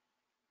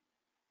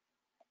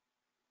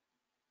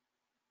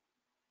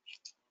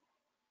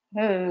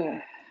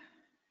 Ugh.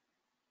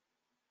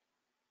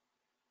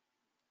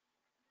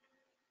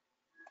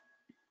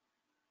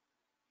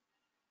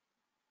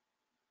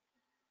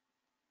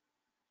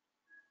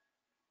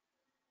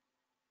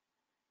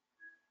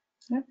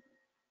 Yep.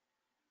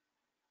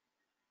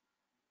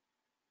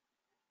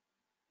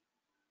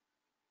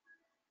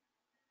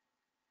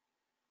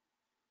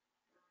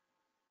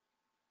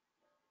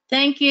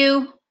 Thank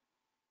you.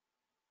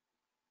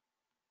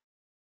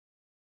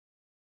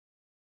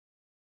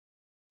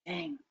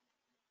 Dang.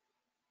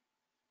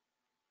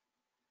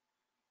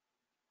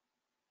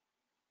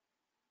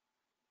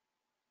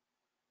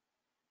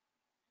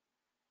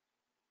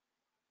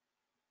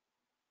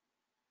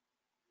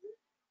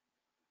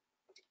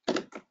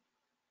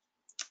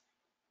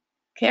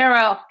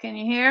 Carol, can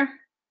you hear?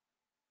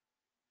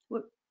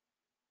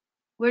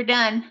 We're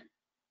done.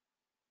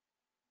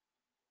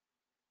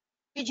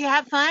 Did you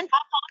have fun?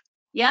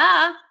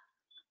 Yeah,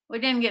 we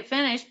didn't get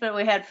finished, but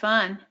we had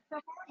fun.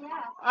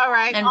 All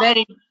right. And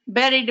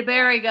Betty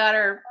DeBerry got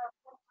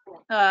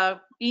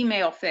her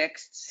email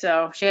fixed,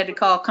 so she had to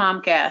call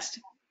Comcast.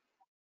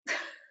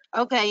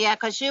 Okay, yeah,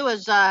 because she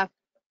was, man,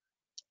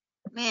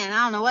 I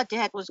don't know what the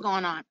heck was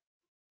going on.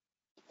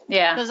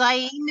 Yeah. Because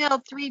I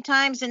emailed 3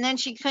 times and then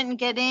she couldn't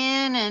get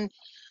in and.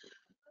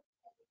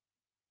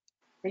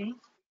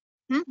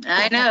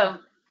 I know.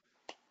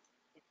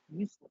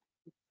 It's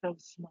so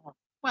small.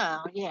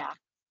 Well, yeah.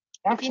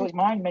 Actually,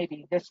 mine may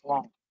be this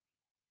long.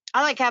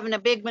 I like having a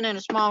big one and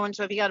a small one,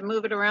 so if you got to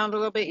move it around a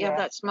little bit, you have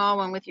that small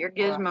one with your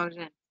gizmos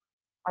in.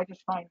 I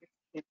just find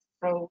it's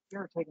so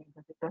irritating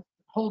because it doesn't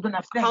hold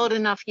enough things. Hold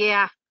enough,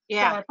 yeah. So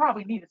I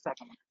probably need a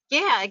second one.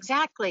 Yeah,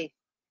 exactly.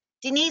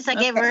 Denise, I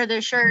gave her the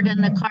shirt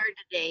and the card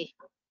today.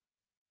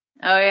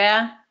 Oh,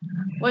 yeah?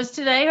 Was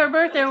today her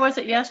birthday or was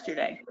it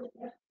yesterday?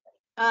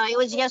 It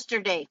was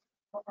yesterday.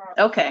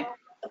 Okay.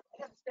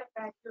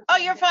 Oh,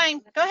 you're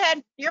fine. Go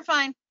ahead. You're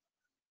fine.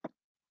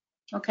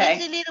 Okay.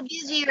 It's a little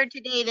busier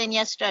today than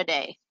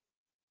yesterday.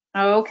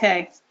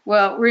 Okay.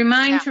 Well,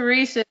 remind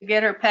Teresa to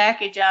get her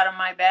package out of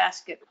my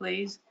basket,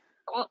 please.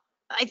 Well,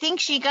 I think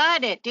she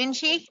got it, didn't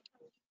she?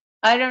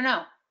 I don't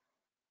know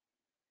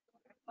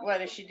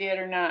whether she did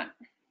or not.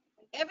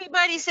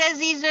 Everybody says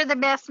these are the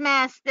best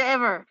masks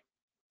ever.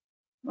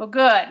 Well,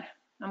 good.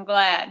 I'm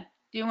glad.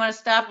 Do you want to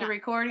stop the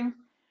recording?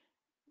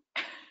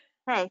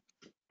 Hey.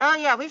 Oh,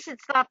 yeah, we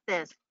should stop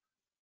this.